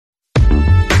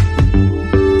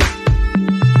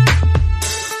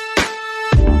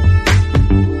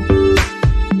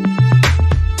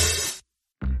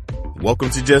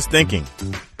Welcome to Just Thinking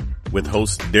with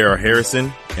hosts Daryl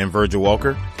Harrison and Virgil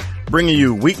Walker, bringing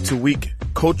you week-to-week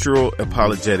cultural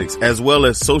apologetics as well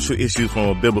as social issues from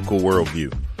a biblical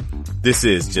worldview. This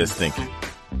is Just Thinking.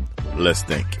 Let's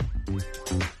think.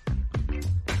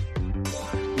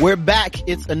 We're back.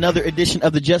 It's another edition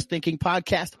of the Just Thinking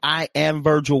podcast. I am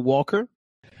Virgil Walker.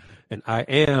 And I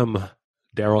am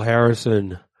Daryl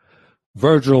Harrison.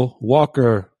 Virgil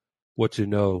Walker, what you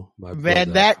know, my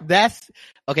man, brother. that's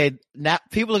okay. Now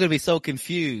people are going to be so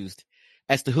confused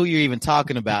as to who you're even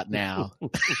talking about now.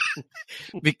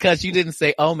 Because you didn't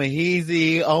say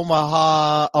Omaheezy,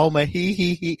 Omaha,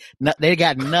 Omahe. No, they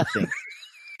got nothing.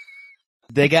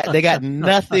 They got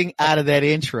nothing out of that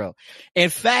intro. In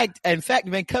fact, man,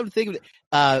 come to think of it,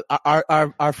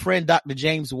 our friend Dr.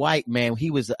 James White, man, he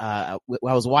was, I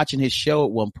was watching his show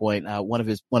at one point, one of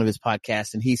his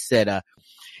podcasts, and he said,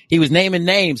 he was naming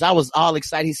names. I was all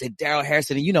excited. He said, Daryl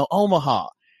Harrison, and you know, Omaha.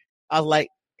 I was like,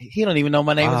 he don't even know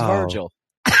my name is Virgil.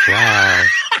 Wow.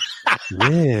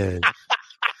 Man.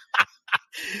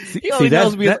 He only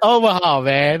knows me as Omaha,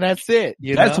 man. That's it.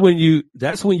 That's when you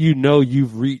know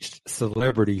you've reached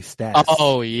celebrity status.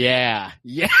 Oh yeah.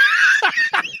 Yeah.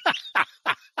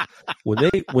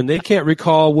 when they can't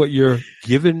recall what your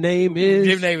given name is.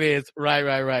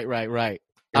 Right.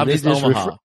 I'm just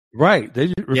Omaha. Right.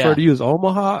 They refer to you as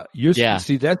Omaha.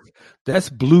 See, that's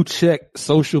blue check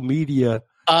social media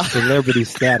celebrity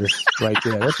status right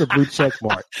there. That's a blue check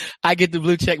mark. I get the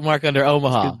blue check mark under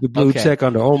Omaha. The blue check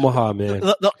under Omaha, man.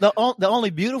 The only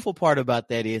beautiful part about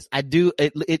that is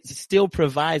it still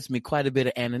provides me quite a bit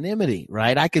of anonymity,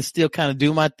 right? I can still kind of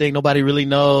do my thing. Nobody really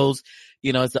knows.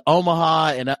 You know, it's the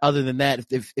Omaha, and other than that,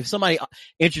 if somebody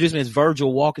introduced me as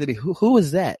Virgil Walker, they'd be, who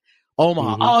is that?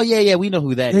 Omaha. Mm-hmm. Oh yeah, we know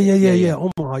who that is. Yeah.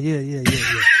 Omaha. Yeah.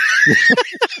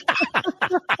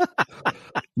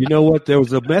 You know what? There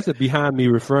was a method behind me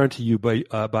referring to you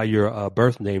by your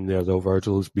birth name there, though,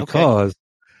 Virgil, is because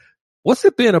what's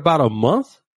it been, about a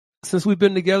month since we've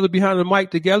been together behind the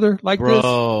mic together like this?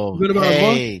 Bro, it's been about a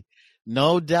month.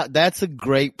 No doubt. That's a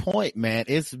great point, man.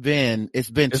 It's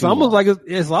almost like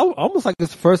it's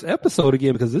the first episode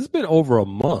again, because it's been over a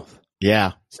month.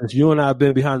 Yeah. Since you and I have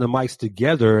been behind the mics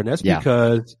together, and that's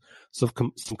because some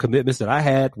commitments that I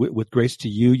had with Grace to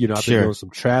You. You know, I've been doing some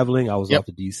traveling. I was off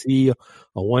to DC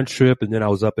on one trip, and then I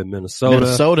was up in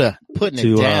Minnesota.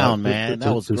 Putting it down, man.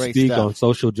 That was great speak stuff. on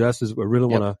social justice. But I really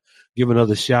want to give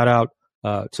another shout out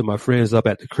to my friends up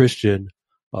at the Christian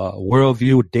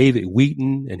Worldview, David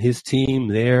Wheaton and his team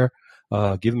there,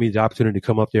 giving me the opportunity to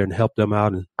come up there and help them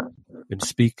out and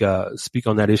speak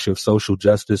on that issue of social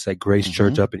justice at Grace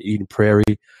Church up in Eden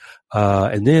Prairie.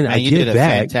 And then man, you did a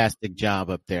fantastic job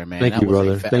up there, man. Thank you,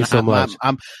 brother. Thanks so much.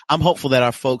 I'm hopeful that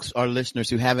our listeners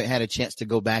who haven't had a chance to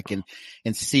go back and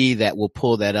see that will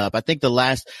pull that up. I think the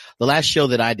last show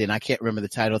that I did, I can't remember the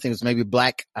title. I think it was maybe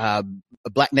Black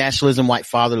Nationalism, White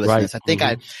Fatherlessness.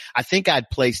 Right. I think I'd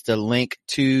placed a link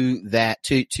to that,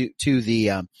 to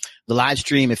the live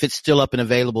stream. If it's still up and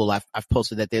available, I've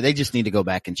posted that there. They just need to go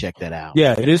back and check that out.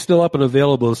 Yeah, it is still up and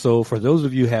available. So for those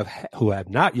of you who have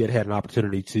not yet had an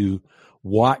opportunity to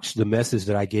watch the message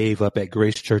that I gave up at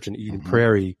Grace Church in Eden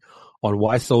Prairie on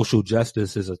why social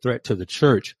justice is a threat to the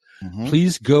church,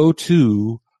 please go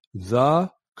to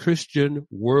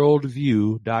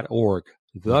thechristianworldview.org.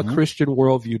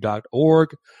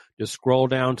 thechristianworldview.org. Just scroll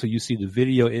down till you see the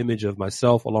video image of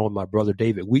myself along with my brother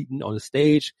David Wheaton on the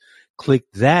stage. Click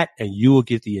that and you will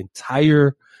get the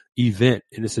entire event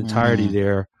in its entirety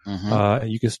there.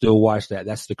 And you can still watch that.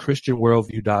 That's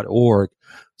thechristianworldview.org.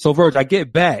 So Virg, I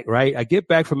get back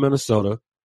from Minnesota,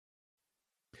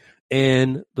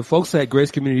 and the folks at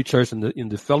Grace Community Church in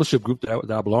the fellowship group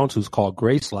that I belong to is called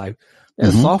Grace Life. They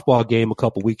had a softball game a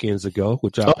couple weekends ago,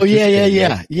 which I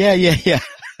yeah.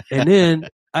 And then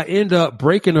I end up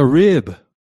breaking a rib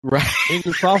in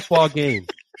the softball game.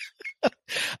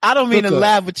 I don't mean to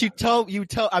laugh, but we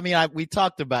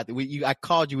talked about it. I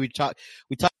called you. We talked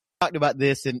about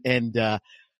this, and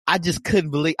I just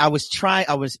couldn't believe. I was trying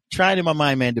in my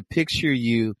mind, man, to picture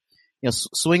you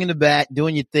swinging the bat,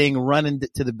 doing your thing, running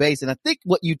to the base. And I think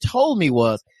what you told me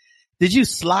was, did you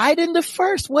slide into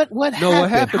first? What happened? No, what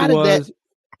happened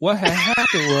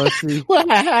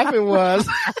was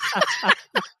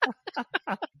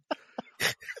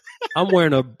I'm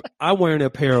wearing a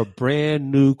pair of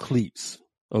brand new cleats.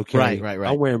 Okay. Right.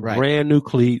 I'm wearing brand new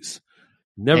cleats.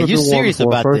 Never been worn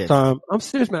before. First time. I'm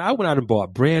serious, man. I went out and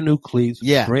bought brand new cleats.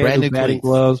 Yeah. Brand new batting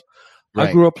gloves. Right.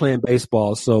 I grew up playing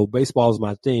baseball, so baseball is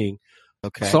my thing.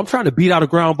 Okay. So I'm trying to beat out a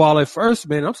ground ball at first,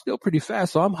 man. I'm still pretty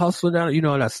fast, so I'm hustling down,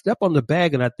 and I step on the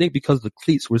bag, and I think because the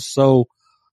cleats were so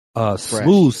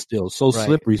smooth still, so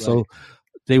slippery. Right. So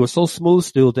they were so smooth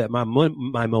still that my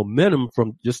momentum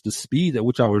from just the speed at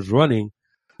which I was running,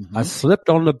 I slipped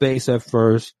on the base at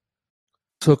first,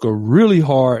 took a really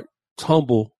hard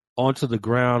tumble onto the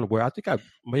ground where I think I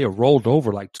may have rolled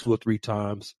over like 2 or 3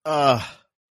 times.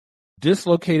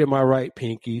 Dislocated my right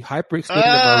pinky, hyperextended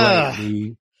my right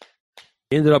knee,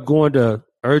 ended up going to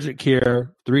urgent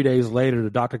care. 3 days later, the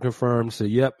doctor confirmed, said,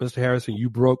 yep, Mr. Harrison, you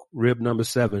broke rib number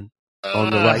 7 on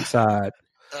the right side.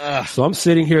 So I'm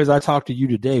sitting here as I talk to you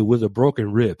today with a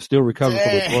broken rib, still recovering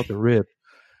from a broken rib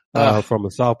from a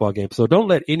softball game. So don't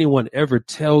let anyone ever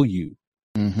tell you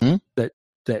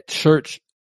that church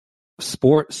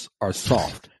sports are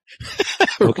soft.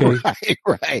 Okay,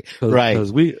 right.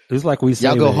 Because it's like we say,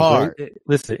 y'all go hard.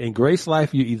 Listen, in Grace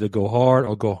Life, you either go hard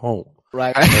or go home.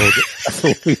 Right.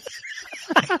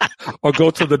 Or go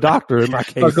to the doctor. In my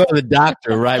case, or go to the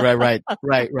doctor. Right.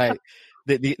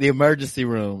 The emergency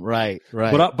room. Right.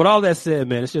 But all that said,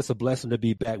 man, it's just a blessing to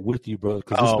be back with you, brother.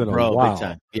 Because it's been a while. Big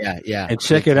time. Yeah. And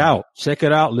check it out. Check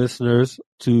it out, listeners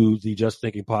to the Just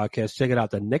Thinking podcast. Check it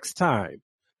out. The next time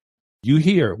you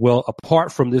hear, well,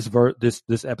 apart from this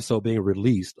episode being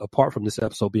released,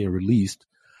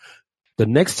 the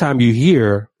next time you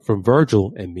hear from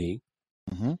Virgil and me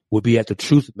will be at the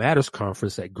Truth Matters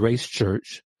conference at Grace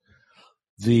Church,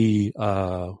 the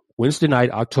Wednesday night,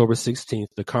 October 16th.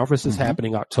 The conference is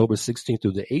happening October 16th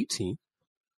through the 18th.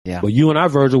 Yeah. But you and I,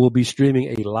 Virgil, will be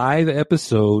streaming a live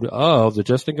episode of the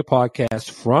Just Thinking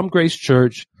podcast from Grace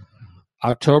Church,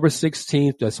 October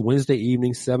 16th. That's Wednesday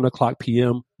evening, 7:00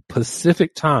 p.m.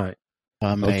 Pacific time.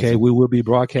 Amazing. Okay, we will be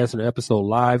broadcasting an episode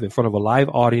live in front of a live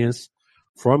audience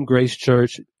from Grace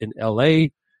Church in LA.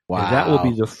 Wow. And that will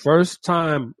be the first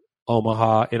time,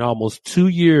 Omaha, in almost 2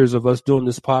 years of us doing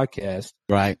this podcast,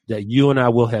 right, that you and I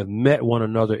will have met one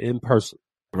another in person.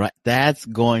 Right. That's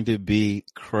going to be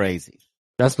crazy.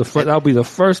 That'll be the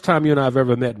first time you and I have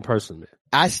ever met in person, man.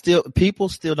 People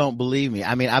still don't believe me.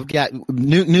 I mean, I've got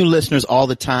new listeners all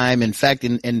the time. In fact,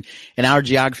 in our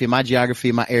geography,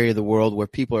 my area of the world, where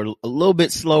people are a little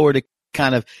bit slower to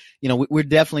kind of, we're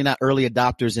definitely not early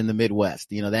adopters in the Midwest.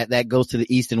 That goes to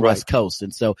the East and West Coast.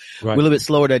 And so we're a little bit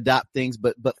slower to adopt things,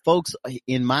 but folks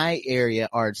in my area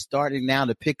are starting now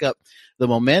to pick up the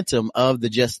momentum of the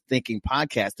Just Thinking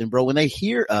podcast. And bro, when they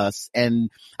hear us, and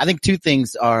I think 2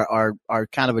 things are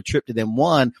kind of a trip to them.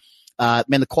 One,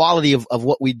 man, the quality of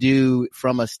what we do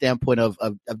from a standpoint of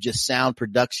just sound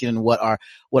production and what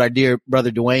our dear brother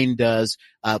Dwayne does,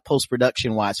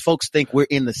 post-production wise. Folks think we're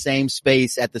in the same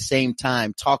space at the same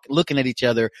time, looking at each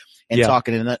other and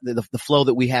talking, and the flow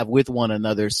that we have with one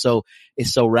another. So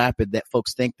it's so rapid that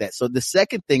folks think that. So the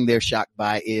second thing they're shocked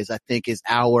by is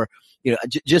our,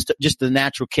 just the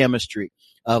natural chemistry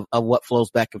of what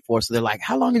flows back and forth. So they're like,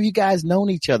 how long have you guys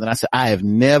known each other? And I said, I have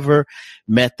never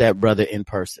met that brother in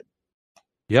person.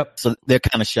 Yep. So they're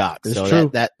kind of shocked. It's so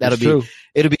true.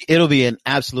 it'll be an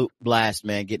absolute blast,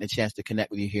 man, getting a chance to connect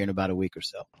with you here in about a week or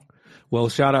so. Well,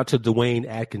 shout out to Dwayne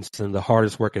Atkinson, the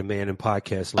hardest working man in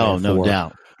podcast land. Oh, no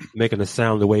doubt. Making us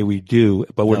sound the way we do.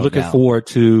 But we're looking forward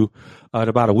to in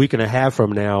about a week and a half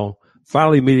from now,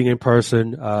 finally meeting in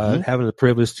person, having the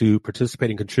privilege to participate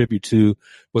and contribute to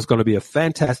what's going to be a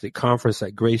fantastic conference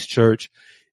at Grace Church.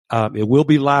 It will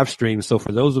be live streamed. So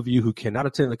for those of you who cannot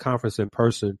attend the conference in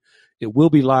person, it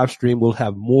will be live streamed. We'll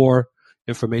have more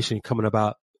information coming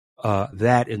about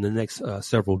that in the next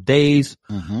several days.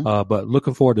 But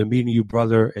looking forward to meeting you,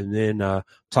 brother, and then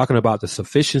talking about the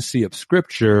sufficiency of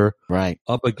Scripture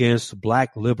up against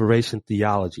Black liberation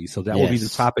theology. So that will be the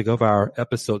topic of our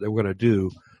episode that we're going to do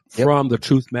from the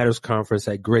Truth Matters Conference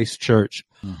at Grace Church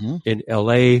in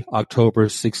LA, October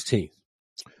 16th.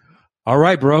 All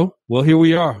right, bro. Well, here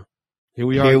we are. Here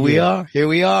we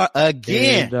are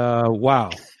again. And, wow.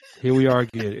 Here we are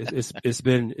again. It's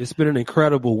been an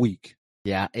incredible week.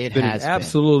 Yeah, it's been an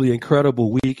absolutely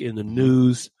incredible week in the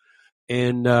news,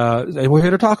 and we're here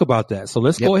to talk about that. So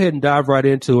let's go ahead and dive right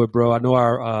into it, bro. I know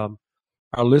our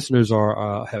listeners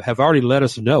have already let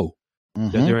us know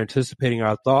that they're anticipating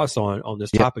our thoughts on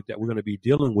this topic that we're going to be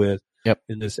dealing with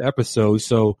in this episode.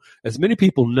 So as many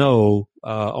people know,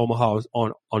 Omaha,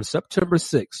 on September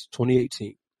 6,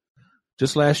 2018,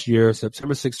 just last year,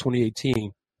 September 6,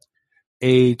 2018.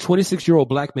 A 26-year-old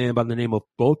Black man by the name of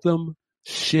Botham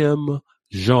Shem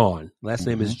Jean. Last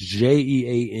name is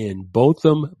Jean.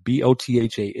 Botham,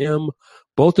 Botham.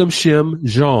 Botham Shem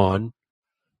Jean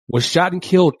was shot and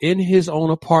killed in his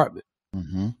own apartment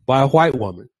by a white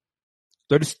woman,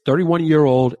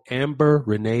 31-year-old Amber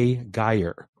Renee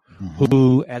Geyer,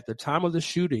 who at the time of the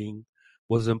shooting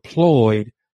was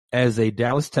employed as a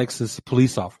Dallas, Texas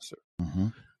police officer.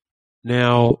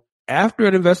 Now, After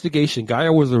an investigation,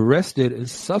 Geyer was arrested and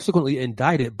subsequently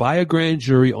indicted by a grand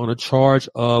jury on a charge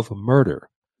of murder.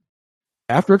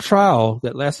 After a trial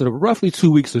that lasted roughly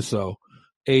 2 weeks or so,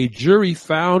 a jury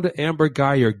found Amber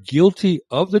Geyer guilty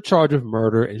of the charge of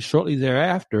murder, and shortly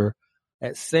thereafter,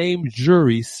 that same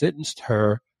jury sentenced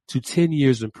her to 10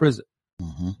 years in prison.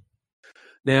 Mm-hmm.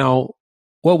 Now,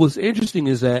 what was interesting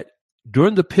is that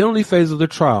during the penalty phase of the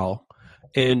trial,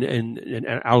 and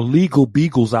our legal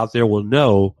beagles out there will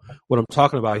know what I'm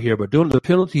talking about here, but during the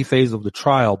penalty phase of the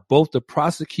trial, both the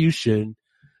prosecution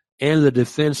and the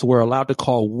defense were allowed to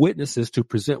call witnesses to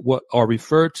present what are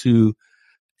referred to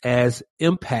as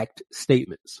impact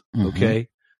statements. Mm-hmm. Okay.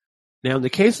 Now, in the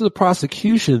case of the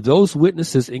prosecution, those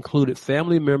witnesses included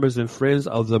family members and friends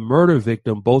of the murder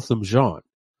victim, Botham Jean.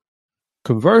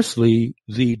 Conversely,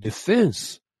 the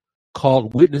defense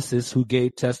called witnesses who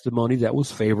gave testimony that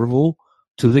was favorable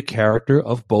to the character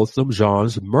of Botham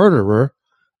Jean's murderer,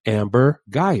 Amber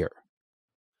Geyer.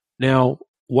 Now,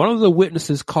 one of the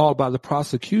witnesses called by the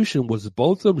prosecution was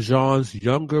Botham Jean's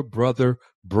younger brother,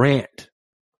 Brant.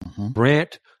 Mm-hmm.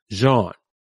 Brant Jean.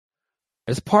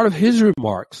 As part of his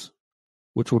remarks,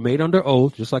 which were made under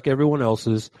oath, just like everyone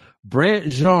else's,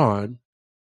 Brant Jean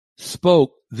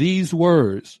spoke these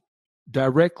words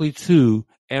directly to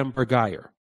Amber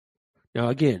Geyer. Now,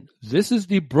 again, this is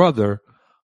the brother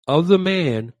of the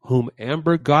man whom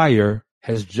Amber Geyer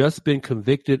has just been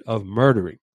convicted of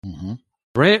murdering. Mm-hmm.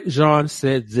 Brant Jean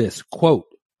said this, quote,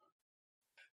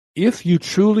 "If you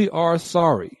truly are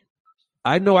sorry,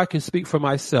 I know I can speak for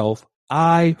myself.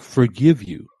 I forgive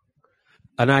you.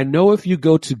 And I know if you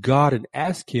go to God and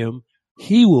ask him,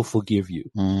 he will forgive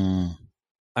you." Mm.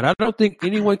 And I don't think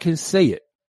anyone can say it.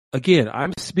 Again,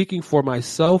 I'm speaking for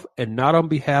myself and not on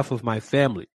behalf of my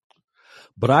family.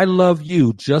 But I love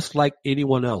you just like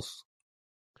anyone else.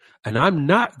 And I'm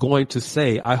not going to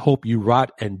say, I hope you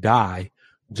rot and die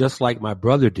just like my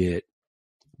brother did.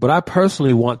 But I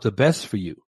personally want the best for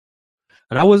you.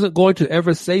 And I wasn't going to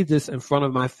ever say this in front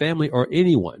of my family or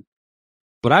anyone.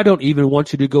 But I don't even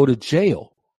want you to go to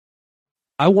jail.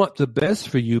 I want the best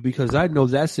for you because I know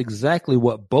that's exactly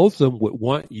what both of them would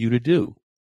want you to do.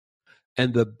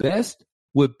 And the best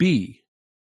would be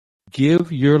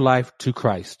give your life to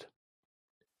Christ.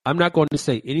 I'm not going to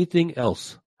say anything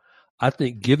else. I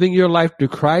think giving your life to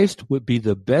Christ would be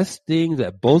the best thing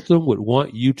that both of them would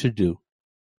want you to do.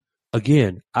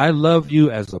 Again, I love you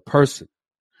as a person,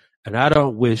 and I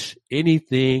don't wish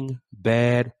anything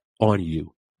bad on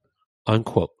you.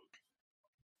 Unquote.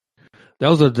 That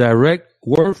was a direct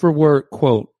word-for-word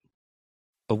quote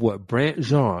of what Brant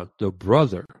Jean, the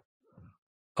brother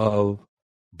of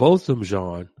Botham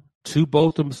Jean, to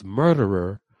Botham's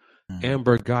murderer,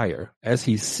 Amber Geyer, as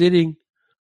he's sitting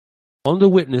on the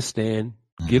witness stand,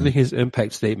 giving his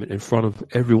impact statement in front of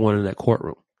everyone in that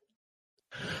courtroom.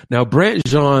 Now, Brant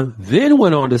Jean then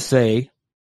went on to say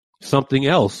something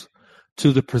else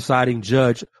to the presiding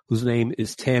judge, whose name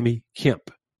is Tammy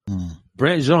Kemp.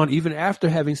 Brant Jean, even after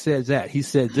having said that, he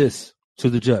said this to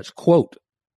the judge, quote,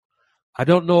 "I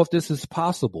don't know if this is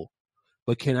possible,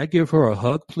 but can I give her a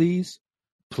hug, please?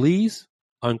 Please?"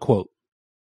 Unquote.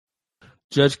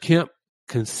 Judge Kemp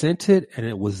consented, and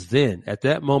it was then, at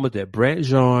that moment, that Brant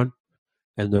Jean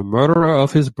and the murderer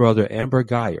of his brother, Amber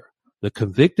Geyer, the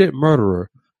convicted murderer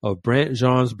of Brant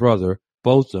Jean's brother,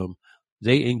 Botham,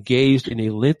 they engaged in a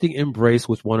lengthy embrace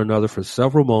with one another for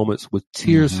several moments, with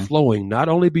tears flowing not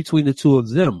only between the two of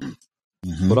them,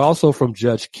 but also from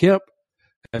Judge Kemp,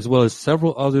 as well as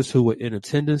several others who were in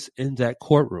attendance in that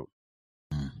courtroom.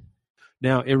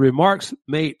 Now, in remarks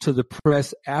made to the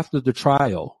press after the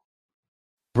trial,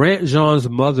 Brant Jean's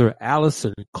mother,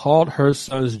 Allison, called her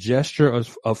son's gesture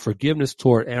of forgiveness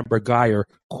toward Amber Geyer,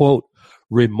 quote,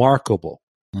 remarkable.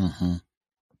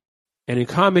 And in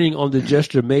commenting on the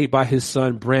gesture made by his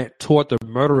son Brant toward the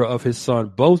murderer of his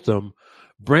son Botham,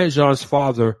 Brant Jean's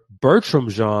father, Bertram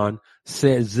Jean,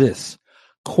 said this,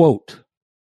 quote,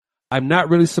 "I'm not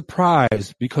really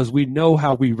surprised because we know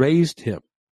how we raised him.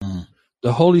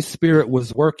 The Holy Spirit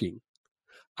was working.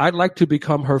 I'd like to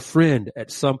become her friend at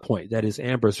some point." That is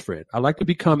Amber's friend. "I'd like to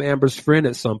become Amber's friend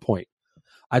at some point.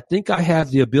 I think I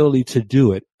have the ability to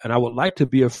do it, and I would like to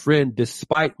be a friend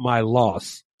despite my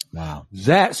loss. Wow.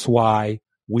 That's why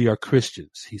we are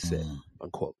Christians," he said,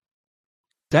 unquote.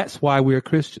 That's why we are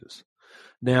Christians.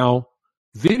 Now,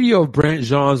 video of Brant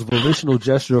Jean's volitional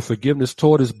gesture of forgiveness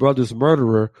toward his brother's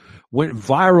murderer went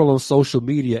viral on social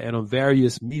media and on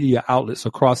various media outlets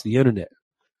across the internet.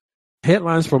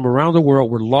 Headlines from around the world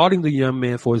were lauding the young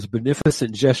man for his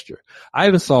beneficent gesture. I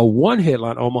even saw one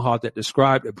headline, Omaha, that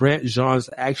described Brant Jean's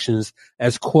actions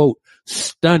as, quote,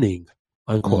 stunning,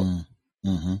 unquote.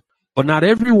 But But not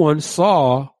everyone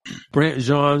saw Brandt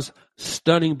Jean's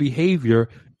stunning behavior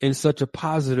in such a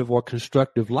positive or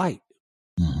constructive light.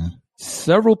 Mm-hmm.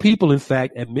 Several people, in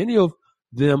fact, and many of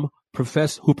them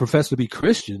who profess to be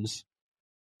Christians,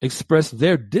 expressed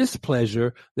their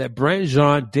displeasure that Brandt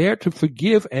Jean dared to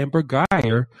forgive Amber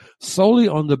Guyger solely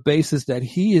on the basis that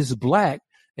he is black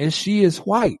and she is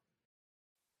white.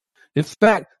 In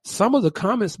fact, some of the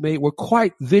comments made were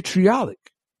quite vitriolic.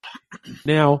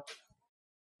 Now,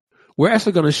 we're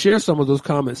actually going to share some of those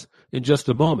comments in just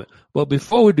a moment. But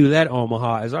before we do that,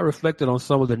 Omaha, as I reflected on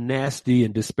some of the nasty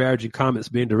and disparaging comments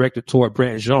being directed toward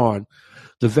Brandt Jean,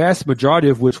 the vast majority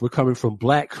of which were coming from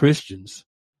black Christians,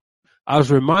 I was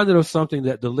reminded of something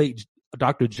that the late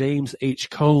Dr. James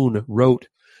H. Cone wrote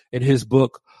in his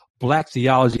book, Black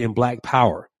Theology and Black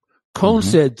Power. Cone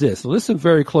said this. Listen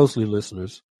very closely,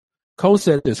 listeners. Cone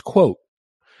said this, quote,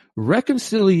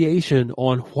 "Reconciliation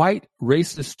on white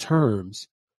racist terms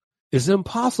is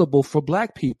impossible for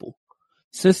black people,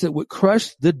 since it would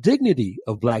crush the dignity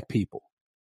of black people.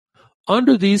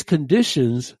 Under these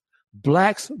conditions,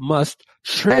 blacks must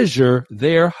treasure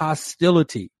their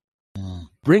hostility,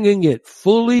 bringing it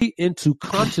fully into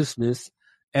consciousness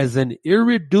as an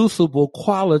irreducible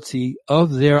quality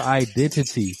of their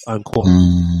identity," unquote.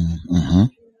 Mm-hmm.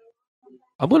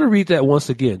 I'm going to read that once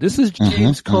again. This is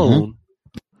James Cone,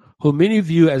 who many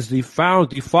view as the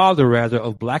father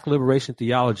of black liberation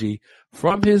theology,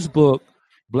 from his book,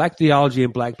 Black Theology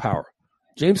and Black Power.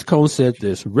 James Cone said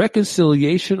this: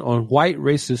 "Reconciliation on white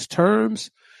racist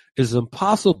terms is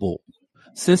impossible,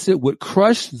 since it would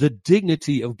crush the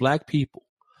dignity of black people.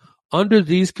 Under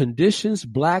these conditions,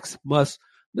 blacks must,"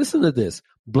 listen to this,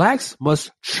 "blacks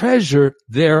must treasure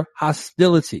their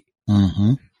hostility,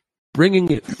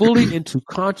 bringing it fully into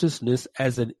consciousness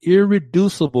as an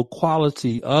irreducible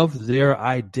quality of their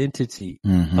identity,"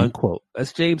 unquote.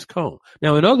 That's James Cone.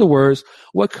 Now, in other words,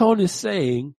 what Cone is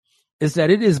saying is that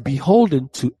it is beholden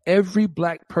to every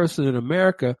black person in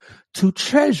America to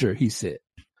treasure, he said,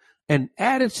 an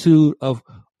attitude of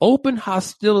open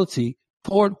hostility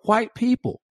toward white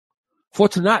people. For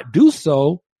to not do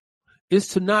so is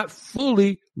to not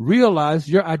fully realize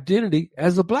your identity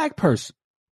as a black person.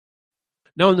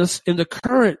 Now, in the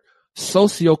current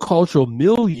sociocultural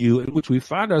milieu in which we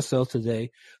find ourselves today,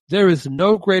 there is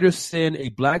no greater sin a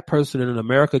black person in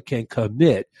America can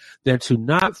commit than to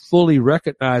not fully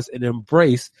recognize and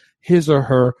embrace his or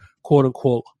her quote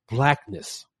unquote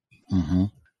blackness.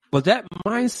 But that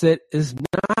mindset is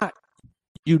not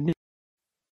unique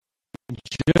in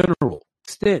general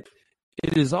extent.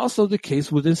 It is also the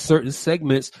case within certain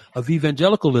segments of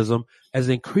evangelicalism, as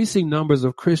increasing numbers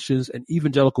of Christians and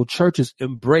evangelical churches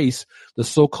embrace the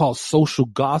so-called social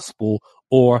gospel,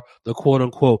 or the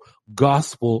quote-unquote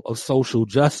gospel of social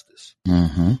justice.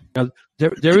 Now,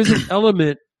 there is an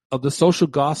element of the social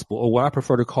gospel, or what I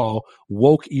prefer to call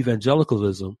woke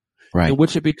evangelicalism, in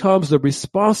which it becomes the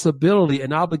responsibility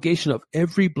and obligation of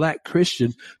every black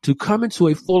Christian to come into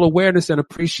a full awareness and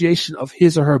appreciation of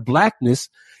his or her blackness,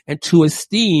 and to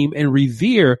esteem and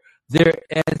revere their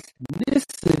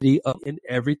ethnicity in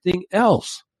everything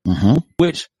else,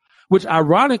 which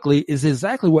ironically is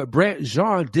exactly what Brandt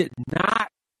Jean did not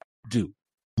do.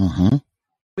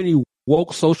 Many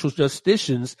woke social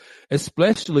justicians,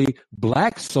 especially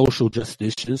black social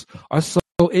justicians, are so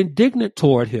indignant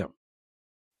toward him.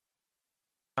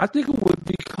 I think it would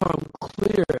become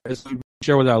clear as we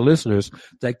share with our listeners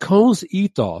that Cone's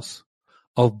ethos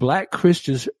of black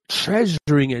Christians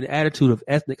treasuring an attitude of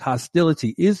ethnic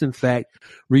hostility is in fact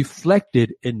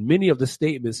reflected in many of the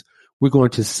statements we're going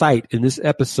to cite in this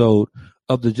episode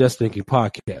of the Just Thinking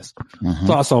podcast.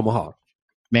 Thoughts, Omaha?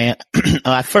 Man,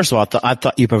 first of all, I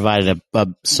thought you provided a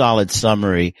solid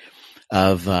summary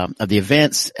of the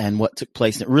events and what took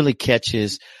place. And it really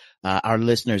catches our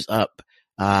listeners up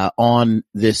on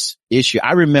this issue.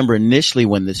 I remember initially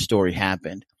when this story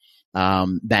happened,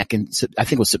 back in, I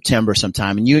think it was September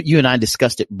sometime, and you and I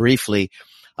discussed it briefly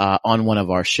on one of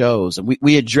our shows, and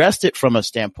we addressed it from a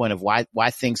standpoint of why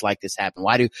things like this happen.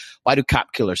 Why do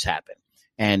cop killers happen?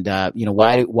 And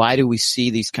why do we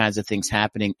see these kinds of things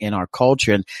happening in our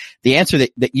culture? And the answer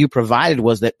that you provided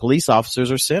was that police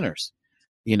officers are sinners.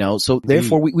 So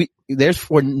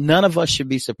therefore none of us should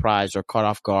be surprised or caught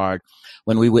off guard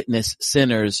when we witness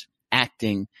sinners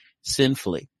acting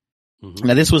sinfully.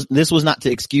 Now, this was not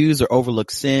to excuse or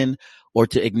overlook sin or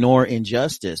to ignore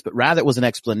injustice, but rather it was an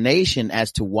explanation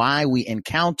as to why we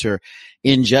encounter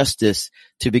injustice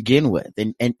to begin with.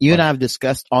 And you and I have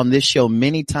discussed on this show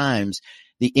many times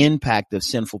the impact of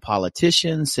sinful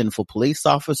politicians, sinful police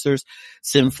officers,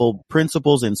 sinful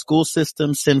principals in school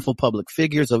systems, sinful public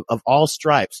figures of all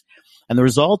stripes. And the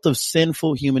result of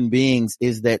sinful human beings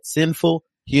is that sinful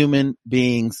human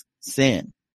beings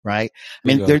sin, right? I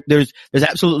mean, there's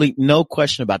absolutely no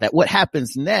question about that. What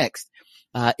happens next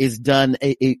is done,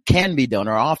 it can be done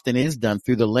or often is done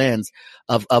through the lens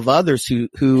of others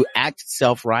who act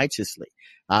self-righteously.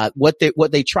 What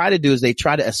they try to do is they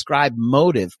try to ascribe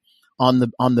motive on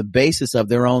the basis of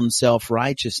their own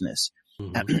self-righteousness.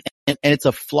 Mm-hmm. And it's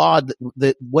a flawed,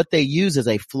 what they use is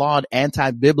a flawed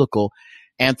anti-biblical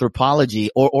anthropology,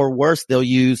 or worse, they'll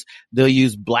use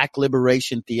black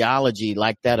liberation theology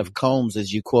like that of Combs,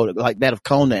 as you quoted, like that of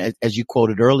Cone, as you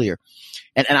quoted earlier.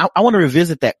 And I want to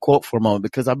revisit that quote for a moment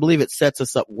because I believe it sets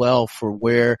us up well for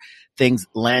where things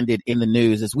landed in the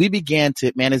news as we began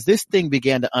to, as this thing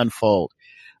began to unfold.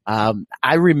 I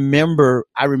remember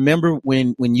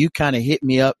when you kind of hit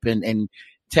me up and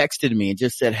texted me and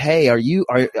just said, "Hey, are you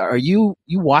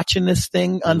watching this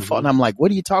thing unfold?" And I'm like,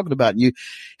 "What are you talking about?" And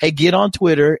hey, get on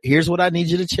Twitter. Here's what I need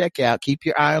you to check out. Keep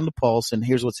your eye on the pulse, and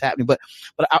here's what's happening. But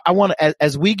I want to,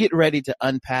 as we get ready to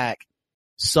unpack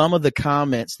some of the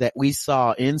comments that we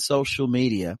saw in social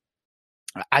media,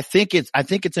 I think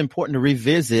it's important to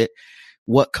revisit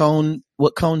what Cone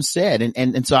said.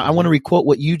 And so I want to requote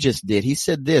what you just did. He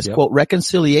said this, quote,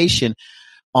 "Reconciliation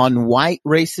on white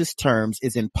racist terms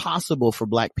is impossible for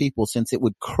black people since it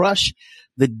would crush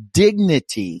the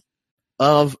dignity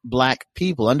of black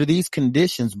people. Under these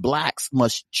conditions, blacks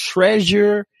must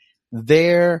treasure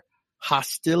their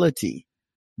hostility,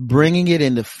 bringing it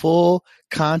fully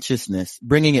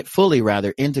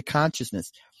into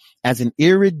consciousness as an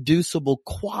irreducible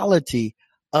quality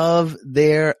of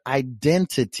their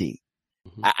identity."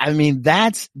 Mm-hmm. I mean,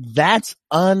 that's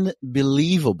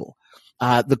unbelievable.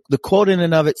 The quote in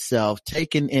and of itself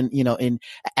taken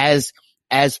as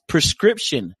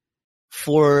prescription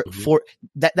for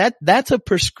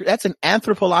that's an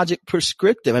anthropologic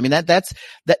prescriptive. I mean,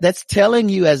 that's telling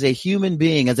you as a human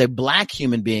being, as a black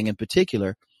human being in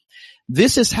particular,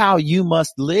 this is how you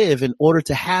must live in order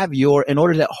to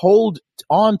hold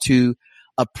on to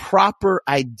a proper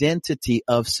identity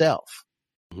of self.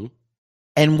 Mm-hmm.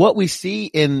 And what we see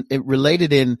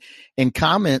related in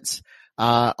comments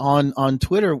on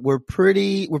Twitter were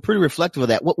pretty reflective of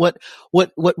that.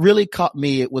 What really caught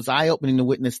me, it was eye-opening to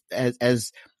witness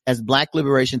as black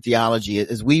liberation theology,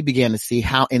 as we began to see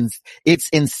how its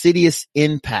insidious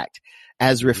impact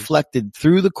as reflected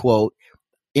through the quote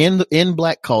in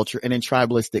black culture and in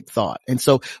tribalistic thought. And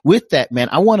so with that, man,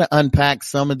 I want to unpack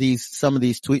some of these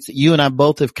tweets that you and I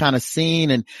both have kind of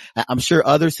seen, and I'm sure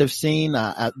others have seen.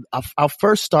 I'll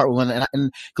first start with one,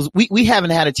 and because we haven't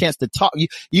had a chance to talk.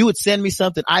 You would send me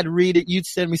something, I'd read it. You'd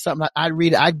send me something, I'd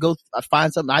read it. I'd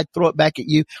find something, I'd throw it back at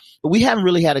you. But we haven't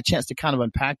really had a chance to kind of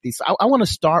unpack these. So I want to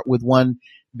start with one,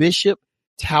 Bishop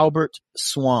Talbert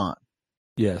Swan.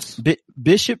 Yes.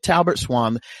 Bishop Talbert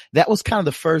Swan. That was kind of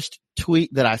the first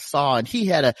tweet that I saw, and he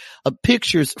had a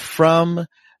pictures from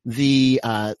the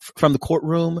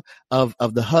courtroom of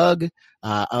the hug,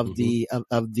 of the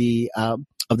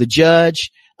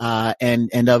judge,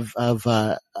 and of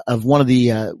one of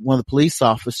the police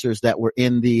officers that were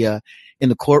in the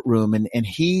courtroom. And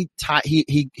he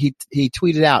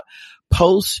tweeted out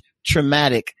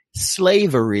post-traumatic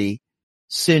slavery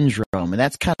syndrome. And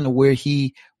that's kind of where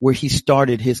he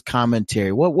started his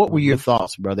commentary. What were your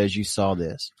thoughts, brother, as you saw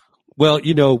this? Well,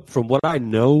 from what I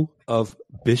know of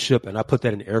Bishop, and I put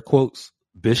that in air quotes,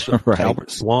 Bishop Talbert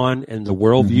Swan and the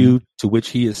worldview to which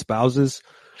he espouses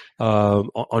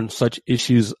on such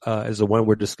issues as the one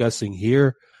we're discussing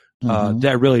here,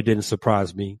 that really didn't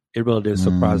surprise me. It really didn't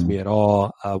surprise me at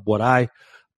all.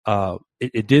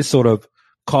 It did sort of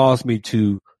cause me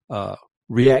to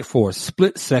react for a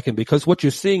split second, because what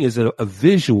you're seeing is a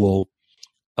visual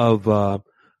of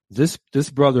this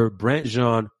brother Brant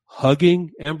Jean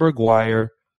hugging Amber Guyger.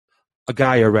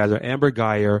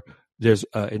 There's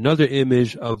another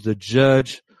image of the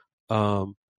judge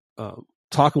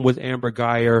talking with Amber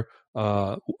Guyger,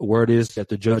 where it is that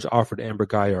the judge offered Amber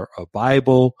Guyger a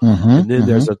Bible. And then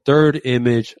there's a third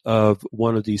image of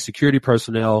one of the security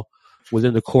personnel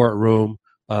within the courtroom,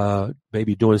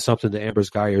 maybe doing something to Amber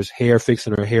Guyger's hair,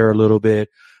 fixing her hair a little bit,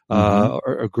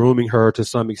 or grooming her to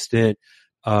some extent.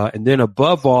 And then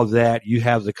above all that, you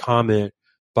have the comment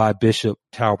by Bishop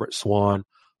Talbert Swan,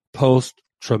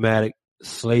 post-traumatic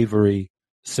slavery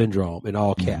syndrome, in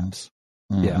all caps.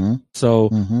 Yeah. So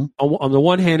on the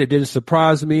one hand, it didn't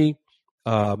surprise me.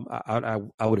 I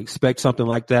would expect something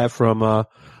like that from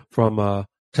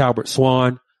Talbert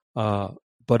Swan.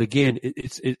 But again,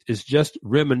 it's just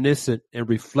reminiscent and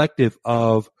reflective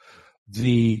of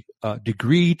the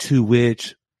degree to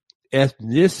which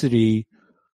ethnicity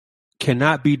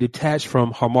cannot be detached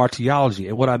from hamartiology.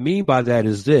 And what I mean by that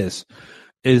is this,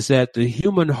 is that the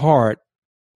human heart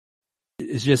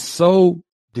is just so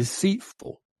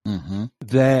deceitful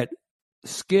that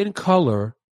skin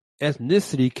color,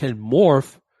 ethnicity can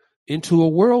morph into a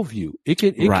worldview. It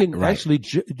can actually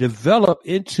develop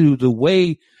into a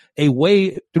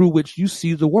way through which you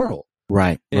see the world.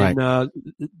 Right. And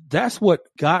that's what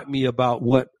got me about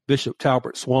what Bishop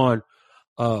Talbert Swan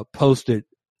posted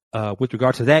with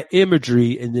regard to that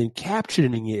imagery, and then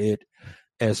captioning it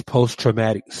as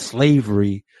post-traumatic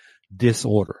slavery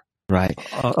disorder. Right.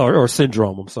 Or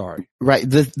syndrome. I'm sorry. Right.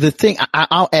 The thing,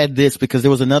 I'll add this because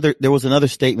there was another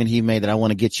statement he made that I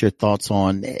want to get your thoughts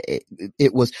on.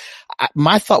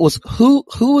 My thought was who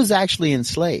was actually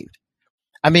enslaved?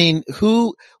 I mean,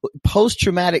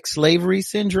 post-traumatic slavery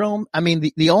syndrome? I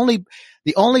mean, the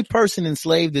only person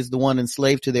enslaved is the one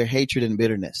enslaved to their hatred and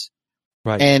bitterness.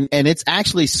 Right. And it's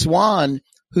actually Swan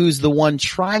who's the one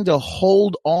trying to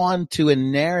hold on to a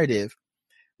narrative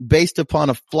based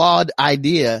upon a flawed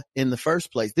idea in the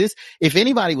first place. If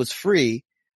anybody was free,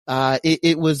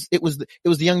 it was the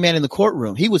young man in the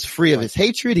courtroom. He was free of his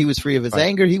hatred. He was free of his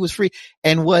anger. He was free.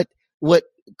 And I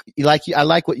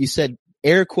like what you said,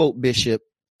 air quote, Bishop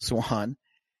Swan.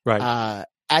 Right.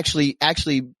 Actually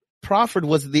proffered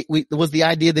was the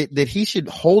idea that he should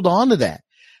hold on to that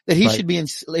he should be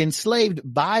enslaved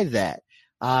by that.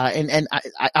 And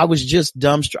I was just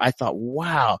dumbstruck. I thought,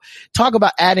 wow, talk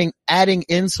about adding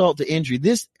insult to injury.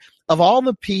 This, of all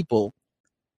the people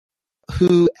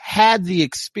who had the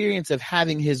experience of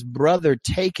having his brother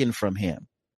taken from him.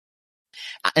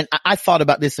 And I thought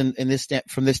about this from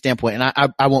this standpoint,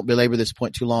 and I won't belabor this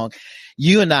point too long.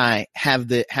 You and I have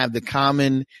the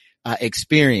common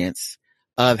experience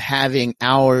of having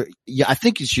I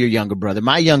think it's your younger brother.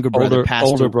 My younger brother passed.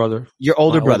 Older brother. Your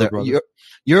older brother.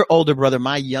 Your older brother,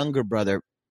 my younger brother,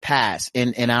 passed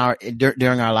during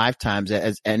our lifetimes,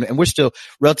 and we're still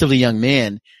relatively young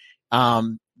men.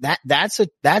 That's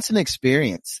an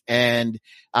experience. And,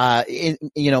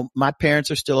 my parents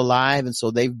are still alive, and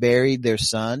so they've buried their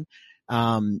son.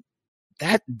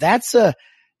 That's a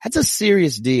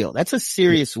serious deal. That's a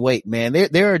serious weight, man.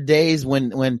 There are days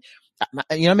when,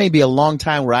 maybe a long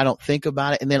time where I don't think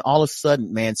about it. And then all of a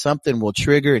sudden, man, something will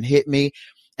trigger and hit me.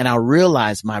 And I'll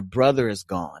realize my brother is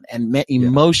gone, and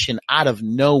emotion out of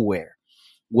nowhere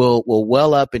will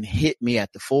well up and hit me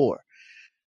at the fore.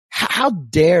 How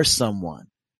dare someone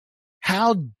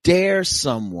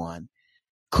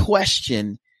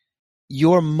question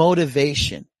your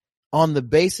motivation on the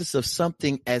basis of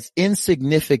something as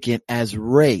insignificant as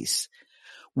race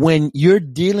when you're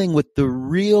dealing with the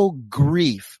real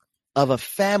grief of a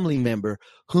family member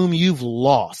whom you've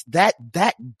lost? That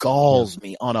galls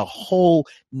me on a whole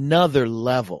nother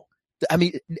level. I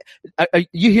mean, are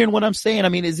you hearing what I'm saying? I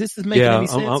mean, is this making any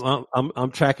sense?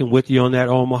 I'm tracking with you on that,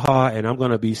 Omaha, and I'm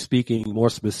going to be speaking more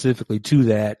specifically to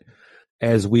that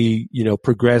as we,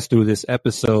 progress through this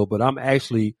episode. But I'm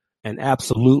actually and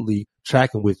absolutely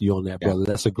tracking with you on that, brother.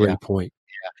 That's a great point.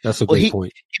 That's a great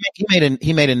point.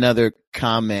 He made another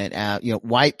comment.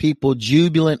 White people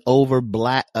jubilant over a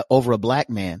black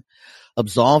man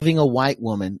absolving a white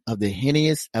woman of the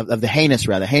heinous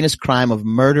crime of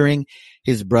murdering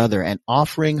his brother and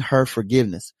offering her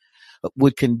forgiveness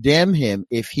would condemn him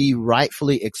if he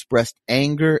rightfully expressed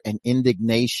anger and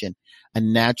indignation, a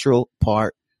natural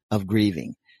part of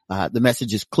grieving. The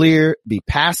message is clear: be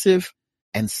passive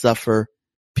and suffer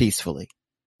peacefully.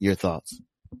 Your thoughts?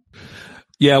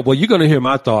 Yeah, well, you're going to hear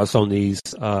my thoughts on these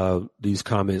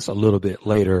comments a little bit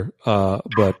later.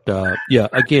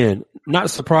 Again, not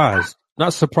surprised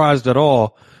at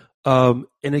all. And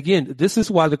again, this is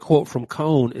why the quote from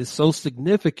Cone is so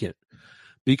significant,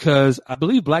 because I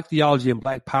believe Black Theology and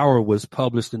Black Power was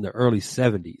published in the early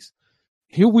 70s.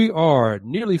 Here we are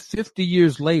nearly 50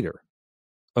 years later.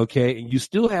 Okay. And you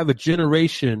still have a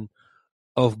generation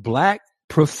of Black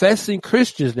professing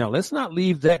Christians. Now, let's not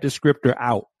leave that descriptor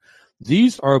out.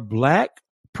 These are Black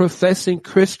professing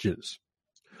Christians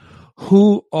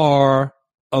who are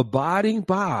abiding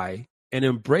by and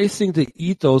embracing the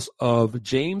ethos of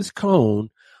James Cone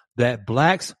that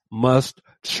Blacks must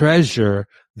treasure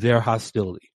their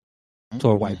hostility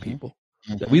toward white people.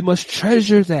 That we must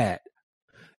treasure that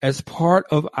as part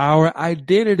of our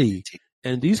identity.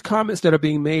 And these comments that are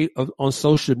being made on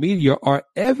social media are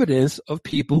evidence of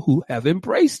people who have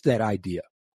embraced that idea.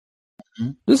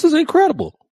 This is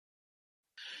incredible.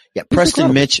 Yeah,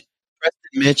 Preston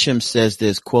Mitchum says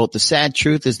this, quote, "The sad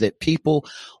truth is that people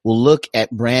will look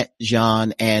at Brant,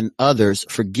 John, and others'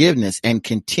 forgiveness and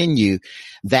continue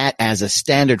that as a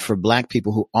standard for Black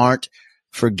people who aren't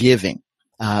forgiving.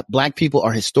 Black people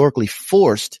are historically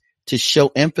forced to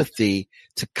show empathy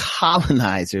to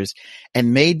colonizers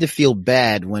and made to feel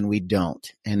bad when we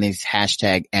don't. And he's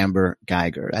hashtag Amber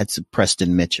Geiger. That's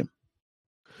Preston Mitchum.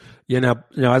 Yeah,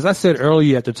 now, as I said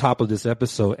earlier at the top of this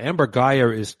episode, Amber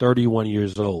Geiger is 31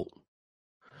 years old.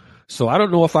 So I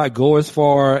don't know if I go as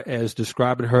far as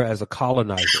describing her as a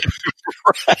colonizer.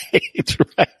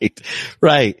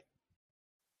 Right.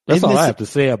 That's all I have to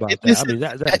say about that. I mean,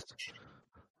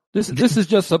 this is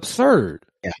just absurd.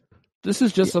 Yeah. This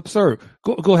is just absurd.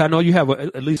 Go ahead. I know you have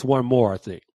at least one more, I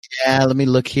think. Yeah, let me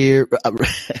look here.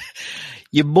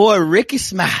 Your boy, Ricky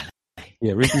Smiley.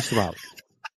 Yeah, Ricky Smiley.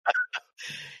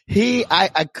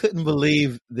 I couldn't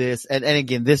believe this. And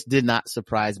again, this did not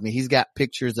surprise me. He's got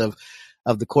pictures of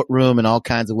the courtroom in all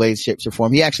kinds of ways, shapes, or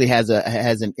form. He actually has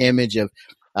an image of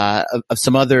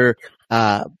some other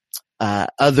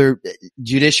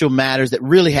judicial matters that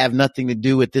really have nothing to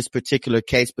do with this particular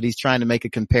case, but he's trying to make a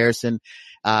comparison.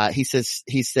 He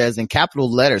says in capital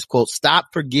letters, quote, "Stop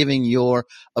forgiving your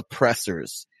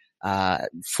oppressors."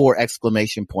 4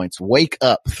 exclamation points. Wake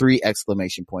up, 3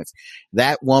 exclamation points.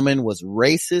 That woman was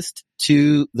racist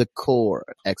to the core.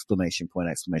 Exclamation point,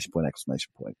 exclamation point,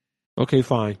 exclamation point. Okay,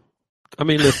 fine. I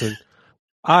mean, listen,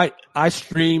 I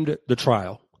streamed the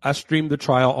trial. I streamed the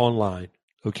trial online.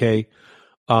 Okay.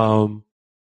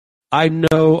 I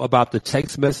know about the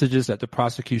text messages that the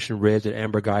prosecution read that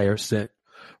Amber Geiger sent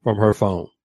from her phone.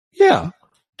 Yeah.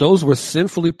 Those were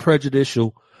sinfully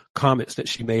prejudicial comments that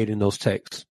she made in those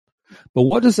texts. But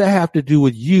what does that have to do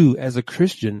with you as a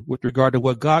Christian with regard to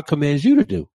what God commands you to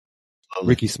do? Absolutely.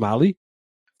 Ricky Smiley?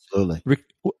 Absolutely.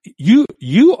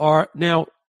 You are now,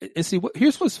 and see,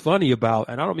 here's what's funny about,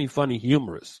 and I don't mean funny,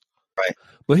 humorous. Right.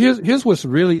 But here's what's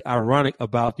really ironic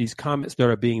about these comments that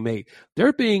are being made.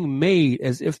 They're being made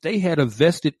as if they had a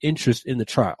vested interest in the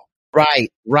trial. Right.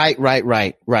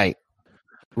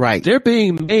 They're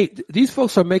being made, these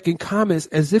folks are making comments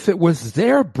as if it was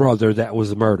their brother that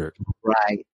was murdered.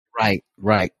 Right.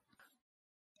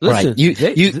 Listen,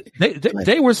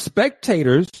 they were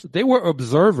spectators. They were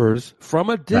observers from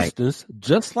a distance,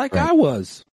 just like I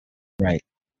was. Right.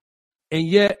 And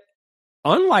yet,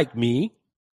 unlike me,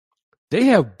 they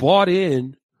have bought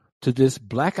in to this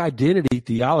black identity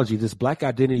theology, this black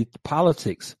identity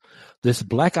politics, this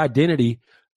black identity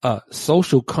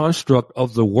social construct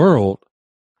of the world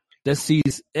that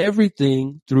sees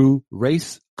everything through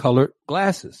race-colored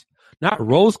glasses. Not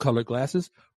rose-colored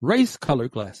glasses,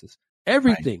 race-colored glasses.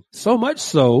 Everything. Right. So much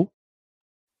so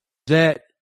that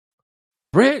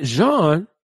Brant Jean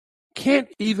can't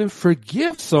even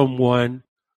forgive someone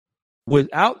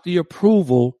without the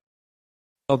approval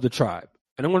of the tribe.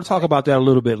 And I'm going to talk about that a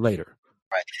little bit later.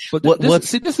 Right. But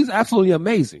this is absolutely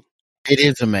amazing. It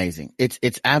is amazing.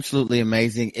 It's absolutely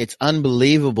amazing. It's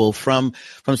unbelievable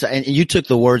and you took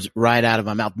the words right out of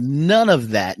my mouth. None of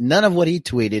what he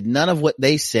tweeted, none of what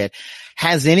they said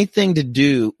has anything to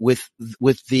do with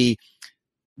the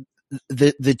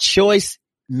choice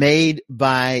made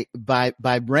by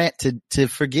Brant to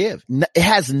forgive. It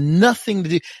has nothing to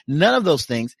do. None of those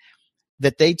things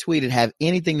that they tweeted have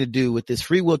anything to do with this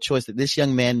free will choice that this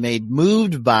young man made,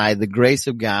 moved by the grace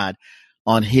of God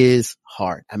on his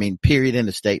heart. I mean, period, end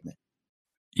of statement.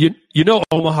 You know,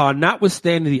 Omaha,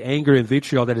 notwithstanding the anger and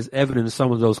vitriol that is evident in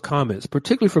some of those comments,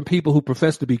 particularly from people who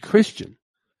profess to be Christian,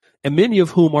 and many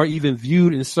of whom are even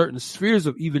viewed in certain spheres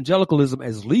of evangelicalism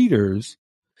as leaders,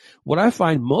 what I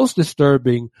find most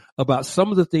disturbing about some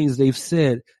of the things they've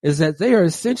said is that they are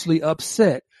essentially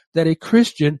upset that a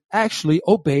Christian actually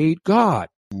obeyed God.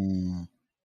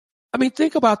 I mean,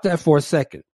 think about that for a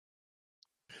second.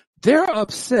 They're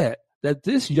upset that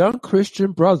this young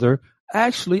Christian brother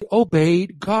actually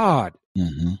obeyed God.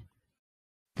 Mm-hmm.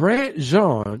 Brant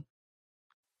Jean,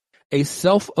 a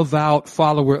self-avowed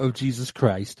follower of Jesus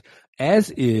Christ, as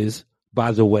is,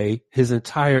 by the way, his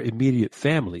entire immediate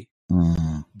family.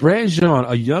 Mm-hmm. Brant Jean,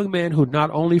 a young man who not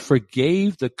only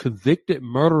forgave the convicted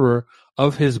murderer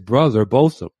of his brother,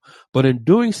 Botham, but in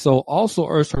doing so also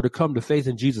urged her to come to faith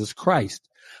in Jesus Christ.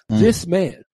 Mm-hmm.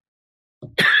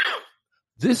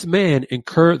 This man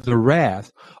incurred the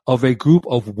wrath of a group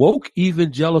of woke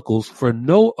evangelicals for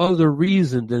no other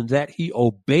reason than that he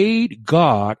obeyed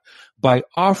God by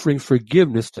offering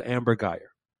forgiveness to Amber Geiger.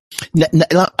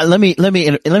 Let me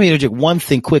interject one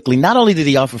thing quickly. Not only did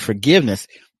he offer forgiveness,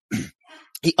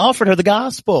 he offered her the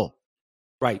gospel.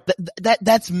 Right.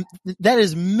 That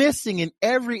is missing in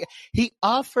he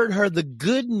offered her the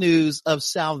good news of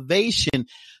salvation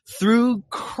through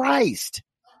Christ.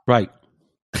 Right.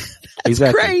 That's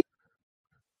exactly. Great.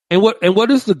 And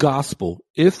what is the gospel?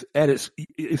 If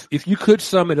you could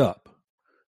sum it up,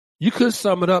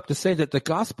 to say that the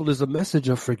gospel is a message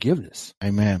of forgiveness.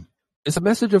 Amen. It's a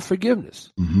message of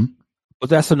forgiveness. Mm-hmm. But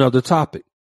that's another topic.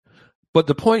 But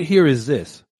the point here is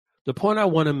this. The point I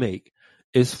want to make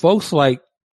is folks like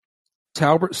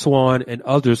Talbert Swan and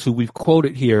others who we've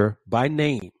quoted here by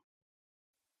name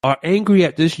are angry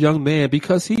at this young man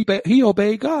because he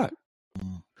obeyed God.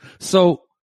 So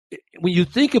when you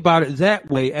think about it that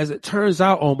way, as it turns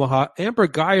out, Omaha, Amber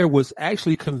Guyger was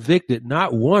actually convicted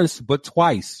not once, but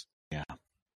twice. Yeah.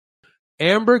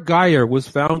 Amber Guyger was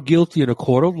found guilty in a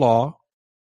court of law.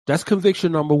 That's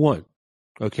conviction number one.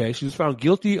 Okay. She was found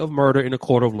guilty of murder in a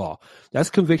court of law. That's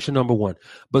conviction number one.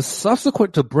 But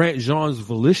subsequent to Brandt Jean's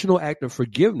volitional act of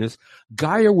forgiveness,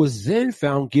 Guyger was then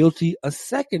found guilty a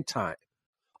second time.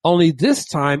 Only this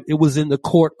time it was in the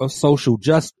court of social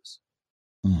justice.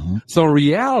 Mm-hmm. So in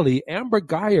reality, Amber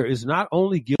Guyger is not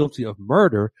only guilty of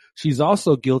murder, she's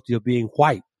also guilty of being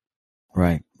white.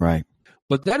 Right, right.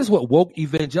 But that is what woke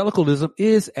evangelicalism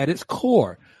is at its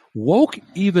core. Woke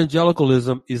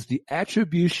evangelicalism is the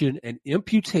attribution and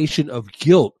imputation of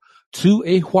guilt to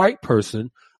a white person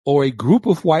or a group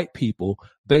of white people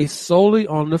based solely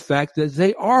on the fact that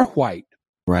they are white.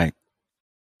 Right.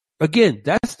 Again,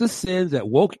 that's the sin that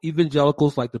woke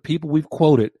evangelicals like the people we've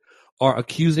quoted are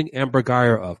accusing Amber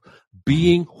Guyger of,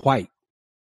 being white.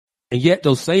 And yet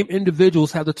those same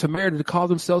individuals have the temerity to call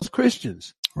themselves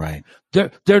Christians. Right.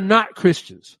 They're not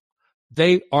Christians.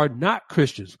 They are not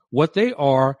Christians. What they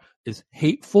are is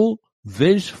hateful,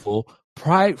 vengeful,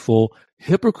 prideful,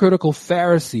 hypocritical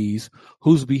Pharisees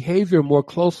whose behavior more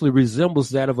closely resembles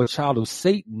that of a child of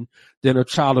Satan than a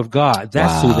child of God.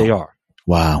 That's who they are.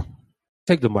 Wow.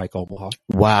 Take the mic, Omaha.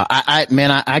 Wow.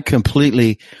 I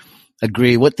completely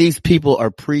agree. What these people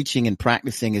are preaching and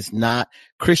practicing is not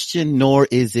Christian, nor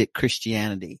is it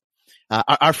Christianity.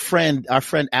 Our friend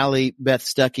Allie Beth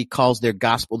Stuckey calls their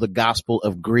gospel the gospel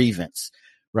of grievance,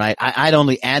 right? I'd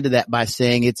only add to that by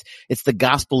saying it's the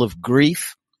gospel of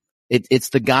grief. It's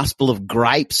the gospel of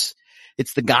gripes.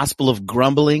 It's the gospel of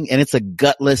grumbling, and it's a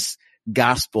gutless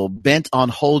gospel bent on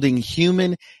holding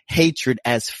human hatred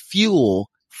as fuel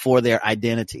for their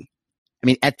identity. I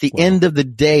mean, at the end of the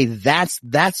day, that's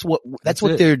what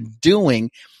they're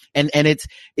doing. And it's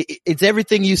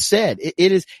everything you said.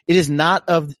 It is not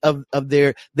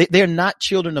they're not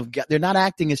children of God. They're not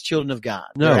acting as children of God.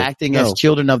 No, they're acting as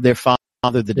children of their father,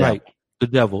 the devil. Right. The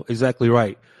devil. Exactly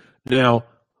right. Now,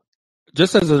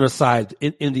 just as an aside,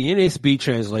 in the NASB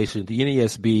translation, the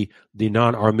NASB, the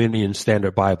non-Arminian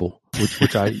Standard Bible,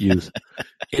 which I use,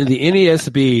 in the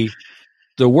NASB,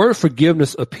 the word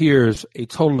forgiveness appears a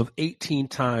total of 18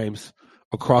 times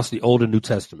across the Old and New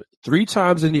Testament. 3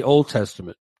 times in the Old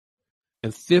Testament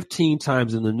and 15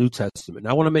 times in the New Testament. Now,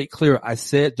 I want to make clear, I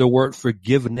said the word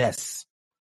forgiveness.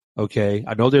 Okay.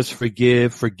 I know there's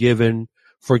forgive, forgiven,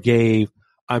 forgave.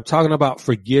 I'm talking about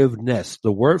forgiveness.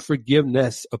 The word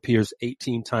forgiveness appears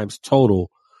 18 times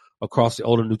total across the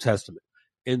Old and New Testament.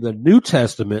 In the New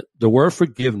Testament, the word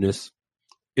forgiveness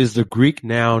is the Greek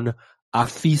noun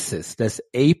aphesis. That's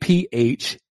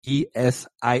aphesis,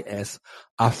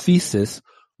 aphesis,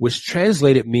 which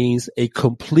translated means a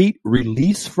complete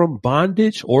release from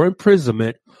bondage or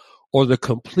imprisonment, or the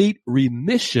complete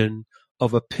remission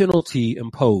of a penalty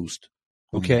imposed.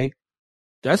 Okay?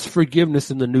 That's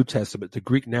forgiveness in the New Testament, the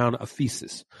Greek noun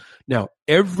aphesis. Now,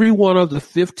 every one of the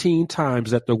 15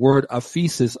 times that the word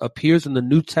aphesis appears in the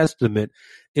New Testament,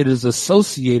 it is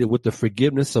associated with the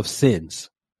forgiveness of sins.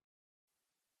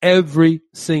 Every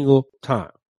single time.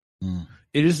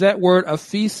 It is that word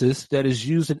aphesis that is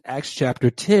used in Acts chapter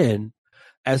 10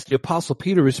 as the Apostle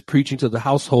Peter is preaching to the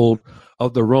household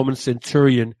of the Roman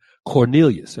centurion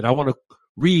Cornelius. And I want to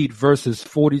read verses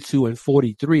 42 and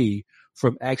 43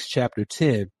 from Acts chapter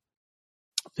 10.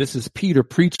 This is Peter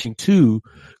preaching to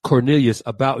Cornelius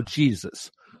about Jesus.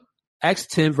 Acts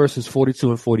 10 verses 42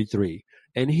 and 43.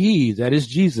 And he, that is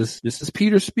Jesus, this is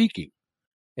Peter speaking.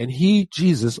 And he,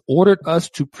 Jesus, ordered us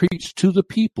to preach to the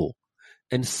people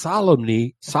and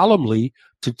solemnly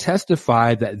to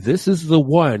testify that this is the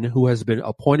one who has been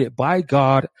appointed by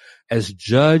God as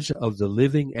judge of the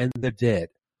living and the dead.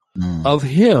 Of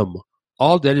him,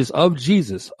 all that is of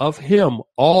Jesus, of him,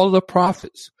 all the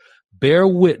prophets bear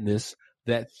witness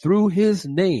that through his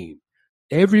name,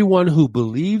 everyone who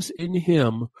believes in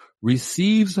him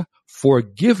receives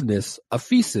forgiveness,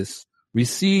 aphesis,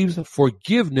 receives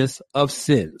forgiveness of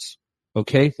sins.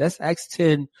 Okay, that's Acts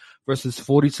 10 verses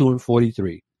 42 and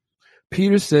 43.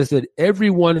 Peter says that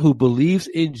everyone who believes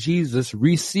in Jesus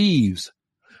receives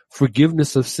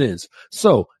forgiveness of sins.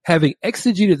 So, having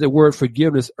exegeted the word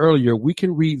forgiveness earlier, we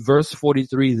can read verse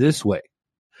 43 this way,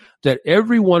 that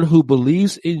everyone who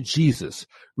believes in Jesus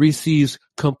receives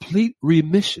complete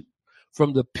remission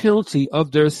from the penalty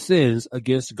of their sins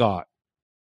against God.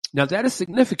 Now that is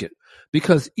significant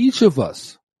because each of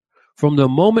us, from the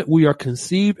moment we are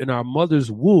conceived in our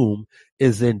mother's womb,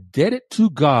 is indebted to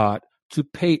God to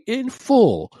pay in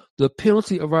full the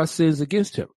penalty of our sins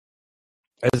against him.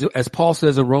 As Paul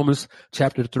says in Romans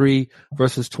chapter 3,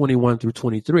 verses 21 through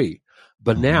 23.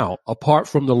 But now, apart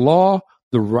from the law,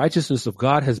 the righteousness of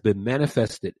God has been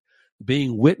manifested,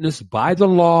 being witnessed by the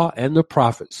law and the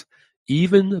prophets,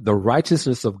 even the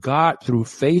righteousness of God through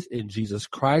faith in Jesus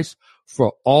Christ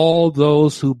for all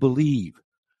those who believe.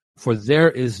 For there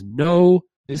is no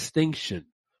distinction,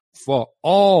 for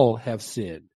all have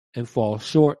sinned and fall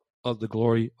short of the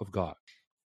glory of God.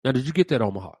 Now, did you get that,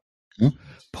 Omaha? Mm-hmm.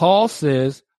 Paul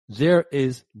says there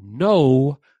is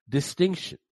no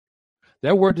distinction.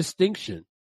 That word distinction,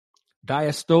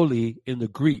 diastole in the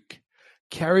Greek,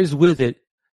 carries with it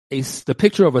the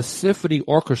picture of a symphony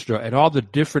orchestra and all the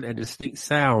different and distinct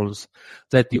sounds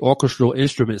that the orchestral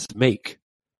instruments make.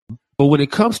 But when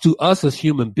it comes to us as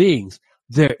human beings,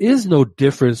 there is no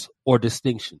difference or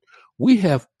distinction. We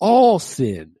have all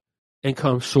sinned and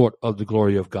come short of the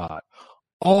glory of God.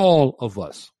 All of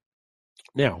us.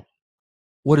 Now,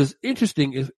 what is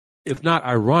interesting is, if not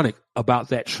ironic, about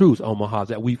that truth, Omaha,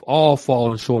 that we've all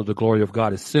fallen short of the glory of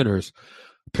God as sinners,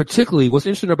 particularly what's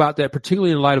interesting about that,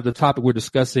 particularly in light of the topic we're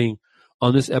discussing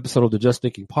on this episode of the Just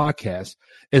Thinking podcast,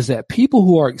 is that people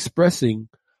who are expressing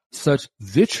such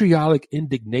vitriolic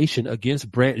indignation against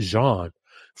Brant Jean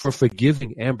for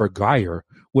forgiving Amber Guyger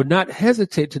would not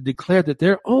hesitate to declare that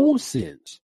their own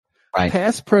sins, Right.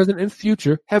 past, present, and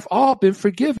future, have all been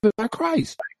forgiven by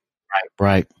Christ.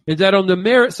 Right. And that on the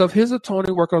merits of his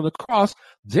atoning work on the cross,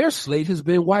 their slate has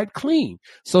been wiped clean,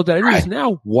 so that it is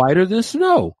now whiter than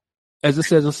snow, as it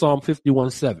says in Psalm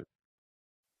 51:7.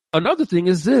 Another thing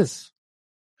is this.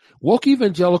 Woke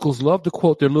evangelicals love to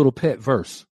quote their little pet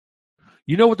verse.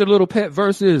 You know what their little pet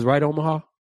verse is, right, Omaha?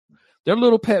 Their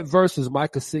little pet verse is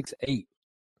Micah 6:8.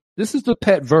 This is the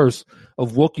pet verse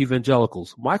of woke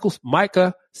evangelicals.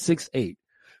 Micah 6:8.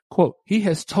 Quote, "He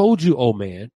has told you, O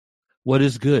man, what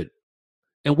is good.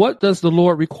 And what does the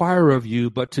Lord require of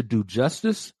you but to do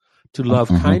justice, to love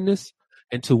kindness,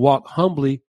 and to walk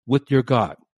humbly with your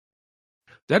God?"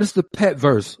 That is the pet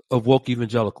verse of woke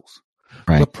evangelicals.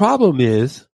 Right. The problem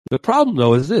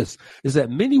though is this, is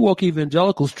that many woke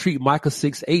evangelicals treat Micah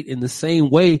 6:8 in the same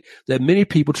way that many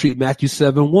people treat Matthew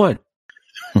 7:1.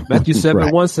 Matthew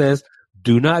 7:1 says,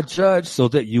 "Do not judge so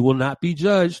that you will not be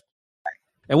judged."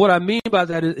 And what I mean by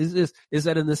that is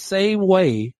that in the same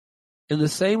way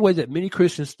that many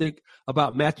Christians think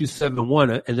about Matthew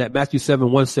 7:1, and that Matthew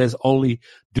 7:1 says only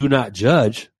do not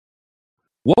judge,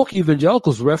 woke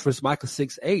evangelicals reference Micah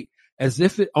 6:8 as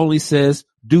if it only says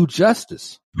do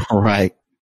justice. Right.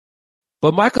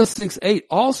 But Micah 6:8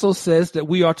 also says that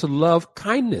we are to love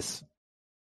kindness.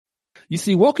 You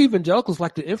see, woke evangelicals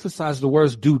like to emphasize the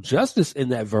words do justice in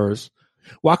that verse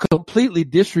while completely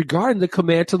disregarding the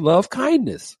command to love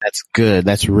kindness. That's good.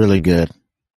 That's really good.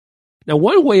 Now,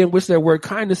 one way in which that word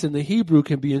kindness in the Hebrew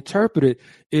can be interpreted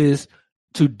is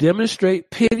to demonstrate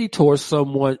pity towards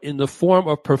someone in the form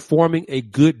of performing a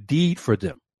good deed for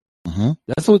them. Mm-hmm.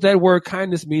 That's what that word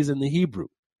kindness means in the Hebrew.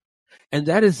 And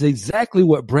that is exactly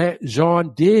what Brant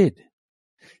Jean did,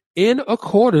 in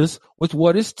accordance with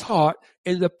what is taught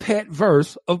in the pet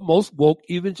verse of most woke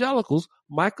evangelicals,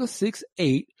 Micah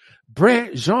 6:8.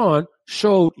 Brant Jean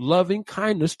showed loving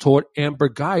kindness toward Amber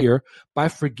Guyger by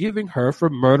forgiving her for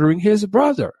murdering his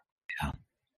brother. Yeah.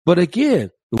 But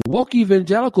again, the woke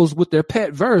evangelicals with their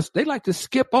pet verse, they like to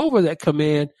skip over that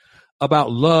command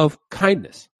about love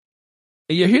kindness.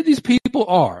 And yet here these people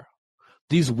are,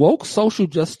 these woke social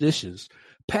justicians,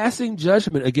 passing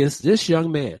judgment against this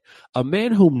young man, a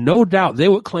man whom no doubt they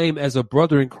would claim as a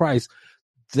brother in Christ.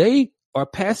 They are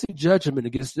passing judgment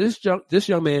against this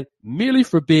young man merely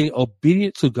for being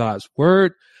obedient to God's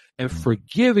word and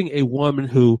forgiving a woman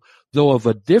who, though of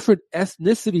a different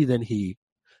ethnicity than he,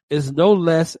 is no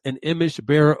less an image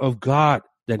bearer of God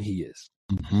than he is.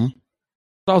 Mm-hmm.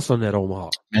 Thoughts on that,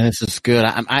 Omaha? Man, this is good.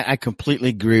 I completely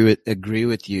agree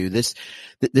with you. This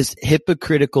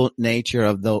hypocritical nature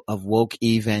of woke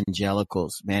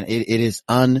evangelicals, man, it is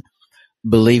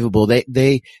unbelievable.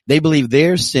 They believe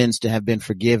their sins to have been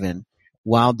forgiven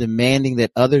while demanding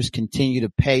that others continue to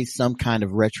pay some kind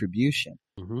of retribution.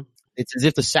 Mm-hmm. It's as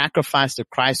if the sacrifice of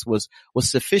Christ was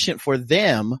sufficient for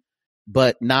them,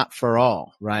 but not for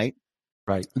all. Right.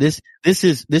 Right. This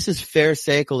is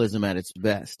Pharisaicalism at its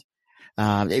best.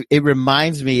 It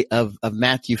reminds me of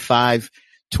Matthew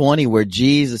 5:20, where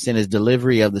Jesus in his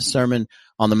delivery of the Sermon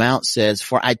on the Mount says,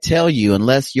 "For I tell you,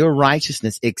 unless your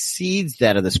righteousness exceeds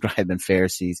that of the scribes and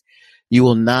Pharisees, you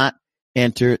will not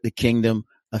enter the kingdom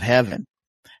of heaven."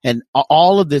 And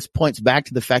all of this points back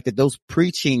to the fact that those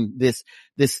preaching this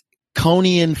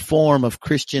Conian form of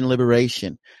Christian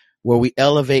liberation, where we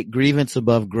elevate grievance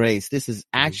above grace, this is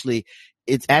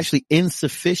it's actually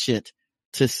insufficient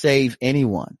to save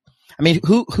anyone. I mean,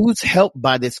 who's helped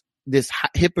by this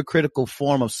hypocritical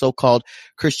form of so-called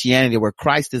Christianity where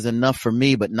Christ is enough for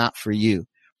me, but not for you?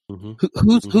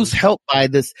 Who's helped by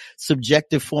this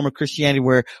subjective form of Christianity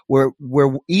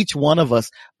where each one of us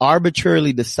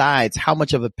arbitrarily decides how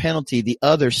much of a penalty the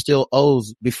other still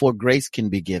owes before grace can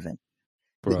be given?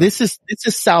 Right. This is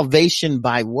salvation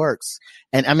by works.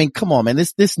 And I mean, come on, man,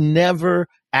 this never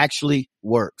actually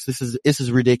works. This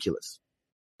is ridiculous.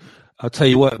 I'll tell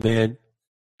you what, man,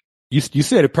 you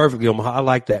said it perfectly, Omaha. I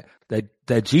like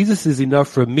that Jesus is enough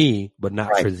for me, but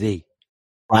not for thee.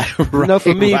 Right. Enough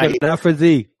for me, but not for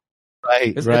thee.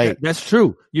 Right. That's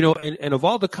true. You know, and of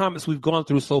all the comments we've gone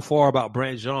through so far about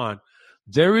Brant Jean,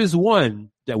 there is one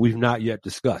that we've not yet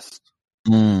discussed.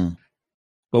 But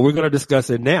we're going to discuss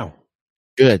it now.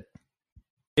 Good.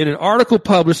 In an article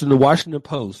published in the Washington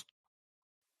Post,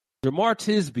 Jemar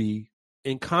Tisby,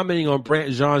 in commenting on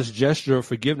Brant Jean's gesture of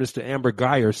forgiveness to Amber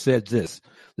Guyger, said this.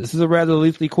 This is a rather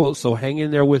lengthy quote, so hang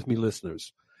in there with me,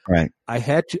 listeners. Right. I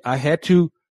had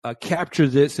to capture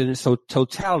this in its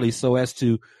totality so as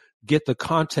to get the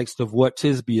context of what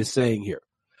Tisby is saying here.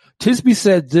 Tisby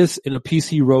said this in a piece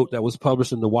he wrote that was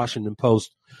published in the Washington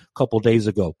Post a couple days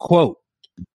ago. Quote,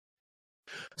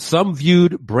 some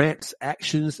viewed Brant's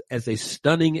actions as a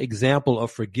stunning example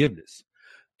of forgiveness,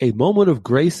 a moment of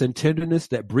grace and tenderness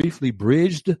that briefly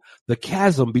bridged the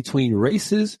chasm between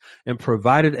races and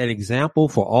provided an example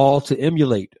for all to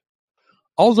emulate.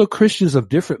 Although Christians of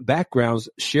different backgrounds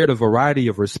shared a variety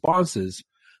of responses,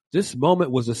 this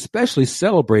moment was especially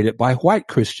celebrated by white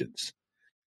Christians.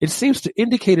 It seems to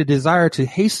indicate a desire to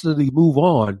hastily move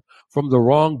on from the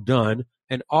wrong done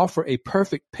and offer a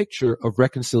perfect picture of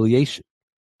reconciliation.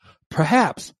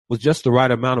 Perhaps, with just the right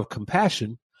amount of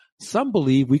compassion, some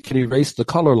believe we can erase the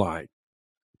color line.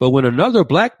 But when another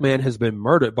black man has been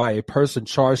murdered by a person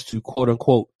charged to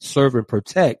quote-unquote serve and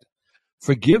protect,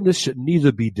 forgiveness should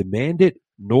neither be demanded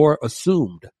nor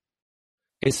assumed.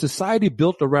 A society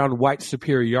built around white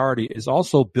superiority is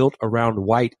also built around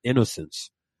white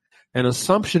innocence, an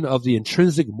assumption of the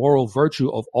intrinsic moral virtue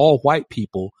of all white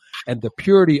people and the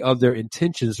purity of their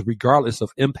intentions regardless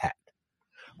of impact.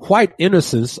 White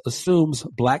innocence assumes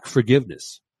black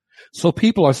forgiveness. So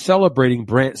people are celebrating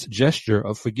Brant's gesture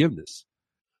of forgiveness.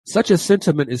 Such a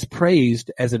sentiment is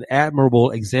praised as an admirable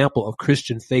example of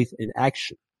Christian faith in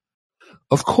action.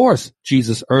 Of course,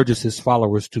 Jesus urges his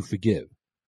followers to forgive.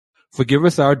 Forgive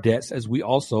us our debts as we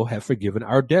also have forgiven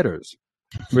our debtors.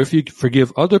 For if you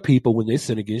forgive other people when they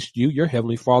sin against you, your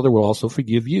heavenly Father will also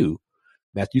forgive you.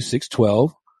 Matthew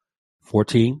 6:12,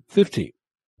 14, 15.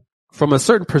 From a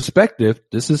certain perspective,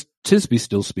 this is Tisby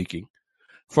still speaking.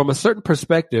 From a certain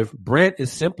perspective, Brant is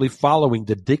simply following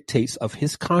the dictates of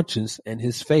his conscience and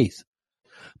his faith.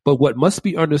 But what must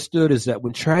be understood is that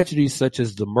when tragedies such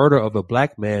as the murder of a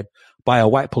black man by a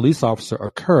white police officer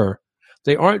occur,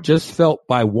 they aren't just felt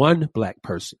by one black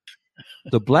person.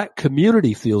 The black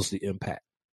community feels the impact.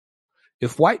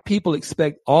 If white people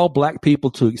expect all black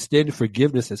people to extend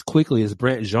forgiveness as quickly as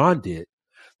Brant Jean did,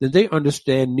 then they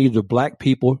understand neither black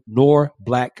people nor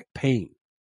black pain.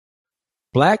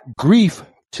 Black grief,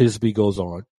 Tisby goes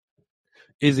on,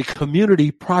 is a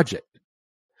community project.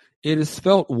 It is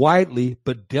felt widely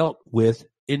but dealt with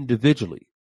individually.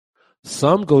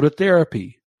 Some go to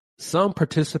therapy. Some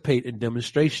participate in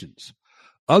demonstrations.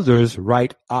 Others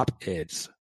write op-eds.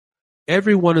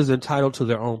 Everyone is entitled to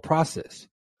their own process.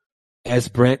 As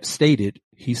Brant stated,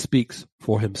 he speaks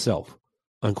for himself,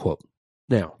 unquote.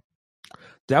 Now,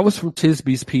 that was from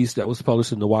Tisby's piece that was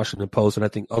published in the Washington Post, and I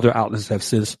think other outlets have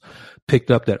since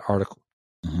picked up that article.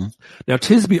 Mm-hmm. Now,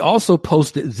 Tisby also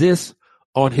posted this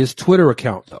on his Twitter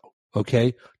account, though,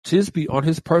 okay? Tisby, on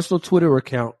his personal Twitter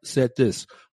account, said this,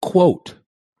 quote,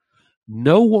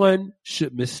 no one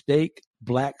should mistake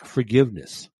black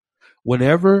forgiveness,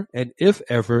 whenever and if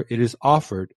ever it is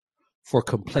offered, for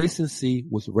complacency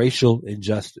with racial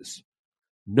injustice.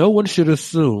 No one should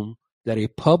assume that a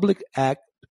public act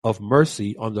of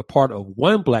mercy on the part of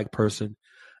one black person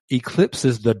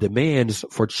eclipses the demands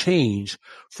for change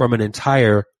from an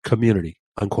entire community,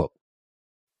 unquote.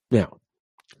 Now,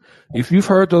 if you've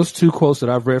heard those two quotes that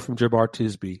I've read from Jemar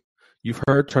Tisby, you've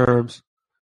heard terms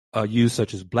used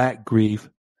such as black grief,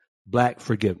 black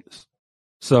forgiveness.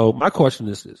 So my question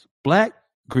is this: black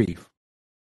grief,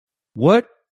 what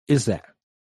is that?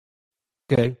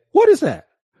 Okay, what is that?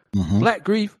 Mm-hmm. Black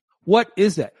grief, what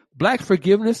is that? Black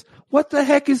forgiveness, what the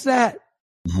heck is that?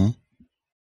 Mm-hmm.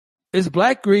 Is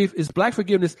black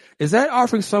forgiveness, is that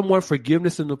offering someone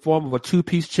forgiveness in the form of a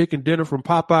 2-piece chicken dinner from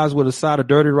Popeyes with a side of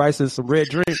dirty rice and some red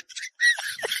drink?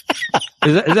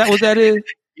 Is that what that is?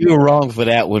 You were wrong for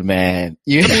that one, man.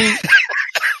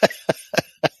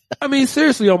 I mean,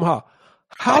 seriously, Omaha,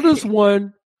 how does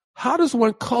one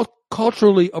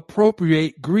culturally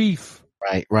appropriate grief?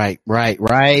 Right.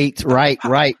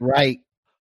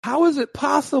 How is it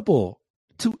possible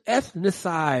to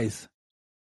ethnicize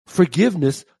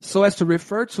forgiveness so as to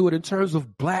refer to it in terms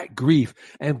of black grief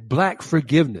and black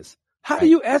forgiveness? How do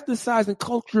you ethnicize and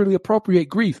culturally appropriate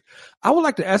grief? I would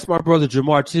like to ask my brother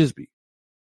Jamar Tisby,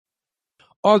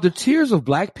 are the tears of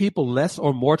black people less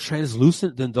or more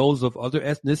translucent than those of other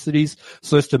ethnicities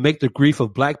so as to make the grief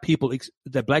of black people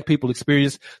that black people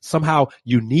experience somehow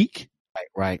unique?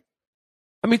 Right.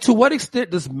 I mean, to what extent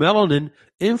does melanin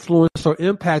influence or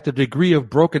impact the degree of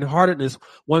brokenheartedness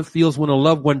one feels when a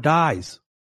loved one dies?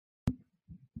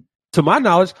 To my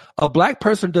knowledge, a black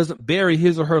person doesn't bury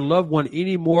his or her loved one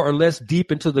any more or less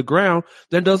deep into the ground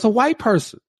than does a white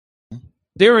person.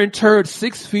 They're interred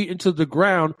 6 feet into the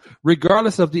ground,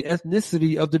 regardless of the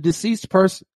ethnicity of the deceased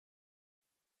person.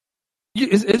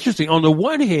 It's interesting. On the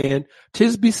one hand,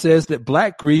 Tisby says that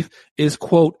black grief is,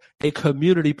 quote, a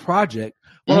community project.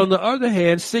 While on the other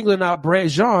hand, singling out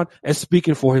Brant Jean as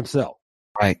speaking for himself.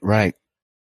 Right.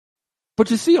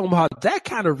 But you see, Omaha, that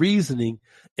kind of reasoning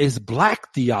is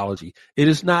black theology. It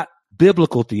is not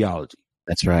biblical theology.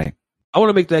 That's right. I want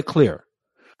to make that clear.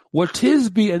 What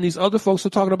Tisby and these other folks are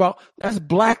talking about, that's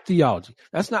black theology.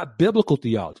 That's not biblical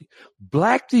theology.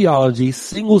 Black theology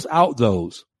singles out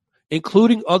those,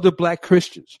 including other black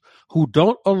Christians, who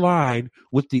don't align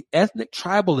with the ethnic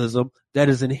tribalism that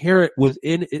is inherent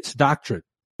within its doctrine.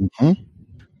 Mm-hmm.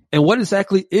 And what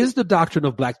exactly is the doctrine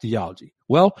of black theology?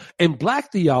 Well, in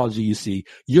black theology, you see,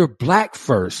 you're black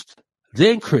first,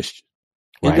 then Christian,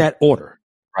 in that order.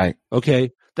 Right.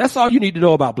 Okay? That's all you need to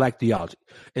know about black theology.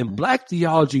 In black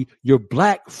theology, you're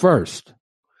black first,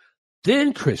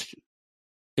 then Christian,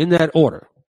 in that order.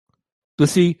 But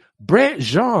see, Brant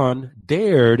Jean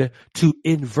dared to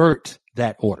invert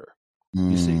that order.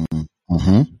 You see.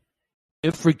 Mm-hmm.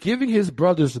 In forgiving his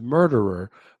brother's murderer,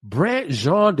 Brant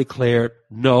Jean declared,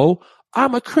 no,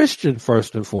 I'm a Christian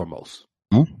first and foremost.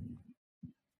 Mm-hmm.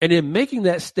 And in making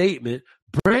that statement,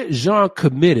 Brant Jean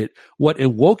committed what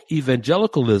in woke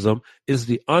evangelicalism is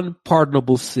the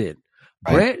unpardonable sin.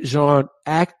 Right. Brant Jean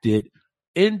acted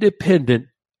independent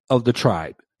of the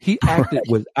tribe. He acted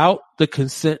without the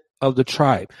consent of the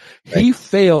tribe. Right. He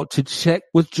failed to check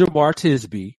with Jamar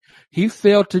Tisby. He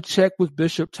failed to check with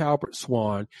Bishop Talbert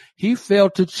Swan. He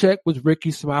failed to check with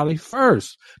Ricky Smiley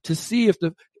first to see if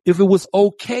it was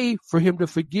okay for him to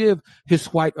forgive his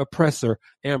white oppressor,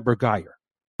 Amber Geyer.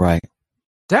 Right.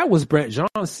 That was Brant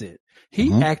Jean's sin.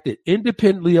 He acted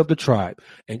independently of the tribe,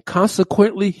 and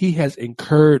consequently, he has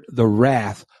incurred the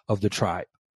wrath of the tribe.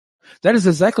 That is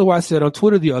exactly why I said on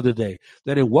Twitter the other day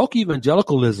that in woke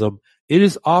evangelicalism, it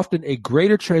is often a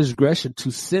greater transgression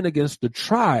to sin against the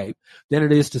tribe than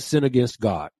it is to sin against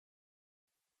God.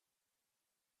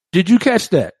 Did you catch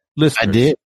that, listeners? I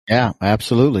did. Yeah,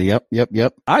 absolutely.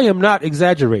 Yep. I am not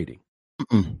exaggerating.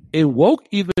 In woke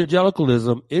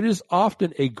evangelicalism, it is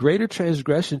often a greater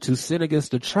transgression to sin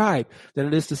against the tribe than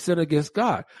it is to sin against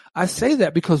God. I say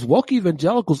that because woke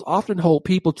evangelicals often hold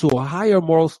people to a higher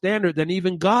moral standard than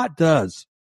even God does.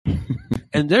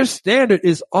 And their standard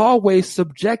is always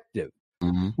subjective,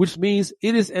 which means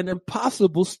it is an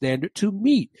impossible standard to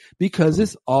meet because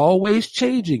it's always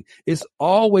changing. It's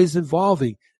always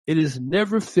evolving. It is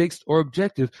never fixed or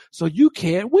objective. So you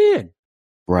can't win.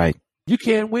 Right. You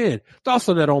can't win. Thoughts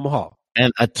on that, Omaha?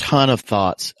 And a ton of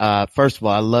thoughts. First of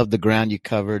all, I love the ground you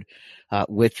covered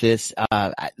with this.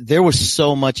 There was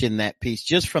so much in that piece,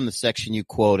 just from the section you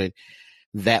quoted,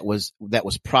 that was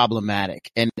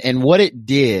problematic. And what it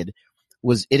did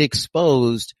was it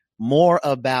exposed more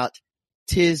about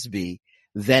Tisby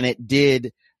than it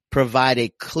did provide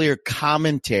a clear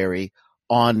commentary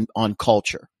on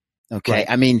culture. Okay. Right.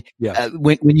 I mean,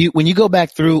 when you go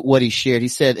back through what he shared, he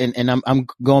said, and I'm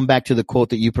going back to the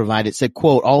quote that you provided, said,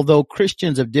 quote, although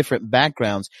Christians of different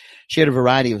backgrounds shared a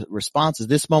variety of responses,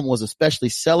 this moment was especially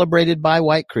celebrated by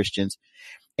white Christians,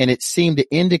 and it seemed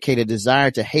to indicate a desire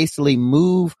to hastily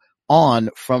move on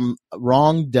from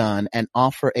wrong done and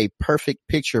offer a perfect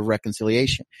picture of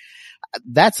reconciliation.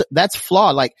 That's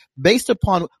flawed. Like, based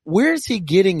upon where is he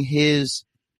getting his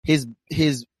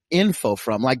info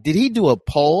from? Like, did he do a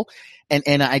poll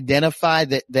and identify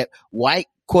that white,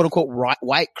 quote unquote,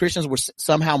 white Christians were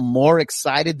somehow more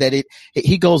excited that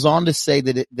he goes on to say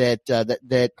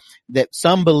that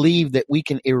some believe that we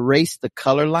can erase the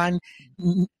color line.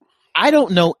 I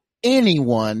don't know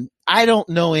anyone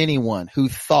who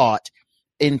thought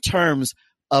in terms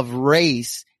of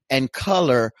race and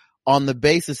color on the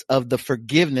basis of the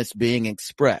forgiveness being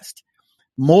expressed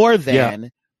more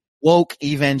than woke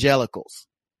evangelicals.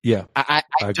 Yeah. I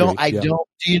don't, do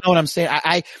you know what I'm saying?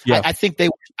 I think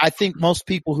most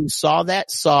people who saw that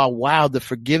saw, wow, the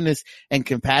forgiveness and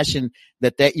compassion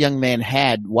that young man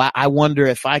had. Wow. I wonder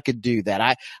if I could do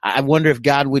that. I wonder if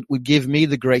God would give me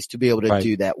the grace to be able to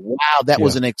do that. Wow. That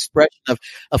was an expression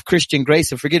of Christian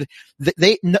grace and forgiveness.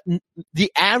 The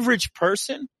average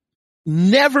person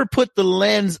never put the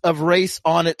lens of race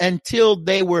on it until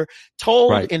they were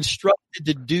told, instructed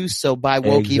to do so by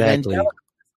woke evangelicals.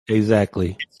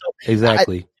 Exactly.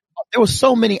 There were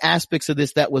so many aspects of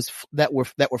this that were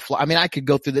flawed. I mean, I could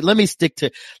go through that. Let me stick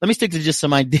to just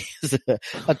some ideas,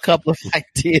 a couple of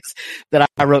ideas that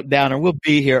I wrote down, and we'll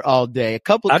be here all day.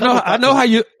 I know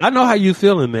how you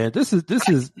feeling, man. This is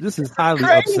highly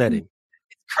upsetting. It's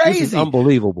crazy. This is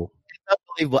unbelievable.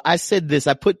 Unbelievable. I said this.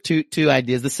 I put two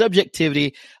ideas. The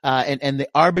subjectivity and the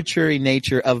arbitrary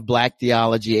nature of black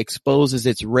theology exposes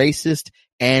its racist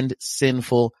and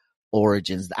sinful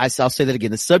origins. I'll say that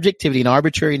again. The subjectivity and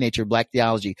arbitrary nature of black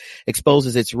theology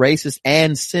exposes its racist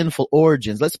and sinful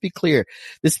origins. Let's be clear.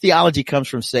 This theology comes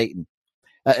from Satan.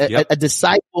 A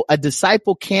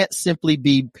disciple can't simply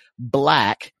be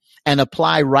black and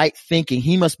apply right thinking.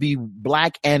 He must be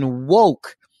black and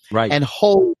woke, and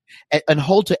hold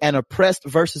to an oppressed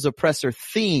versus oppressor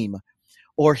theme.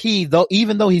 Or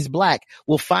even though he's black,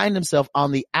 will find himself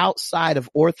on the outside of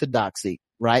orthodoxy,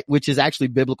 right? Which is actually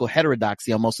biblical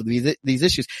heterodoxy on most of these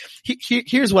issues.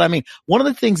 Here's what I mean. One of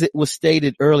the things that was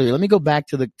stated earlier, let me go back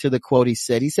to the quote he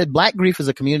said. He said, Black grief is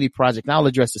a community project. And I'll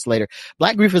address this later.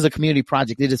 Black grief is a community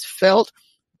project. It is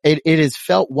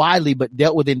felt widely, but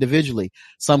dealt with individually.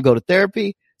 Some go to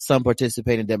therapy. Some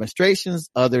participate in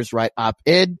demonstrations. Others write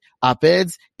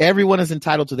op-eds. Everyone is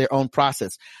entitled to their own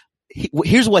process.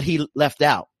 Here's what he left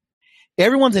out.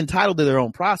 Everyone's entitled to their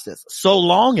own process, so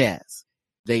long as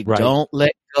they don't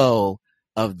let go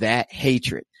of that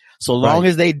hatred. So long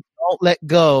as they don't let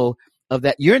go of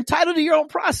that, you're entitled to your own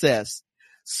process.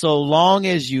 So long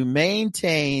as you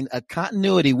maintain a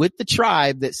continuity with the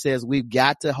tribe that says we've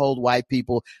got to hold white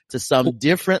people to some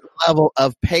different level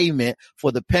of payment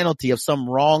for the penalty of some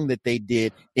wrong that they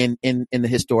did in the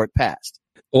historic past.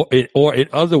 Or in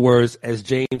other words, as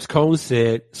James Cone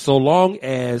said, so long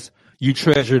as you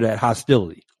treasure that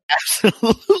hostility.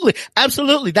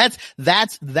 Absolutely.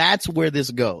 That's where this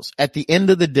goes. At the end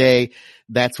of the day,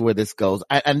 that's where this goes.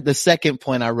 And the second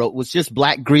point I wrote was just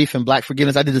black grief and black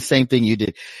forgiveness. I did the same thing you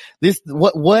did. This is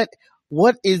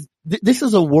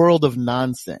a world of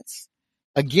nonsense.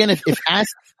 Again, if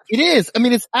asked, it is. I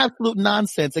mean, it's absolute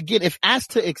nonsense. Again, if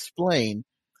asked to explain,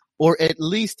 or at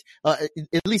least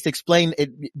explain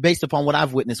it based upon what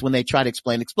I've witnessed when they try to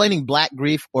explaining black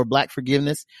grief or black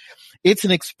forgiveness. It's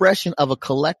an expression of a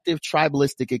collective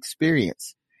tribalistic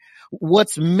experience.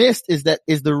 What's missed is the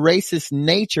racist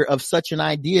nature of such an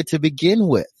idea to begin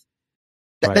with.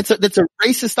 That's a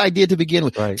racist idea to begin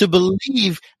with. To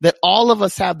believe that all of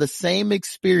us have the same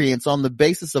experience on the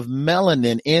basis of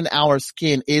melanin in our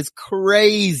skin is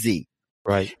crazy.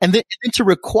 Right. And then to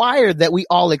require that we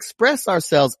all express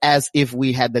ourselves as if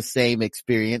we had the same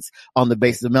experience on the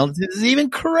basis of melanin is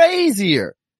even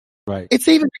crazier. Right.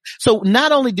 So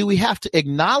not only do we have to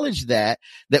acknowledge that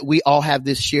we all have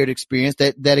this shared experience,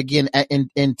 that again,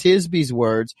 in Tisby's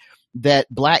words, that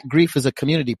black grief is a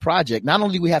community project. Not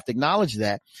only do we have to acknowledge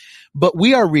that, but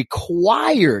we are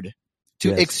required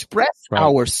to express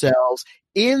ourselves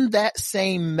in that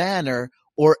same manner,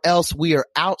 or else we are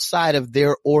outside of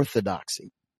their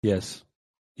orthodoxy. Yes.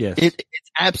 It's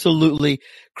absolutely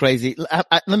crazy.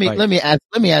 Let me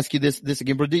ask you this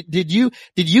again, bro. Did you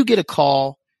get a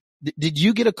call? Did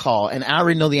you get a call? And I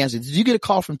already know the answer. Did you get a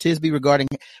call from Tisby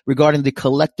regarding the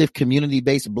collective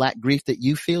community-based black grief that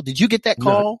you feel? Did you get that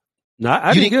call? No,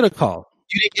 I didn't get a call.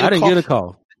 I didn't get a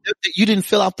call. You didn't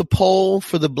fill out the poll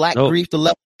for the black grief, the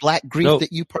level of black grief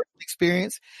that you personally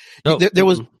experienced? There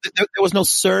was no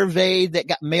survey that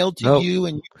got mailed to you,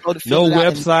 and you go to fill it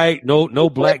out. Website, no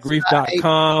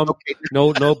blackgrief.com,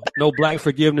 no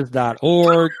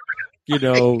blackforgiveness.org,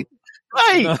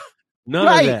 None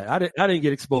of that. I didn't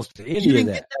get exposed to any of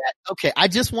that. Okay. I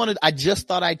just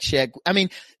thought I'd check. I mean,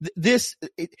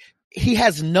 he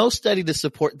has no study to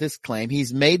support this claim.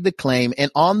 He's made the claim, and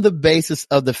on the basis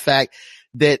of the fact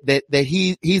that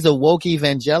he's a woke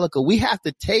evangelical, we have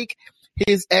to take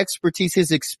his expertise,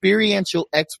 his experiential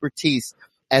expertise,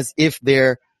 as if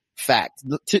they're fact.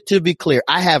 To be clear,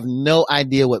 I have no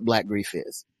idea what black grief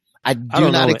is. I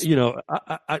don't know.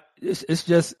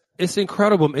 It's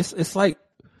incredible. It's like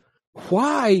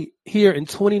why here in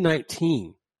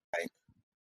 2019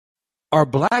 are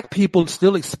black people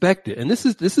still expected? And this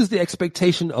is the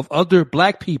expectation of other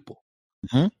black people,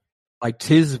 like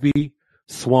Tisby,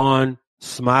 Swan,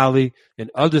 Smiley,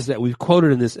 and others that we've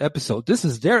quoted in this episode. This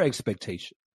is their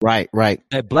expectation. Right.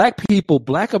 That black people,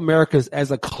 black Americans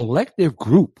as a collective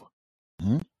group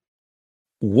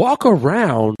walk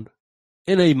around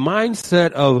in a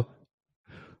mindset of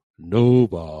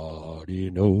nobody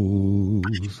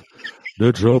knows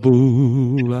the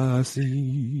trouble I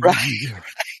see. Right.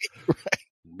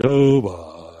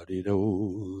 Nobody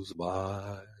knows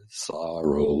my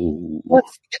sorrow.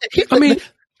 I mean, the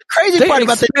crazy part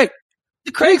about that.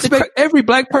 They expect every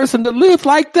black person to live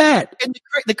like that. And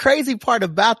the crazy part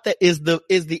about that is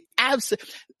the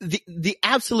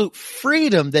absolute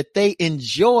freedom that they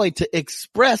enjoy to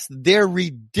express their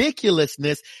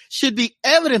ridiculousness should be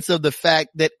evidence of the fact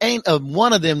that ain't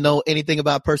one of them know anything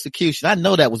about persecution. I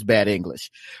know that was bad English,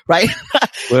 right?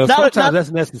 Well, sometimes that's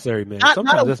necessary, man.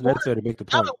 Sometimes that's necessary to make the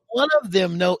point. Not one of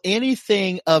them know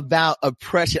anything about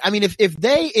oppression. I mean, if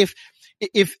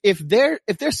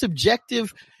their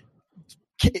subjective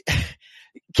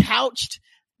couched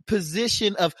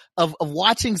position of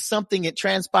watching something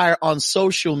transpire on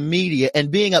social media and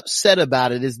being upset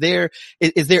about it is there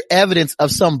evidence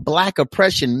of some black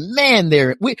oppression, man,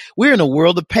 we're in a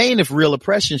world of pain if real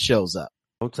oppression shows up.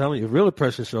 I'm telling you, if real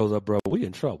oppression shows up, bro, we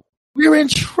in trouble. We're in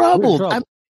trouble.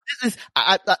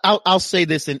 I'll say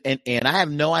this, and I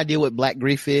have no idea what black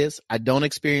grief is. I don't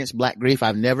experience black grief.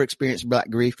 I've never experienced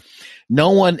black grief. No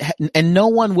one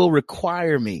will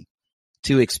require me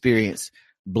to experience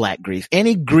black grief.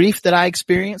 Any grief that I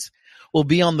experience will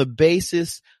be on the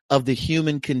basis of the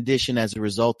human condition as a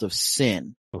result of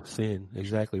sin. Oh, sin.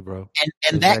 Exactly, bro. And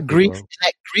exactly,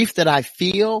 that grief that I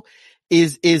feel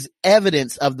is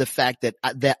evidence of the fact that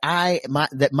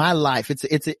my life,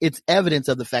 it's evidence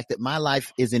of the fact that my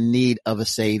life is in need of a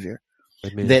savior.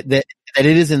 Amen. That it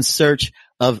is in search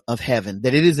of heaven,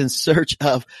 that it is in search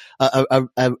of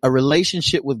a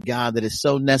relationship with God that is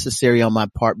so necessary on my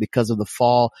part because of the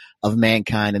fall of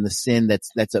mankind and the sin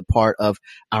that's a part of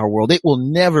our world. It will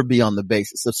never be on the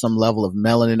basis of some level of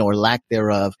melanin or lack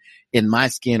thereof in my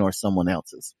skin or someone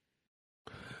else's.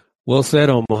 Well said,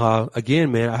 Omaha.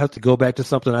 Again, man, I have to go back to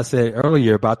something I said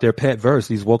earlier about their pet verse,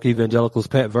 these woke evangelicals'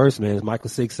 pet verse, man. It's Micah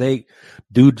 6:8,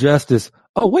 do justice.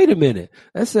 Oh, wait a minute.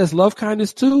 That says love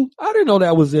kindness too? I didn't know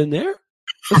that was in there.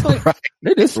 It's like, right.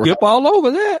 They just skip all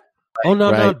over that. Right. Oh,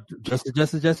 no. Justice.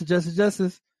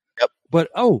 Yep. But,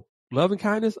 love and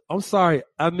kindness? I'm sorry.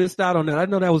 I missed out on that. I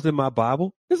know that was in my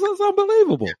Bible. It's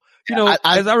unbelievable. Yeah. You know,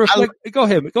 as I reflect, go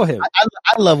ahead.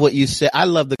 I love what you said. I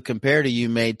love the comparative you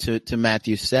made to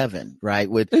Matthew 7, right?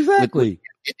 Exactly.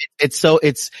 It's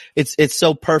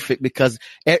so perfect because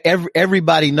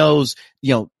everybody knows,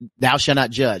 thou shalt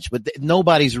not judge, but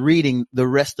nobody's reading the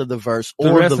rest of the verse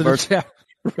or the verse, the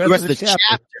rest of the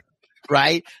chapter,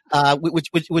 right?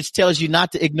 Which tells you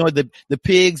not to ignore the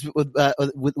pigs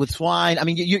with swine. I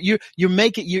mean,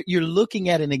 you're looking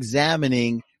at and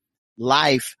examining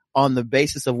life on the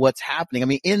basis of what's happening. I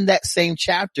mean, in that same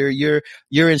chapter, you're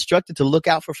instructed to look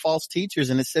out for false teachers,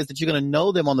 and it says that you're going to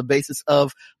know them on the basis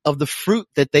of the fruit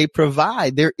that they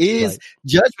provide. There is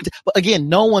judgment, but again,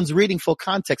 no one's reading full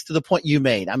context to the point you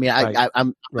made. I mean,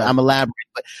 I'm elaborating,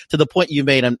 but to the point you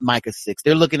made on Micah 6,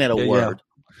 they're looking at a word.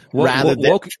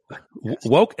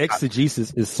 Woke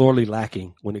exegesis is sorely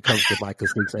lacking when it comes to Micah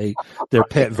 6:8, their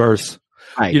pet verse.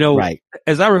 Right,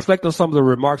 as I reflect on some of the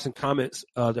remarks and comments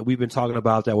that we've been talking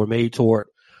about that were made toward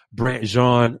Brant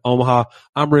Jean, Omaha,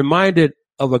 I'm reminded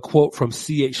of a quote from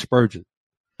C.H. Spurgeon.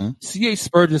 C.H.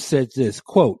 Spurgeon said this,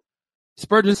 quote,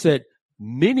 Spurgeon said,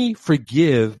 many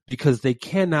forgive because they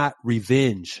cannot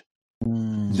revenge.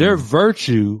 Their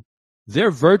virtue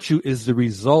is the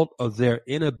result of their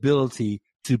inability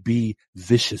to be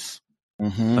vicious.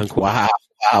 Wow.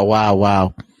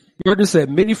 Spurgeon said,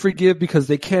 many forgive because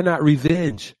they cannot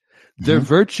revenge. Their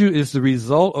virtue is the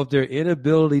result of their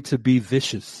inability to be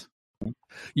vicious.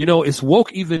 It's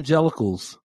woke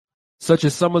evangelicals, such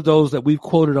as some of those that we've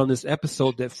quoted on this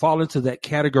episode, that fall into that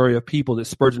category of people that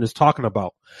Spurgeon is talking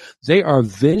about. They are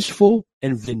vengeful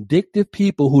and vindictive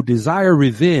people who desire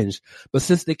revenge, but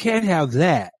since they can't have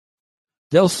that,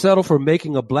 they'll settle for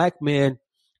making a black man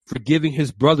forgiving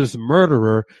his brother's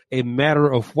murderer a matter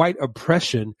of white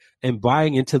oppression and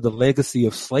buying into the legacy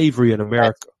of slavery in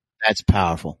America. That's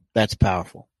powerful.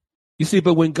 You see,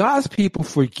 but when God's people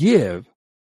forgive,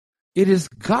 it is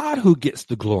God who gets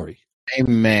the glory.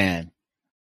 Amen.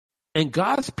 And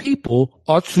God's people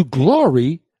are to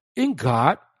glory in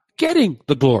God getting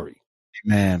the glory.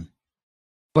 Amen.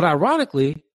 But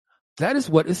ironically, That is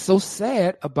what is so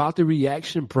sad about the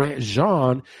reaction Brant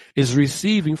Jean is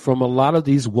receiving from a lot of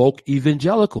these woke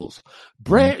evangelicals.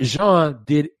 Brant Jean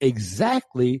did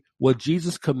exactly what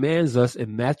Jesus commands us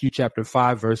in Matthew chapter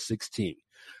 5, verse 16.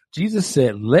 Jesus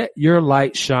said, "Let your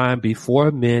light shine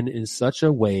before men in such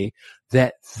a way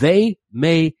that they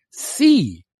may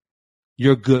see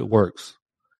your good works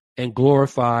and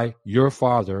glorify your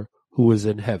Father who is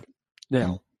in heaven."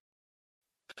 Now,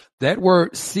 that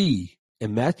word "see"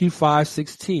 in Matthew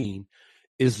 5:16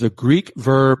 is the Greek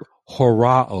verb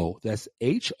horao. That's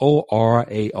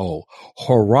Horao.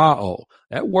 Horao.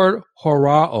 That word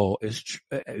horao is,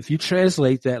 if you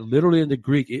translate that literally in the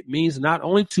Greek, it means not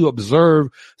only to observe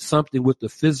something with the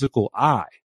physical eye,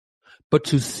 but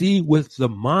to see with the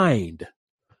mind,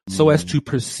 so as to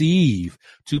perceive,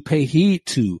 to pay heed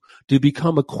to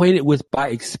become acquainted with by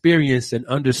experience and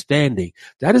understanding.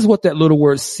 That is what that little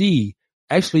word "see"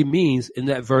 actually means in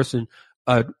that verse in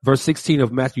verse 16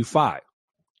 of Matthew 5.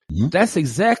 That's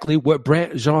exactly what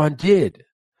Brant Jean did.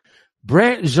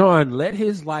 Brant Jean let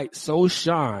his light so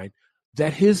shine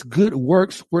that his good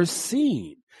works were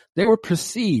seen. They were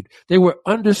perceived. They were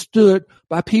understood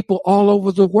by people all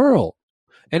over the world.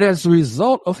 And as a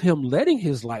result of him letting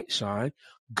his light shine,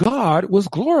 God was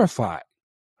glorified.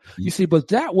 You see, but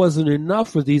that wasn't enough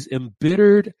for these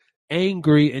embittered,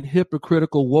 angry, and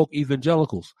hypocritical woke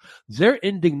evangelicals. Their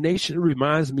indignation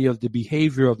reminds me of the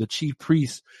behavior of the chief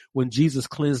priests when Jesus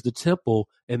cleansed the temple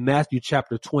in Matthew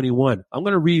chapter 21. I'm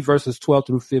going to read verses 12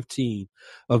 through 15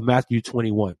 of Matthew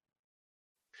 21.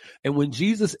 "And when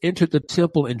Jesus entered the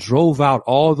temple and drove out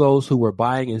all those who were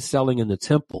buying and selling in the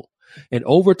temple, and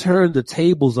overturned the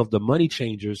tables of the money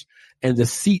changers and the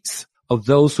seats of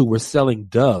those who were selling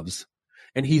doves,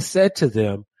 and he said to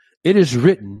them, 'It is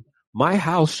written, my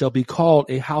house shall be called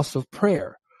a house of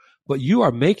prayer, but you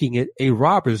are making it a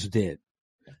robber's den.'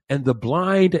 And the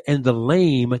blind and the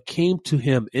lame came to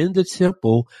him in the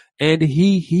temple, and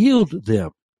he healed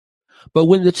them. But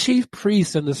when the chief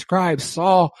priests and the scribes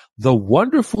saw the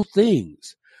wonderful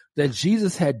things that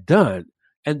Jesus had done,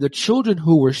 and the children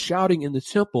who were shouting in the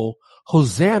temple,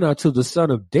 'Hosanna to the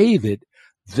Son of David,'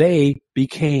 they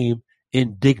became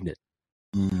indignant."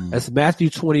 That's Matthew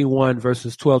 21,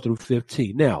 verses 12 through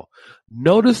 15. Now,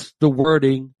 notice the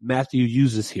wording Matthew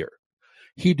uses here.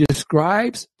 He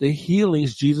describes the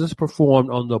healings Jesus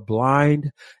performed on the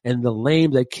blind and the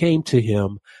lame that came to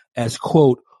him as,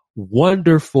 quote,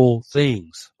 "wonderful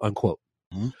things," unquote.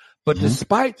 But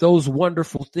despite those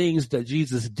wonderful things that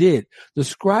Jesus did, the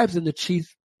scribes and the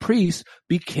chief priests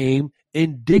became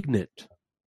indignant.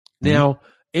 Now,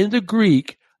 in the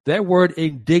Greek, that word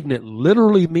indignant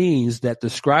literally means that the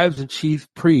scribes and chief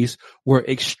priests were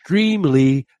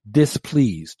extremely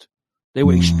displeased. They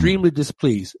were extremely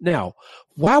displeased. Now,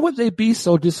 why would they be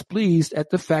so displeased at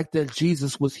the fact that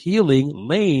Jesus was healing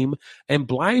lame and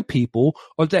blind people,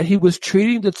 or that he was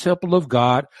treating the temple of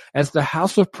God as the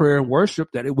house of prayer and worship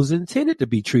that it was intended to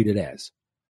be treated as?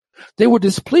 They were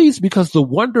displeased because the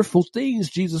wonderful things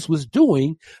Jesus was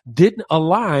doing didn't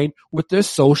align with their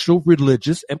social,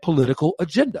 religious, and political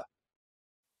agenda.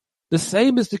 The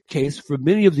same is the case for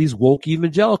many of these woke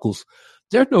evangelicals.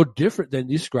 They're no different than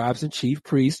these scribes and chief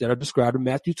priests that are described in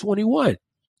Matthew 21.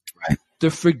 Right. The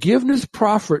forgiveness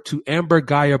proffered to Amber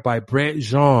Guyger by Brant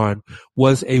Jean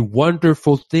was a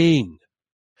wonderful thing.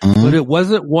 But it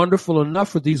wasn't wonderful enough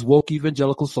for these woke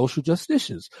evangelical social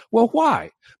justicians. Well,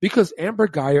 why? Because Amber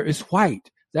Guyger is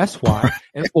white. That's why.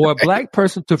 And for a black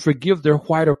person to forgive their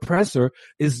white oppressor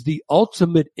is the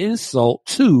ultimate insult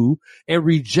to and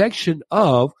rejection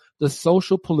of the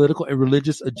social, political, and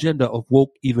religious agenda of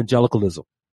woke evangelicalism.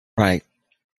 Right.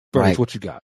 Bert, Right. what you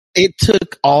got? It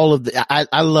took all of the,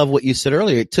 I love what you said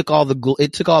earlier. It took all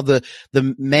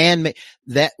the man,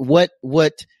 that what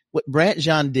Brant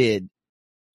Jean did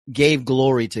gave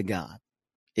glory to God.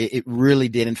 It really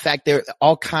did. In fact, there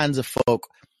all kinds of folk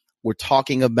were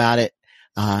talking about it,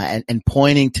 and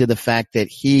pointing to the fact that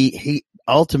he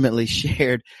ultimately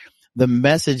shared the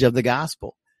message of the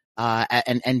gospel,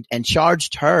 and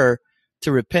charged her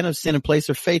to repent of sin and place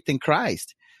her faith in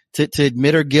Christ, to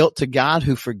admit her guilt to God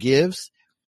who forgives,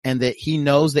 and that he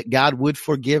knows that God would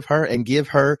forgive her and give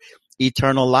her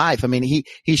eternal life. I mean,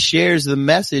 he shares the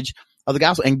message of the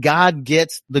gospel, and God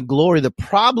gets the glory. The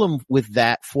problem with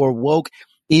that for woke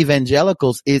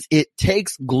evangelicals is it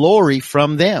takes glory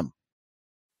from them.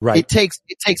 Right.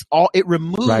 It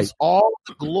removes Right. all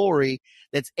the glory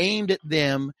that's aimed at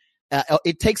them.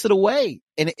 It takes it away,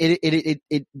 and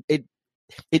it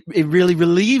really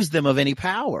relieves them of any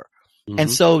power.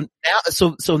 And so now,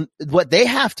 so what they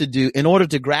have to do in order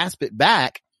to grasp it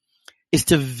back is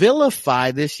to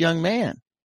vilify this young man.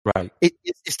 Right.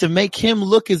 It's to make him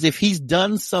look as if he's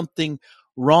done something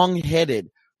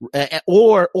wrong-headed,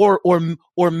 or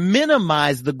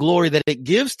minimize the glory that it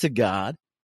gives to God,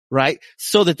 right?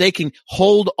 So that they can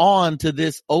hold on to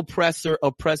this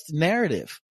oppressed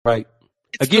narrative. Right.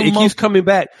 Again, it keeps coming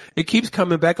back. It keeps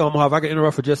coming back. Omaha, if I can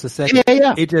interrupt for just a second.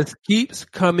 Yeah. It just keeps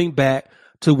coming back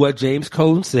to what James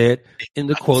Cone said in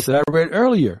the quote that I read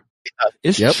earlier.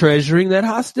 It's treasuring that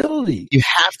hostility. You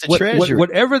have to treasure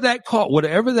whatever that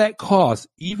costs,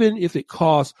 even if it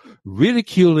costs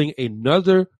ridiculing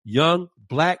another young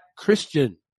black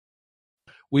Christian.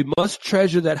 We must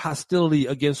treasure that hostility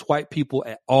against white people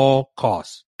at all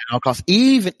costs. At all costs,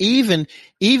 even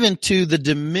to the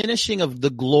diminishing of the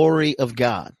glory of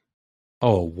God.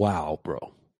 Oh wow, bro!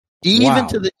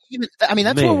 That's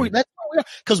where we are,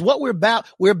 because what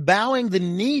we're bowing the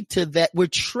knee to that. We're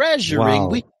treasuring. Wow.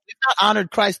 We've not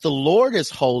honored Christ the Lord as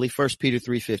holy. 1 Peter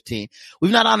 3:15.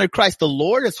 We've not honored Christ the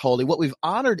Lord as holy. What we've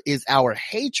honored is our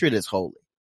hatred as holy.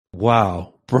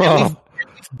 Wow, bro! We've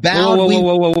bowed.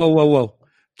 Whoa!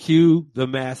 Cue the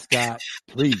mascot,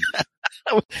 please.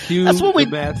 Cue the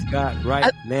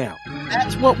mascot now.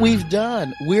 That's what we've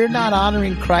done. We're not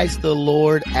honoring Christ the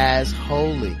Lord as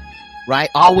holy, right?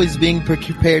 Always being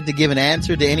prepared to give an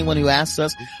answer to anyone who asks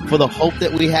us for the hope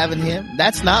that we have in him.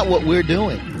 That's not what we're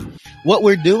doing. What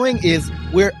we're doing is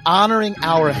we're honoring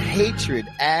our hatred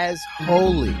as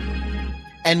holy.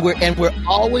 And we're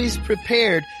always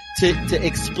prepared to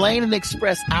explain and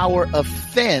express our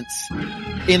offense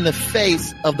in the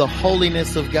face of the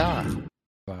holiness of God.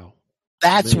 Wow.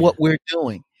 That's what we're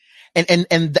doing. And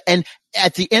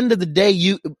at the end of the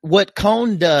day, what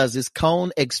Cone does is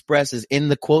Cone expresses in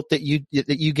the quote that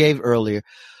you gave earlier,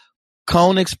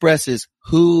 Cone expresses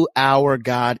who our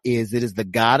God is. It is the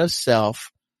God of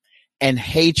self, and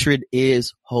hatred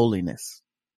is holiness.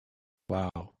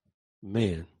 Wow,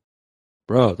 man,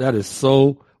 bro, that is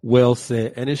so well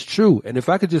said, and it's true. And if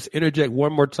I could just interject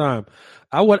one more time,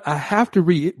 I have to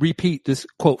repeat this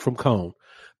quote from Cone,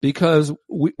 because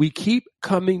we keep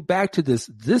coming back to this.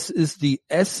 This is the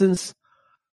essence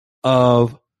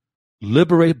of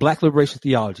Black liberation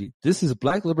theology. This is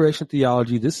Black liberation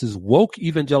theology. This is woke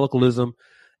evangelicalism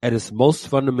at its most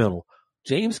fundamental.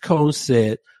 James Cone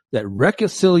said that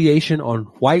reconciliation on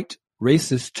white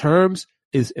racist terms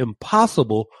is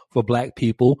impossible for Black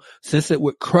people, since it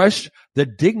would crush the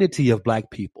dignity of Black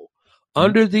people.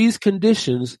 Under these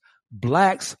conditions,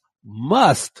 Blacks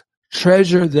must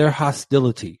treasure their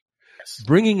hostility,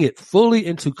 bringing it fully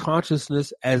into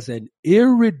consciousness as an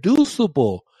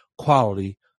irreducible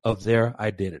quality of their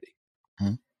identity.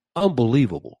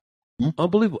 Unbelievable.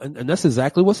 Unbelievable. And that's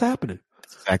exactly what's happening.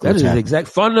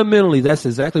 Fundamentally, that's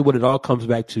exactly what it all comes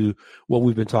back to, what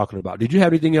we've been talking about. Did you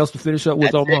have anything else to finish up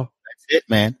with, Omar? That's it,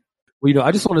 man. Well,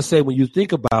 I just want to say, when you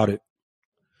think about it,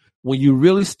 when you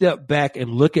really step back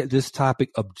and look at this topic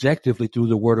objectively through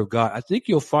the Word of God, I think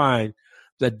you'll find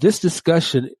that this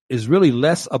discussion is really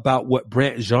less about what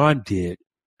Brant Jean did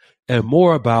and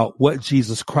more about what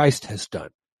Jesus Christ has done.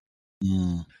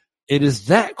 It is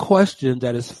that question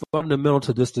that is fundamental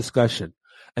to this discussion.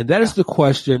 And that is the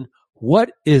question,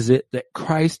 what is it that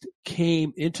Christ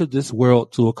came into this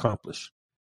world to accomplish?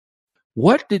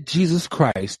 What did Jesus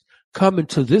Christ come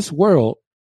into this world,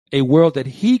 a world that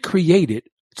he created,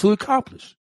 to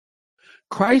accomplish?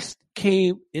 Christ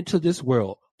came into this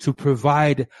world to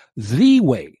provide the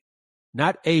way,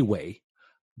 not a way,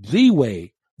 the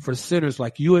way for sinners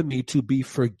like you and me to be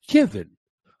forgiven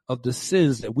of the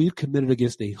sins that we've committed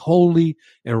against a holy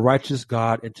and righteous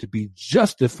God, and to be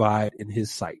justified in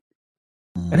his sight.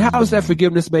 And how is that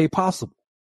forgiveness made possible?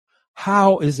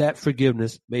 How is that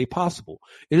forgiveness made possible?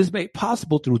 It is made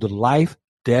possible through the life,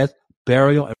 death,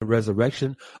 burial, and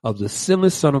resurrection of the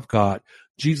sinless Son of God,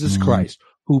 Jesus Christ,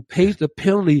 who paid the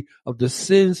penalty of the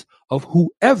sins of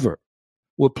whoever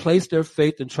would place their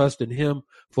faith and trust in him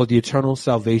for the eternal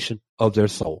salvation of their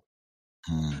soul.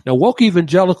 Now, woke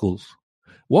evangelicals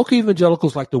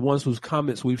like the ones whose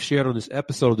comments we've shared on this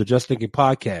episode of the Just Thinking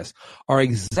podcast are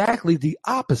exactly the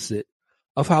opposite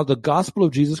of how the gospel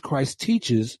of Jesus Christ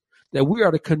teaches that we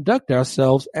are to conduct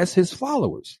ourselves as his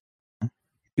followers.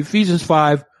 Ephesians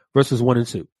 5 verses 1 and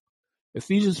 2.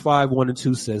 Ephesians 5, 1 and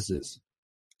 2 says this: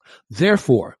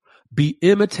 Therefore, be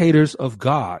imitators of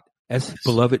God as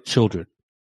beloved children,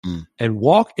 and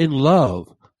walk in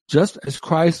love, just as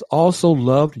Christ also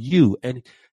loved you and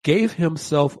gave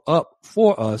himself up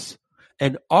for us,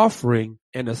 an offering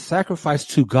and a sacrifice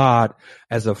to God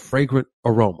as a fragrant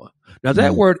aroma. Now,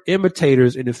 that word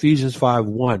imitators in Ephesians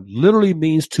 5:1 literally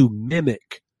means to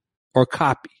mimic or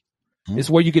copy. It's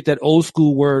where you get that old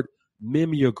school word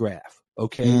mimeograph.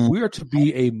 Okay. We are to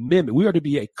be a mimic. We are to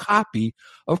be a copy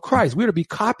of Christ. We are to be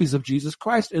copies of Jesus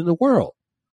Christ in the world.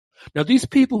 Now, these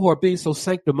people who are being so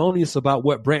sanctimonious about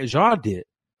what Brandt Jean did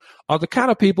are the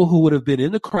kind of people who would have been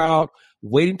in the crowd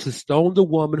waiting to stone the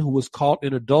woman who was caught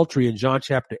in adultery in John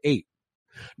chapter 8.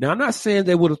 Now, I'm not saying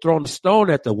they would have thrown a stone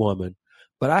at the woman,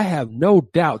 but I have no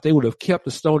doubt they would have kept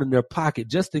the stone in their pocket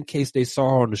just in case they saw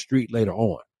her on the street later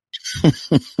on.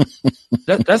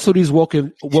 That's what these woke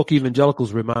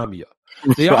evangelicals remind me of.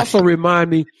 They also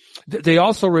remind me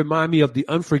of the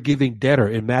unforgiving debtor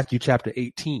in Matthew chapter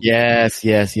 18. Yes.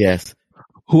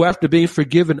 Who, after being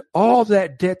forgiven all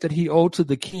that debt that he owed to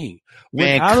the king,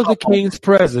 went out of the king's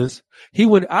presence. He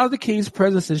went out of the king's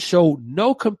presence and showed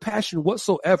no compassion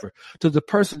whatsoever to the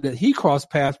person that he crossed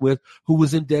paths with who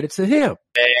was indebted to him.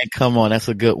 Man, come on. That's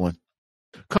a good one.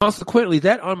 Consequently,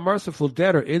 that unmerciful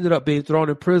debtor ended up being thrown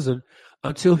in prison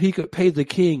until he could pay the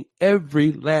king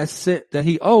every last cent that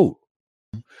he owed.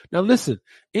 Now listen,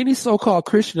 any so-called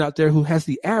Christian out there who has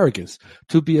the arrogance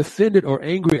to be offended or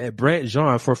angry at Brandt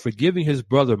Jean for forgiving his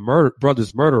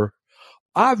brother's murderer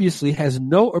obviously has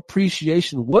no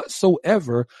appreciation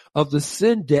whatsoever of the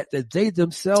sin debt that they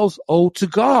themselves owe to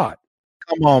God.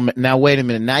 Come on. Now, wait a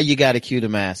minute. Now you got to cue the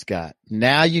mascot.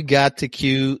 Now you got to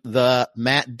cue the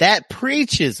that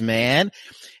preaches, man.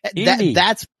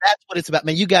 That's what it's about,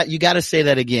 man. You got to say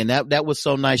that again. That was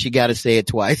so nice. You got to say it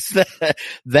twice.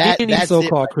 Any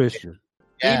so-called Christian,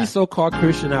 any so-called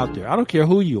Christian out there, I don't care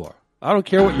who you are. I don't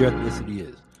care what your ethnicity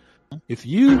is. If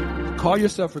you call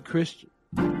yourself a Christian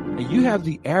and you have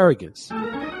the arrogance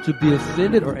to be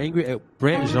offended or angry at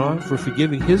Brandt Jean for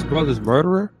forgiving his brother's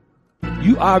murderer,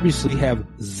 you obviously have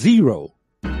zero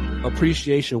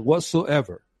appreciation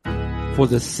whatsoever for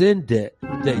the sin debt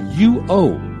that you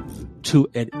owe to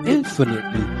an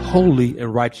infinitely holy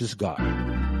and righteous God.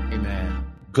 Amen.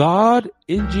 God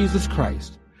in Jesus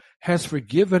Christ has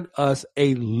forgiven us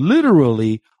a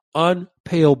literally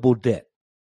unpayable debt.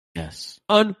 Yes.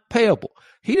 Unpayable.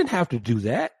 He didn't have to do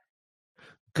that.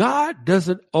 God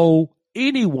doesn't owe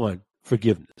anyone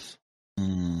forgiveness.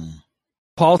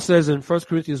 Paul says in 1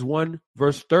 Corinthians 1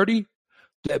 verse 30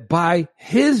 that by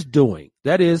his doing,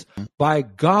 that is by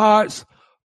God's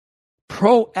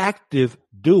proactive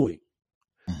doing,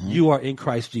 you are in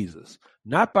Christ Jesus,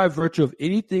 not by virtue of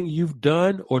anything you've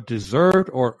done or deserved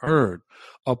or earned.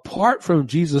 Apart from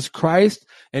Jesus Christ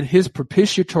and his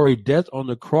propitiatory death on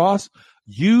the cross,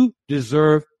 you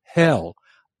deserve hell.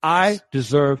 I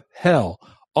deserve hell.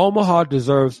 Omaha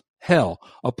deserves hell.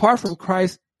 Apart from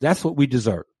Christ, that's what we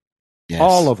deserve. Yes.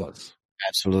 All of us.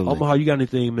 Absolutely. Omaha, you got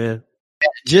anything, man?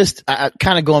 Just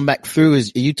kind of going back through,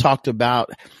 is you talked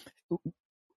about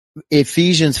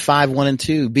Ephesians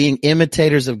 5:1-2, being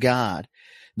imitators of God,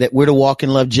 that we're to walk in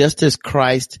love just as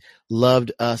Christ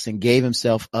loved us and gave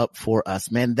himself up for us.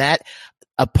 Man, that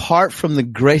apart from the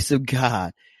grace of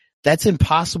God, that's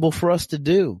impossible for us to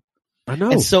do. I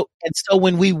know. And so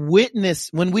when we witness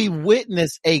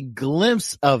a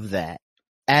glimpse of that,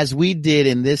 as we did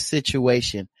in this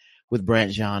situation with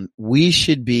Brandt Jean, we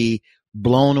should be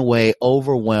blown away,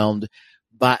 overwhelmed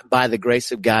by the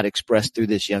grace of God expressed through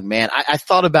this young man. I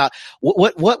thought about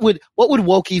what would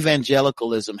woke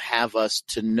evangelicalism have us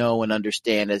to know and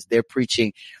understand as they're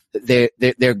preaching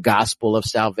their gospel of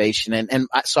salvation.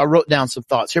 So I wrote down some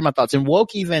thoughts. Here are my thoughts. In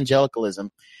woke evangelicalism,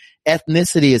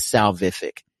 ethnicity is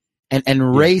salvific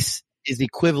and race is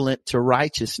equivalent to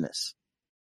righteousness.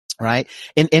 Right?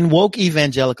 In woke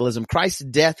evangelicalism, Christ's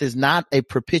death is not a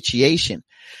propitiation,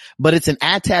 but it's an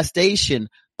attestation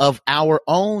of our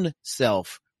own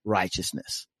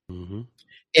self-righteousness.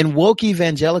 In woke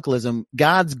evangelicalism,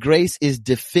 God's grace is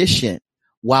deficient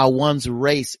while one's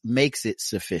race makes it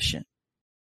sufficient.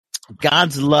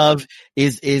 God's love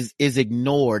is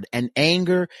ignored, and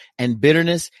anger and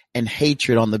bitterness and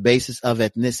hatred on the basis of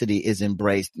ethnicity is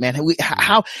embraced. Man,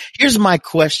 here's my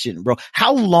question, bro.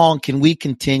 How long can we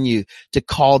continue to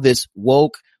call this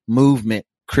woke movement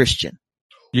Christian?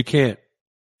 You can't.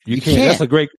 You can't.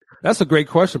 That's a great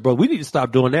question, bro. We need to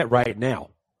stop doing that right now.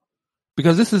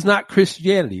 Because this is not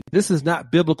Christianity. This is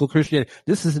not biblical Christianity.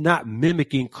 This is not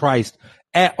mimicking Christ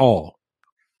at all.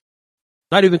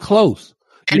 Not even close.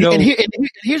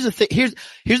 Here's the thing.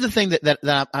 Here's the thing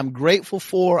that I'm grateful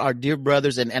for our dear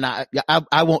brothers, and I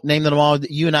won't name them all.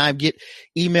 You and I get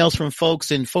emails from folks,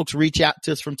 and folks reach out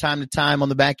to us from time to time on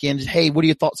the back end. Hey, what are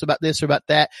your thoughts about this or about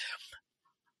that?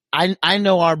 I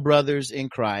know our brothers in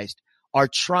Christ are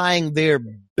trying their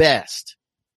best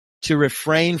to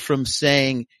refrain from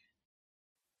saying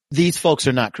these folks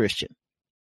are not Christian.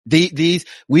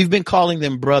 We've been calling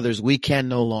them brothers. We can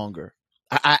no longer.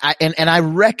 I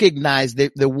recognize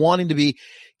that they're wanting to be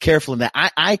careful in that.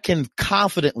 I can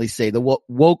confidently say the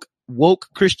woke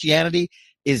Christianity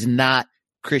is not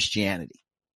Christianity.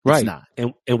 It's Right. not.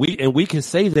 And we can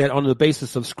say that on the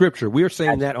basis of scripture. We're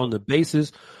saying that on the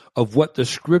basis of what the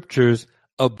scriptures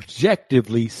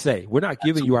objectively say. We're not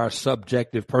giving you our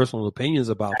subjective personal opinions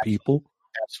about people.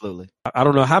 Absolutely. I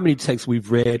don't know how many texts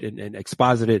we've read and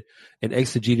exposited and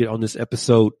exegeted on this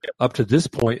episode up to this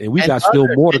point, and we've got still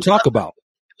more to talk about.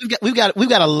 We've got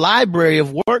a library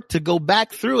of work to go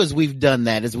back through as we've done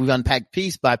that, as we've unpacked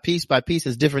piece by piece by piece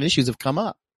as different issues have come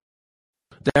up.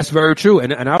 That's very true.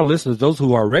 And our listeners, those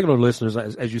who are regular listeners,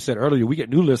 as you said earlier, we get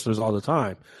new listeners all the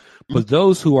time. But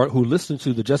those who listen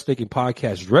to the Just Thinking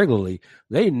podcast regularly,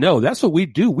 they know that's what we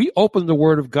do. We open the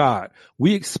Word of God.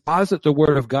 We exposit the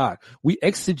Word of God. We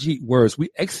exegete words. We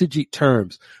exegete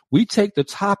terms. We take the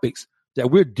topics that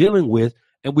we're dealing with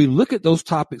and we look at those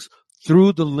topics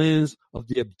through the lens of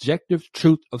the objective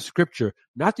truth of Scripture,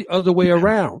 not the other way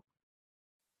around.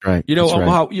 Right. You know,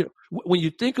 Right. when you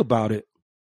think about it,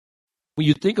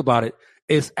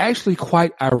 it's actually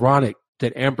quite ironic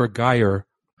that Amber Guyger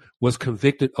was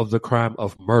convicted of the crime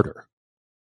of murder.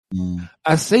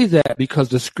 I say that because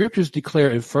the scriptures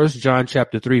declare in 1 John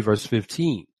chapter 3, verse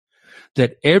 15,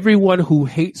 that everyone who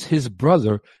hates his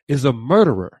brother is a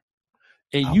murderer.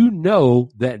 And you know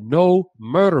that no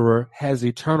murderer has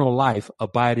eternal life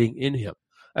abiding in him.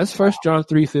 That's 1 John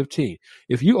 3:15.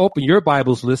 If you open your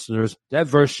Bibles, listeners, that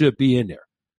verse should be in there.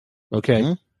 Okay?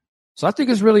 Mm-hmm. So I think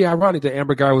it's really ironic that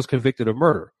Amber Guyger was convicted of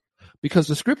murder because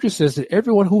the scripture says that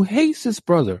everyone who hates his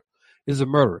brother is a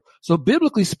murderer. So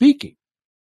biblically speaking,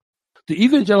 the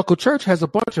evangelical church has a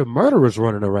bunch of murderers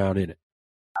running around in it.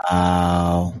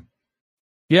 Wow.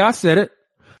 Yeah, I said it.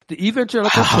 The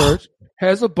evangelical church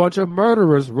has a bunch of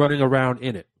murderers running around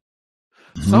in it.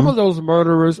 Mm-hmm. Some of those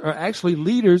murderers are actually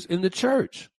leaders in the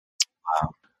church.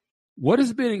 Wow. What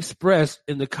is being expressed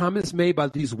in the comments made by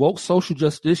these woke social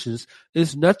justicians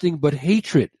is nothing but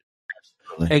hatred.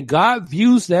 Absolutely. And God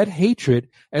views that hatred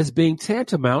as being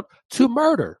tantamount to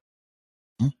murder.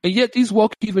 And yet these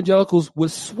woke evangelicals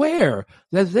would swear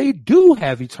that they do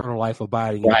have eternal life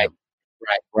abiding in them.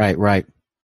 Right.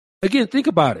 Again, think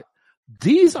about it.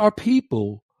 These are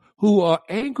people who are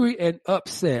angry and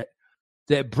upset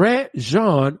that Brant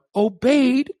Jean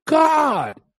obeyed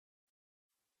God.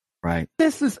 Right.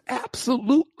 This is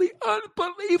absolutely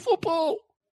unbelievable.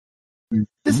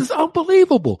 This is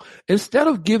unbelievable. Instead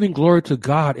of giving glory to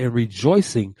God and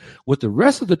rejoicing with the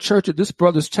rest of the church at this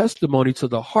brother's testimony to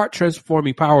the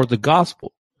heart-transforming power of the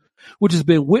gospel, which has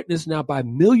been witnessed now by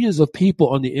millions of people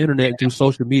on the internet and through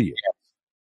social media.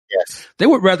 Yes. They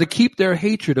would rather keep their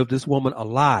hatred of this woman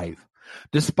alive,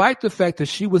 despite the fact that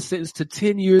she was sentenced to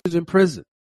 10 years in prison.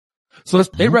 So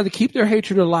they'd rather keep their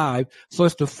hatred alive so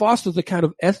as to foster the kind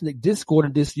of ethnic discord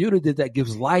and disunity that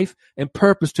gives life and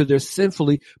purpose to their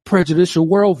sinfully prejudicial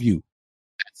worldview.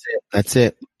 That's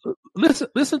it.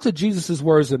 Listen to Jesus'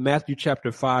 words in Matthew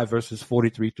chapter 5, verses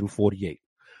 43 through 48.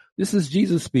 This is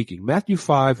Jesus speaking. Matthew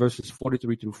 5, verses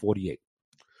 43 through 48.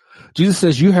 Jesus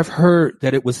says, "You have heard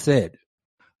that it was said,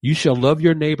 'You shall love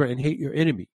your neighbor and hate your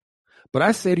enemy.' But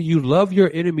I say to you, love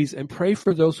your enemies and pray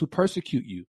for those who persecute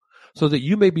you, so that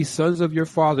you may be sons of your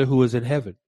Father who is in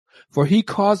heaven. For he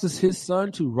causes his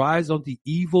sun to rise on the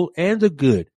evil and the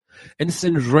good, and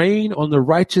sends rain on the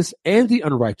righteous and the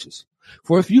unrighteous.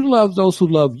 For if you love those who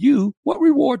love you, what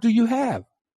reward do you have?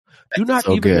 Do not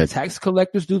even the tax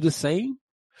collectors do the same?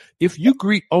 If you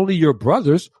greet only your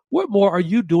brothers, what more are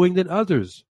you doing than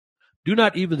others? Do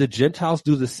not even the Gentiles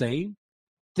do the same?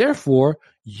 Therefore,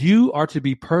 you are to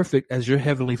be perfect as your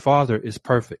heavenly Father is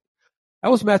perfect."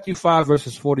 That was Matthew 5,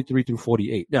 verses 43 through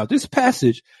 48. Now, this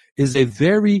passage is a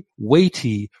very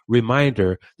weighty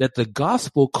reminder that the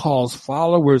gospel calls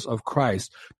followers of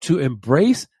Christ to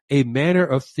embrace a manner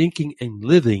of thinking and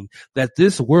living that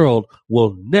this world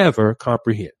will never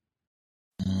comprehend.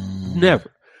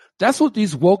 Never. That's what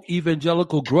these woke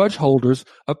evangelical grudge holders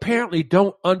apparently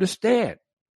don't understand.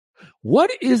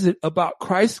 What is it about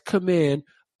Christ's command?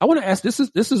 I want to ask, this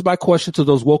is my question to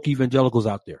those woke evangelicals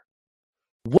out there.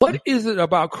 What is it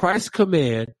about Christ's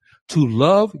command to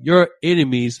love your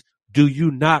enemies do you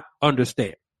not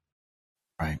understand?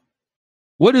 Right.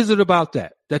 What is it about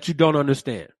that you don't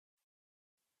understand?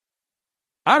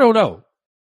 I don't know.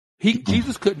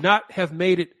 Jesus could not have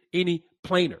made it any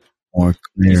plainer. More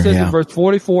clear, he says in verse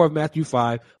 44 of Matthew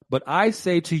 5, "But I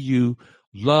say to you,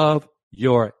 love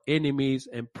your enemies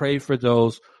and pray for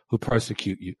those who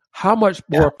persecute you." How much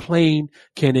more plain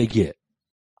can it get?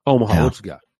 Omaha, what you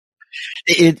got?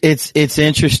 It's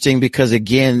interesting because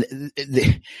again,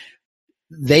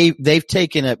 they've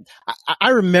taken I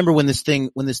remember when this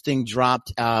thing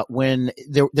dropped, when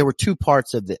there were two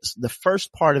parts of this. The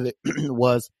first part of it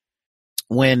was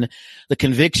when the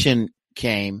conviction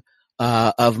came,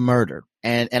 of murder.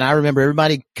 And I remember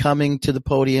everybody coming to the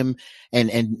podium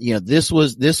and, you know, this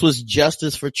was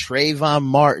justice for Trayvon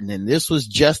Martin, and this was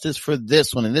justice for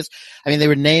this one. And this, I mean, they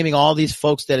were naming all these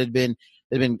folks that had been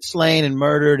slain and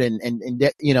murdered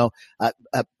and you know,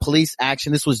 police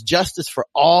action. This was justice for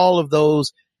all of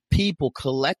those people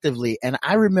collectively. And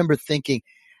I remember thinking,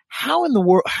 how in the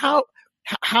world, how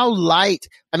light,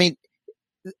 I mean,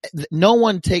 no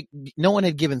one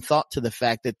had given thought to the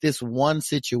fact that this one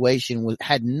situation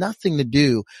had nothing to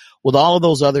do with all of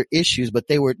those other issues, but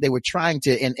they were trying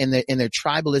to, in their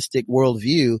tribalistic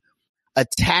worldview,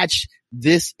 attach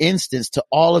this instance to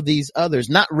all of these others,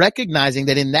 not recognizing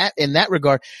that in that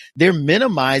regard, they're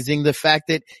minimizing the fact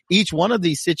that each one of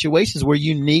these situations were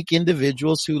unique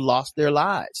individuals who lost their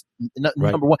lives.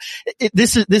 Right. Number one,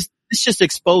 this just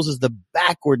exposes the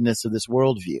backwardness of this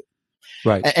worldview.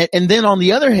 Right. And then on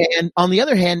the other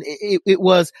hand, it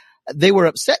was, they were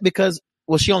upset because,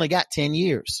 well, she only got 10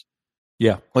 years.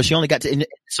 Yeah. Well, she only got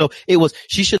so it was,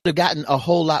 she should have gotten a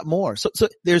whole lot more. So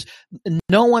there's,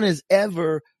 no one is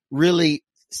ever really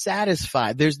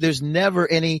satisfied. There's never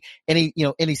any, you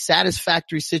know, any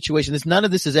satisfactory situation. None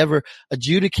of this is ever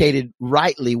adjudicated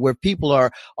rightly, where people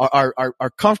are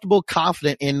comfortable,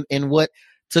 confident in what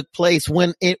took place,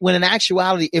 when in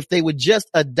actuality, if they would just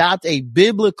adopt a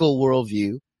biblical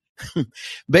worldview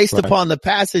based right. upon the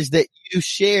passage that you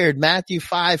shared, Matthew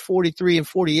 5:43 and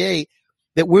 48,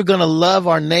 that we're going to love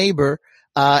our neighbor,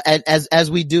 as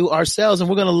we do ourselves, and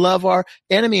we're going to love our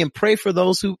enemy and pray for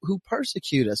those who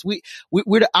persecute us.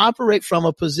 We're to operate from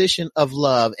a position of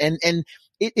love. And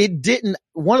it didn't,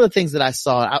 one of the things that I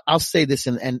saw, I'll say this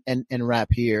and wrap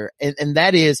here. And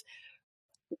that is,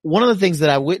 one of the things that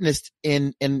I witnessed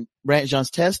in Brandt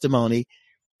Jean's testimony,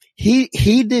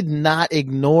 he did not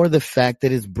ignore the fact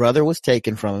that his brother was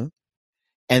taken from him,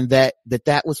 and that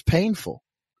was painful.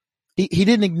 He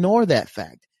didn't ignore that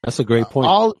fact. That's a great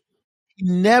point. He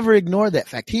never ignored that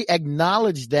fact. He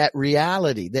acknowledged that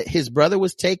reality, that his brother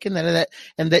was taken, and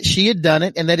that she had done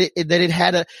it, and that it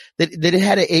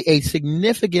had a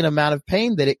significant amount of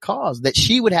pain that it caused, that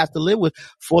she would have to live with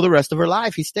for the rest of her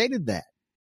life. He stated that.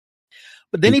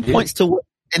 But then he points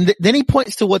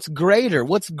to what's greater.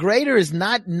 What's greater is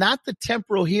not the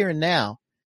temporal here and now,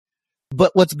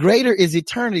 but what's greater is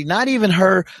eternity. Not even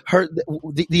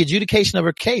the adjudication of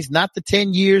her case, not the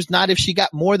 10 years, not if she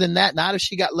got more than that, not if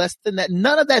she got less than that.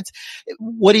 None of that's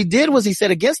what he did. Was he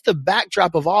said, against the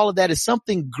backdrop of all of that is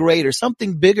something greater,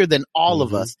 something bigger than all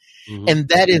of us. Mm-hmm. And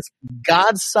that is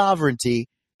God's sovereignty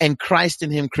and Christ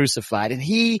in him crucified. And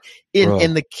he,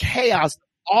 in the chaos,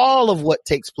 all of what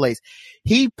takes place,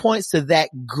 he points to that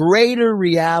greater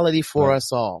reality for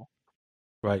us all.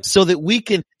 Right. So that we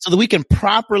can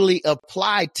properly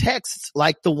apply texts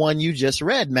like the one you just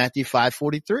read, Matthew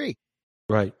 5:43.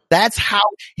 Right. That's how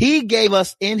he gave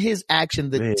us in his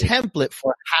action the template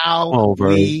for how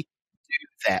we do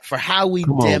that, for how we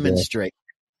demonstrate.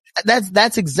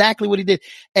 That's exactly what he did.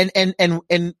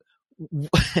 And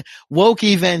woke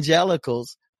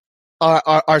evangelicals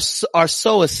are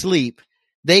so asleep,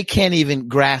 they can't even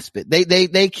grasp it.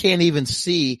 They can't even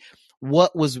see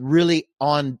what was really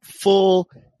on full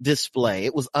display.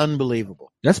 It was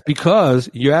unbelievable. That's because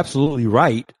you're absolutely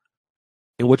right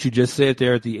in what you just said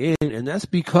there at the end. And that's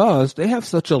because they have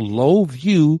such a low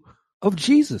view of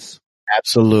Jesus.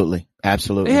 Absolutely.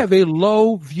 Absolutely. They have a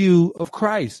low view of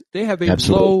Christ. They have a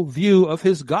low view of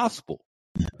his gospel.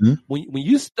 Mm-hmm. When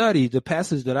you study the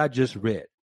passage that I just read,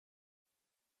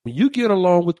 when you get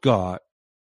along with God,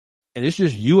 and it's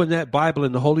just you and that Bible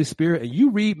and the Holy Spirit, and you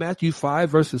read Matthew 5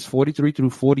 verses 43 through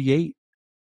 48,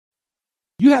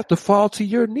 you have to fall to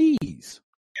your knees.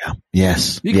 Yeah.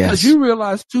 Yes. Because you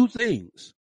realize two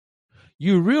things.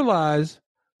 You realize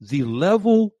the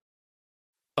level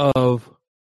of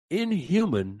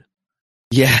inhuman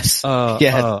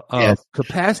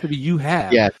capacity you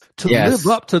have to live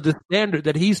up to the standard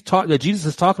that that Jesus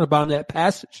is talking about in that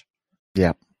passage.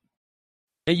 Yeah.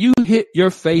 And you hit your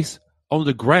face on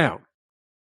the ground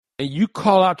and you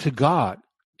call out to God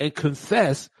and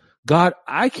confess, God,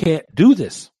 I can't do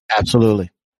this.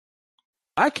 Absolutely.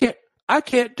 I can't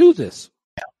do this.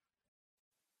 Yeah.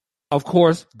 Of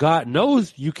course, God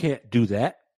knows you can't do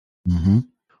that. Mm-hmm.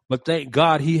 But thank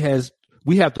God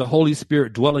we have the Holy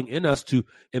Spirit dwelling in us to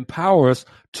empower us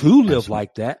to live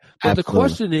like that. But the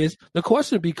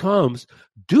question becomes,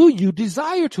 do you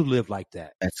desire to live like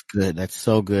that? That's good. That's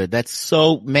so good.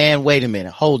 Man, wait a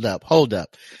minute. Hold up.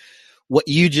 what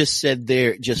you just said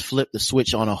there just flipped the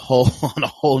switch on a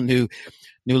whole new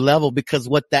level, because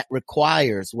what that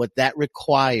requires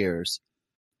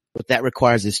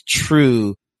is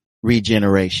true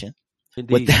regeneration.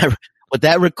 Indeed. What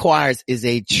that requires is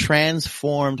a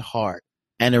transformed heart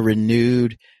and a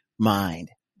renewed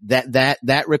mind.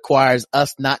 That requires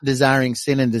us not desiring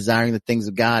sin and desiring the things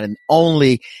of God, and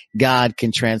only God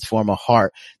can transform a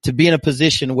heart to be in a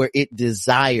position where it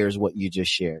desires what you just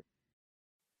shared.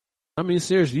 I mean,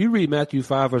 seriously, you read Matthew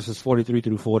 5 verses 43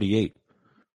 through 48.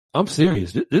 I'm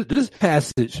serious. This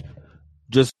passage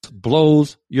just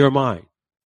blows your mind.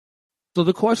 So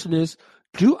the question is,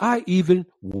 do I even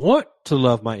want to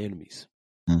love my enemies?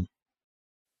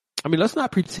 I mean, let's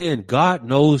not pretend God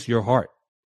knows your heart.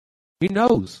 He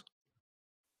knows.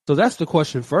 So that's the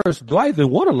question first. Do I even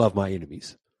want to love my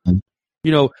enemies?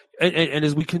 You know, and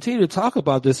as we continue to talk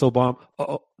about this, Obama,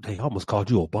 they almost called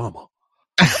you Obama.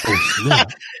 Oh, snap.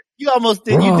 You almost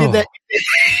did. You did that.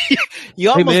 You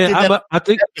almost did that. I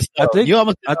think you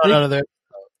almost did that out of there.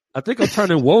 I think I'm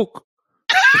turning woke.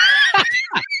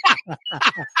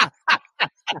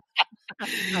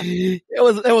 There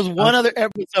was one other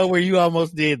episode where you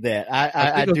almost did that.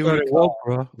 I do recall.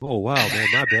 Bro. Oh wow, man,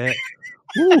 my bad.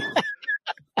 Woo.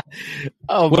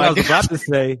 Oh, what I was about to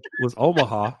say was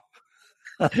Omaha.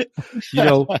 You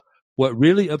know, what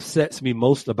really upsets me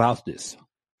most about this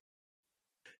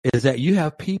is that you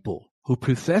have people who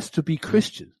profess to be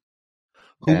Christians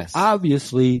who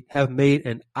obviously have made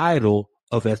an idol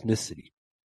of ethnicity.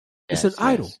 It's an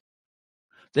idol.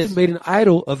 They've made an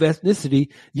idol of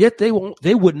ethnicity, yet they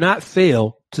would not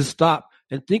fail to stop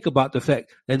and think about the fact,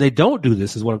 and they don't do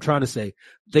this, is what I'm trying to say.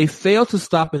 They fail to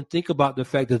stop and think about the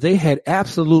fact that they had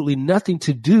absolutely nothing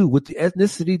to do with the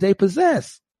ethnicity they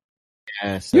possess.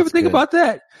 Yes, you ever think about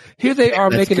that? Here they are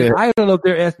making an idol of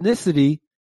their ethnicity,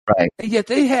 right? And yet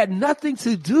they had nothing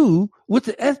to do with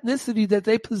the ethnicity that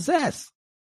they possess.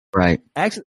 Right.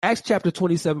 Acts chapter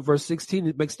 27, verse 16,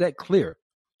 it makes that clear.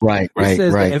 Right. It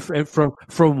says that, and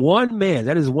from one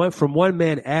man, from one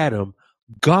man, Adam,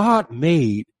 God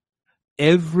made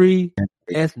every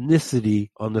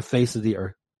ethnicity on the face of the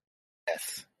earth.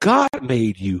 Yes. God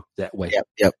made you that way.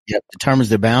 Yep. Determines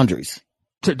their boundaries.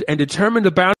 And determine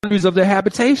the boundaries of their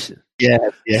habitation.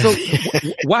 Yes. So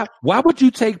why would you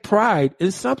take pride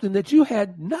in something that you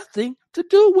had nothing to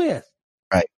do with?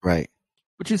 Right.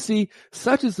 But you see,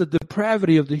 such is the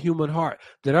depravity of the human heart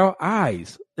that our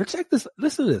eyes, and check this,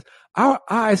 listen to this, our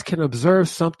eyes can observe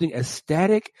something as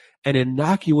static and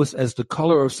innocuous as the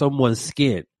color of someone's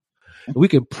skin. We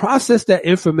can process that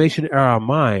information in our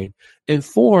mind and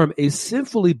form a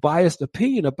sinfully biased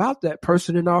opinion about that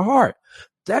person in our heart.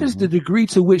 That is the degree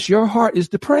to which your heart is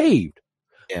depraved.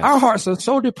 Yes. Our hearts are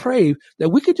so depraved that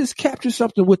we could just capture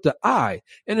something with the eye,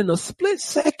 and in a split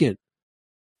second,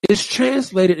 it's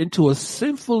translated into a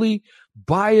sinfully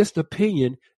biased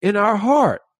opinion in our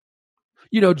heart.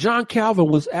 You know, John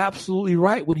Calvin was absolutely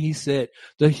right when he said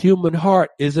the human heart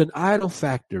is an idol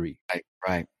factory.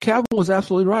 Right. Calvin was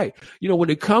absolutely right. You know, when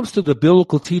it comes to the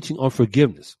biblical teaching on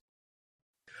forgiveness,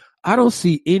 I don't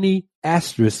see any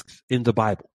asterisks in the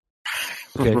Bible.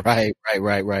 Okay?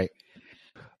 Right.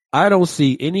 I don't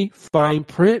see any fine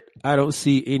print. I don't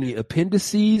see any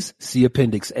appendices. See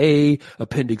Appendix A,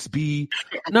 Appendix B.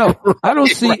 No, I don't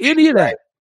see any of that.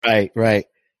 Right.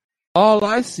 All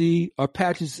I see are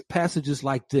passages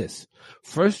like this.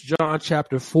 1 John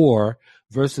chapter 4,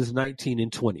 verses 19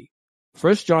 and 20.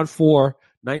 1 John 4,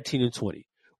 19 and 20.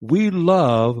 We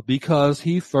love because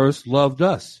he first loved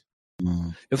us.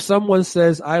 If someone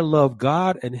says, I love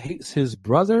God and hates his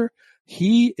brother,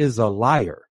 he is a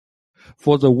liar.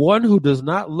 For the one who does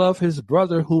not love his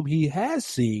brother whom he has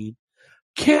seen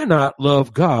cannot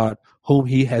love God whom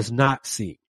he has not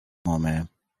seen. Oh, man.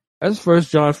 That's 1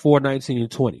 John 4, 19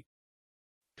 and 20.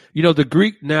 You know, the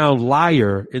Greek noun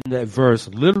liar in that verse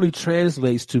literally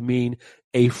translates to mean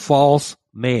a false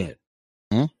man.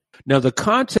 Now, the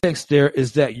context there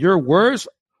is that your words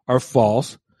are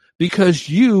false because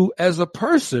you as a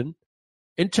person,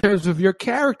 in terms of your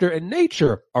character and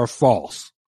nature, are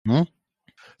false.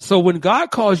 So when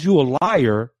God calls you a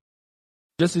liar,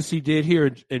 just as he did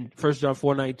here in 1 John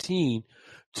 4:19,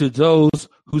 to those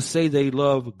who say they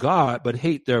love God but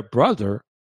hate their brother,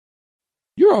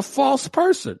 you're a false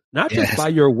person, not just by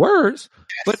your words,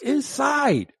 but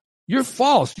inside. You're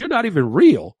false. You're not even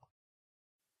real.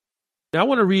 Now I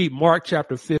want to read Mark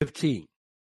chapter 15.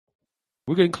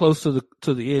 We're getting close to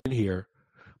the end here,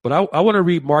 but I want to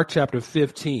read Mark chapter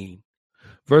 15.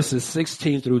 Verses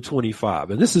 16 through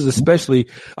 25. And this is especially,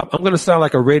 I'm going to sound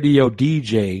like a radio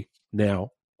DJ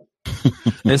now,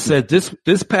 and said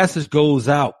this passage goes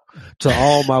out to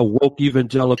all my woke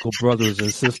evangelical brothers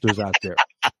and sisters out there.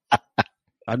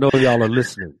 I know y'all are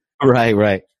listening. Right.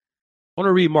 I want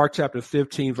to read Mark chapter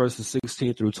 15, verses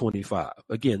 16 through 25.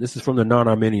 Again, this is from the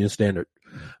Non-Armenian Standard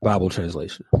Bible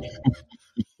translation.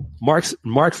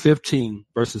 Mark 15,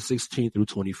 verses 16 through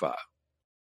 25.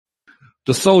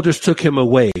 The soldiers took him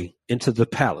away into the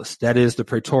palace, that is the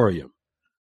praetorium,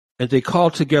 and they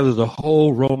called together the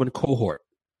whole Roman cohort.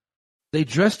 They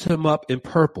dressed him up in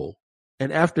purple,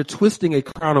 and after twisting a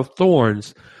crown of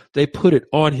thorns, they put it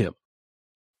on him.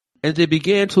 And they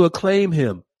began to acclaim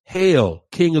him, "Hail,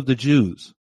 King of the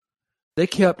Jews!" They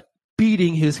kept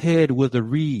beating his head with a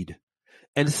reed,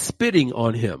 and spitting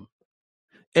on him,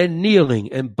 and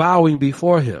kneeling and bowing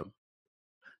before him.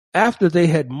 After they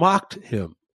had mocked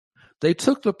him, they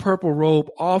took the purple robe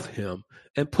off him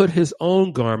and put his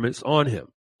own garments on him,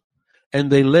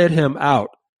 and they led him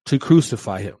out to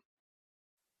crucify him.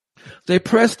 They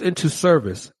pressed into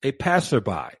service a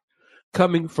passerby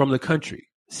coming from the country,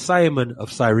 Simon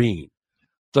of Cyrene,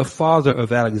 the father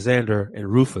of Alexander and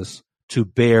Rufus, to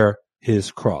bear his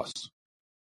cross.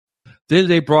 Then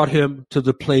they brought him to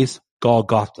the place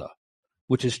Golgotha,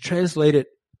 which is translated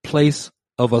place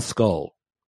of a skull.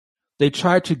 They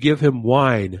tried to give him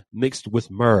wine mixed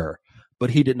with myrrh, but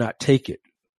he did not take it.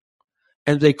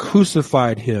 And they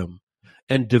crucified him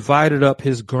and divided up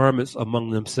his garments among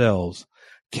themselves,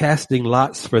 casting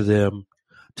lots for them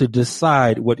to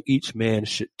decide what each man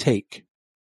should take.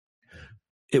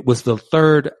 It was the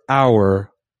third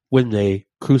hour when they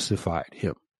crucified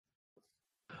him.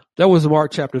 That was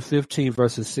Mark chapter 15,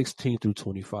 verses 16 through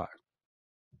 25.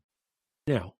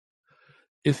 Now,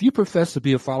 if you profess to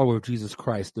be a follower of Jesus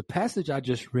Christ, the passage I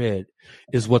just read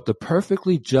is what the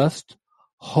perfectly just,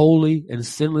 holy, and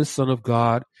sinless Son of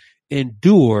God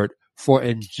endured for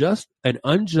an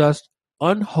unjust,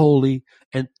 unholy,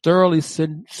 and thoroughly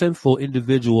sinful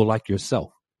individual like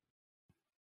yourself.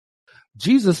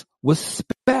 Jesus was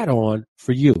spat on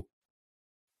for you.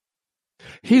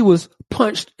 He was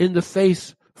punched in the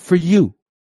face for you.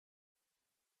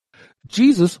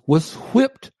 Jesus was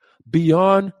whipped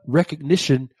beyond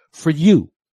recognition for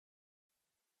you.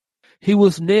 He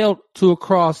was nailed to a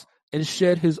cross and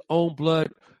shed his own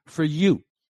blood for you.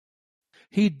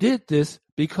 He did this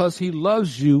because he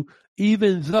loves you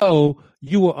even though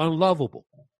you were unlovable.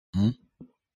 Mm-hmm.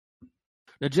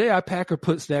 Now, J.I. Packer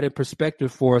puts that in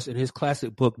perspective for us in his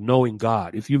classic book, Knowing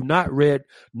God. If you've not read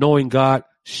Knowing God,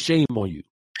 shame on you.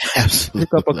 Absolutely.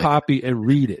 Pick up a copy and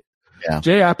read it. Yeah.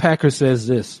 J.I. Packer says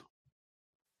this: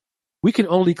 we can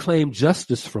only claim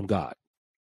justice from God.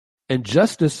 And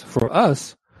justice for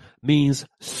us means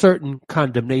certain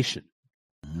condemnation.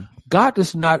 Mm-hmm. God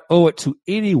does not owe it to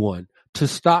anyone to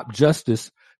stop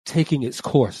justice taking its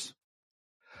course.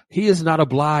 He is not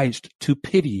obliged to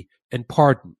pity and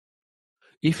pardon.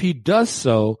 If he does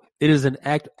so, it is an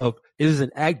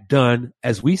act done,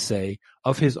 as we say,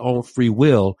 of his own free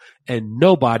will, and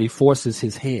nobody forces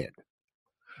his hand.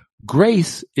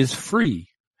 Grace is free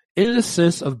in the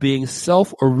sense of being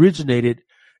self-originated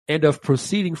and of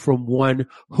proceeding from one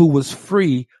who was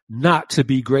free not to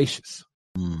be gracious.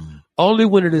 Only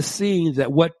when it is seen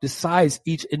that what decides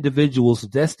each individual's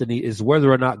destiny is whether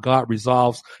or not God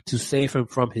resolves to save him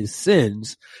from his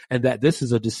sins, and that this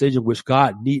is a decision which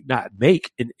God need not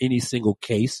make in any single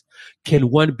case, can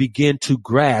one begin to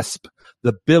grasp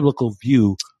the biblical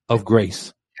view of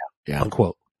grace. Yeah.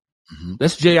 Unquote. Mm-hmm.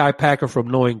 That's J.I. Packer from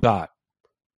Knowing God.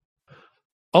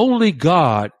 Only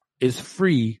God is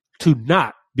free to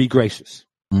not be gracious.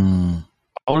 I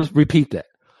want to repeat that.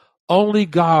 Only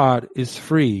God is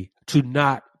free to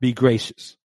not be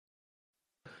gracious.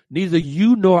 Neither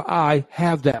you nor I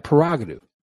have that prerogative.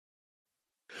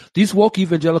 These woke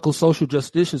evangelical social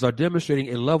justicians are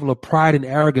demonstrating a level of pride and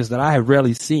arrogance that I have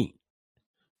rarely seen.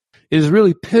 It is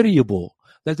really pitiable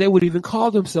that they would even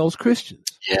call themselves Christians.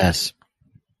 Yes.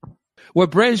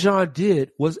 What Brant Jean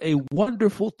did was a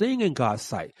wonderful thing in God's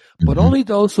sight, but only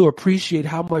those who appreciate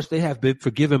how much they have been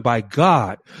forgiven by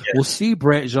God will see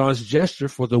Brant Jean's gesture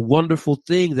for the wonderful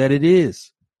thing that it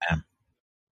is. Yeah.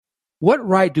 What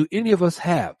right do any of us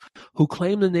have who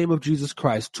claim the name of Jesus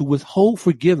Christ to withhold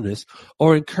forgiveness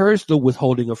or encourage the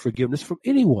withholding of forgiveness from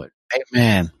anyone?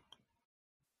 Amen.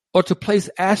 Or to place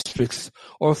asterisks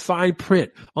or fine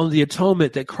print on the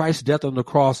atonement that Christ's death on the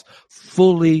cross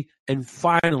fully and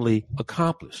finally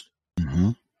accomplished.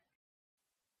 Mm-hmm.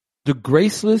 The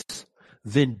graceless,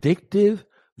 vindictive,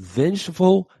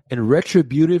 vengeful, and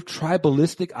retributive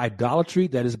tribalistic idolatry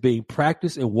that is being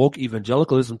practiced in woke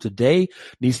evangelicalism today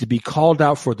needs to be called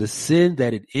out for the sin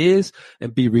that it is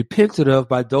and be repented of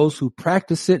by those who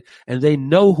practice it, and they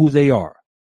know who they are.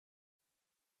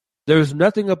 There is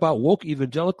nothing about woke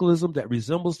evangelicalism that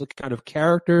resembles the kind of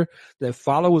character that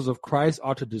followers of Christ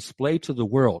ought to display to the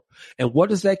world. And what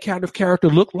does that kind of character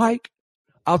look like?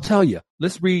 I'll tell you.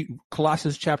 Let's read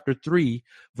Colossians chapter 3,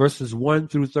 verses 1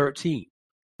 through 13.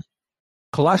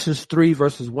 Colossians 3,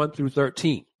 verses 1 through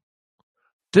 13.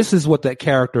 This is what that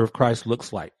character of Christ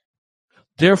looks like.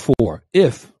 Therefore,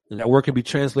 if, and that word can be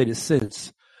translated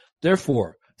since,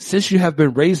 therefore, since you have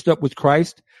been raised up with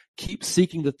Christ, keep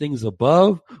seeking the things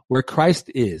above where Christ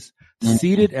is,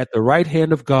 seated at the right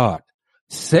hand of God.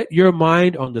 Set your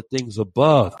mind on the things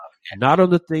above, not on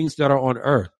the things that are on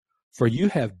earth. For you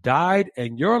have died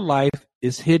and your life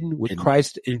is hidden with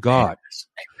Christ in God.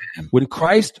 When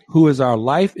Christ, who is our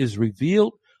life, is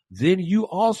revealed, then you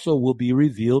also will be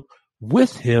revealed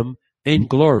with him in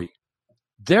glory.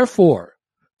 Therefore,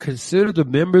 consider the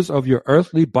members of your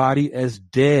earthly body as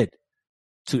dead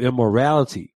to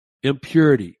immorality,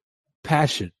 impurity,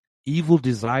 passion, evil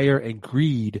desire, and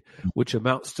greed, which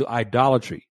amounts to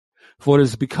idolatry. For it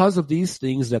is because of these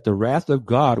things that the wrath of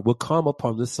God will come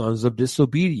upon the sons of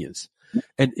disobedience.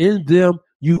 And in them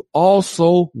you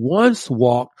also once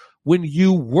walked when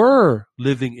you were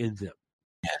living in them.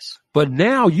 Yes. But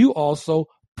now you also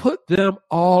put them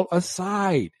all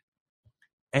aside.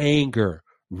 Anger,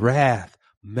 wrath,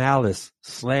 malice,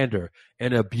 slander,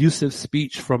 and abusive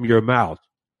speech from your mouth.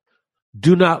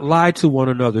 Do not lie to one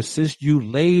another, since you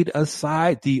laid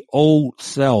aside the old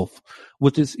self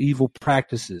with its evil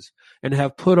practices and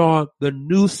have put on the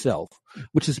new self,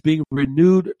 which is being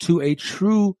renewed to a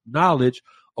true knowledge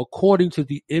according to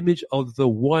the image of the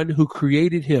one who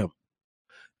created him.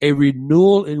 A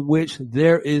renewal in which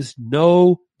there is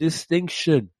no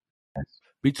distinction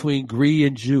between Greek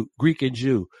and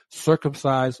Jew,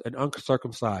 circumcised and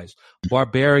uncircumcised,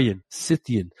 barbarian,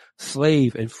 Scythian,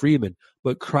 slave and freeman,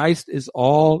 but Christ is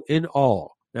all in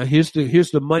all. Now here's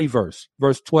the money verse,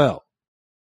 verse 12.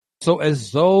 So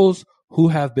as those who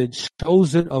have been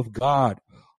chosen of God,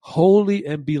 holy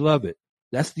and beloved,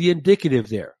 that's the indicative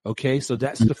there. Okay. So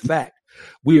that's the fact.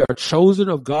 We are chosen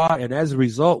of God, and as a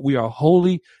result, we are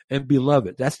holy and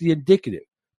beloved. That's the indicative.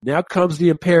 Now comes the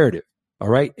imperative. All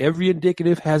right. Every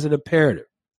indicative has an imperative.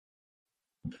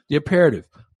 The imperative: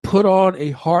 put on a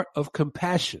heart of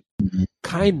compassion,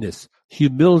 kindness,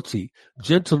 humility,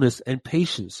 gentleness, and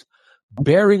patience,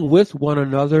 bearing with one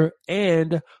another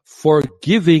and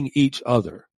forgiving each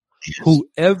other. Yes.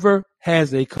 Whoever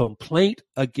has a complaint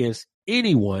against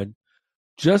anyone,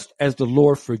 just as the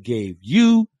Lord forgave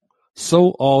you, so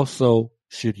also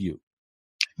should you.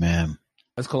 Amen.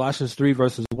 That's Colossians 3,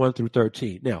 verses 1 through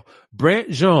 13. Now,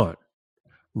 Brant Jean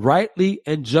rightly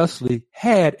and justly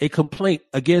had a complaint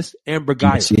against Amber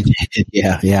Guyger.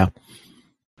 Yes, yeah.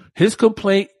 His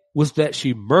complaint was that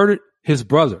she murdered his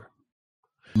brother.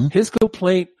 Mm-hmm. His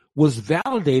complaint was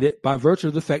validated by virtue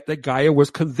of the fact that Guyger was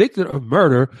convicted of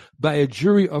murder by a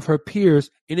jury of her peers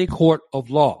in a court of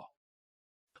law.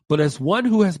 But as one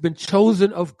who has been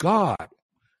chosen of God,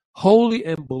 holy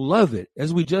and beloved,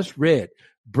 as we just read,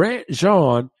 Brant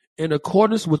Jean, in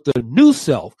accordance with the new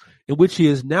self in which he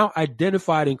is now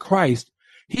identified in Christ,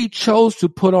 he chose to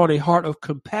put on a heart of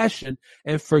compassion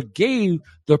and forgave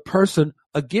the person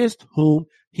against whom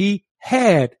he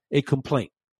had a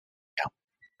complaint. Yeah.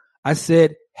 I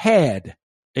said had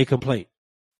a complaint,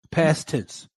 past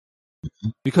tense.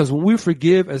 Because when we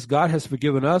forgive as God has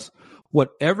forgiven us,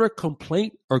 whatever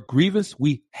complaint or grievance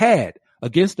we had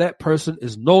against that person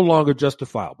is no longer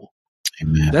justifiable.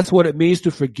 Amen. That's what it means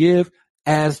to forgive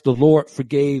as the Lord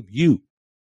forgave you.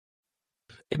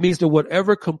 It means that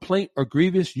whatever complaint or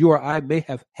grievance you or I may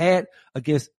have had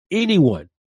against anyone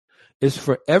is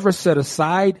forever set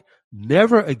aside,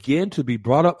 never again to be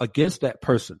brought up against that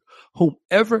person,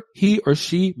 whomever he or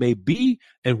she may be,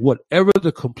 and whatever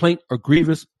the complaint or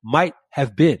grievance might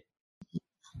have been.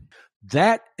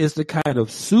 That is the kind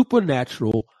of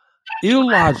supernatural,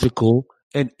 illogical,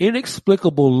 and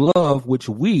inexplicable love which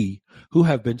we, who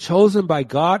have been chosen by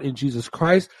God in Jesus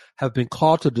Christ, have been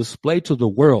called to display to the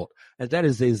world. And that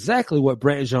is exactly what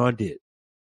Brant Jean did.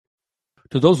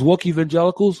 To those woke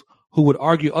evangelicals who would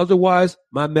argue otherwise,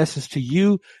 my message to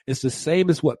you is the same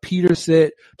as what Peter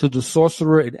said to the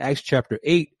sorcerer in Acts chapter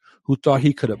 8, who thought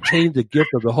he could obtain the gift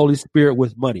of the Holy Spirit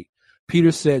with money.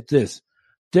 Peter said this: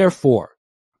 therefore,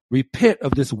 repent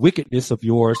of this wickedness of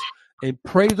yours and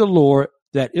pray the Lord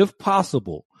that, if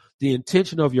possible, the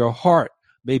intention of your heart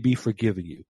may be forgiven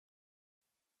you.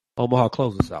 Omaha,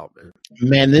 close us out, man.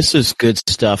 Man, this is good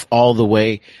stuff all the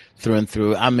way through and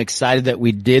through. I'm excited that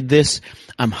we did this.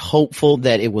 I'm hopeful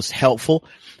that it was helpful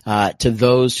to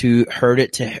those who heard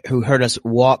it, who heard us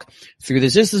walk through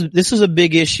this. This is a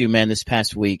big issue, man, this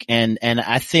past week. And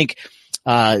I think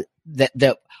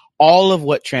that all of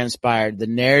what transpired, the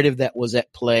narrative that was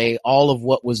at play, all of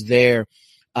what was there,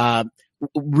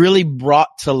 really brought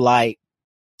to light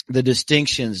the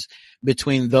distinctions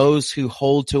between those who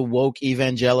hold to woke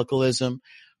evangelicalism,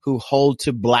 who hold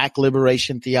to black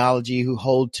liberation theology, who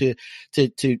hold to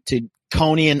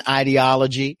Conian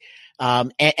ideology,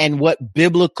 and what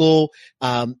biblical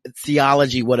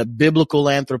theology, what a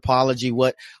biblical anthropology,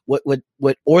 what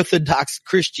Orthodox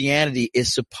Christianity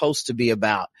is supposed to be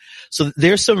about. So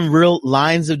there's some real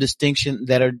lines of distinction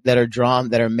that are drawn,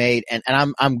 that are made, and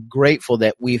I'm grateful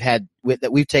that we've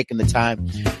taken the time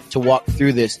to walk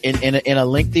through this in a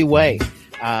lengthy way.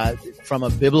 From a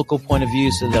biblical point of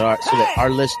view, so that our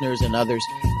listeners and others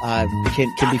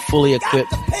can be fully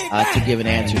equipped to give an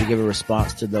answer, to give a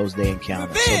response to those they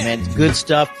encounter. So, man, good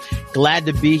stuff. Glad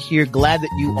to be here. Glad that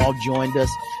you all joined us.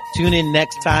 Tune in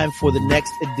next time for the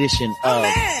next edition of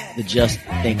the Just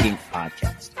Thinking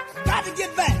Podcast. Got to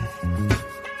get back.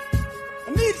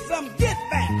 I need some get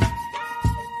back.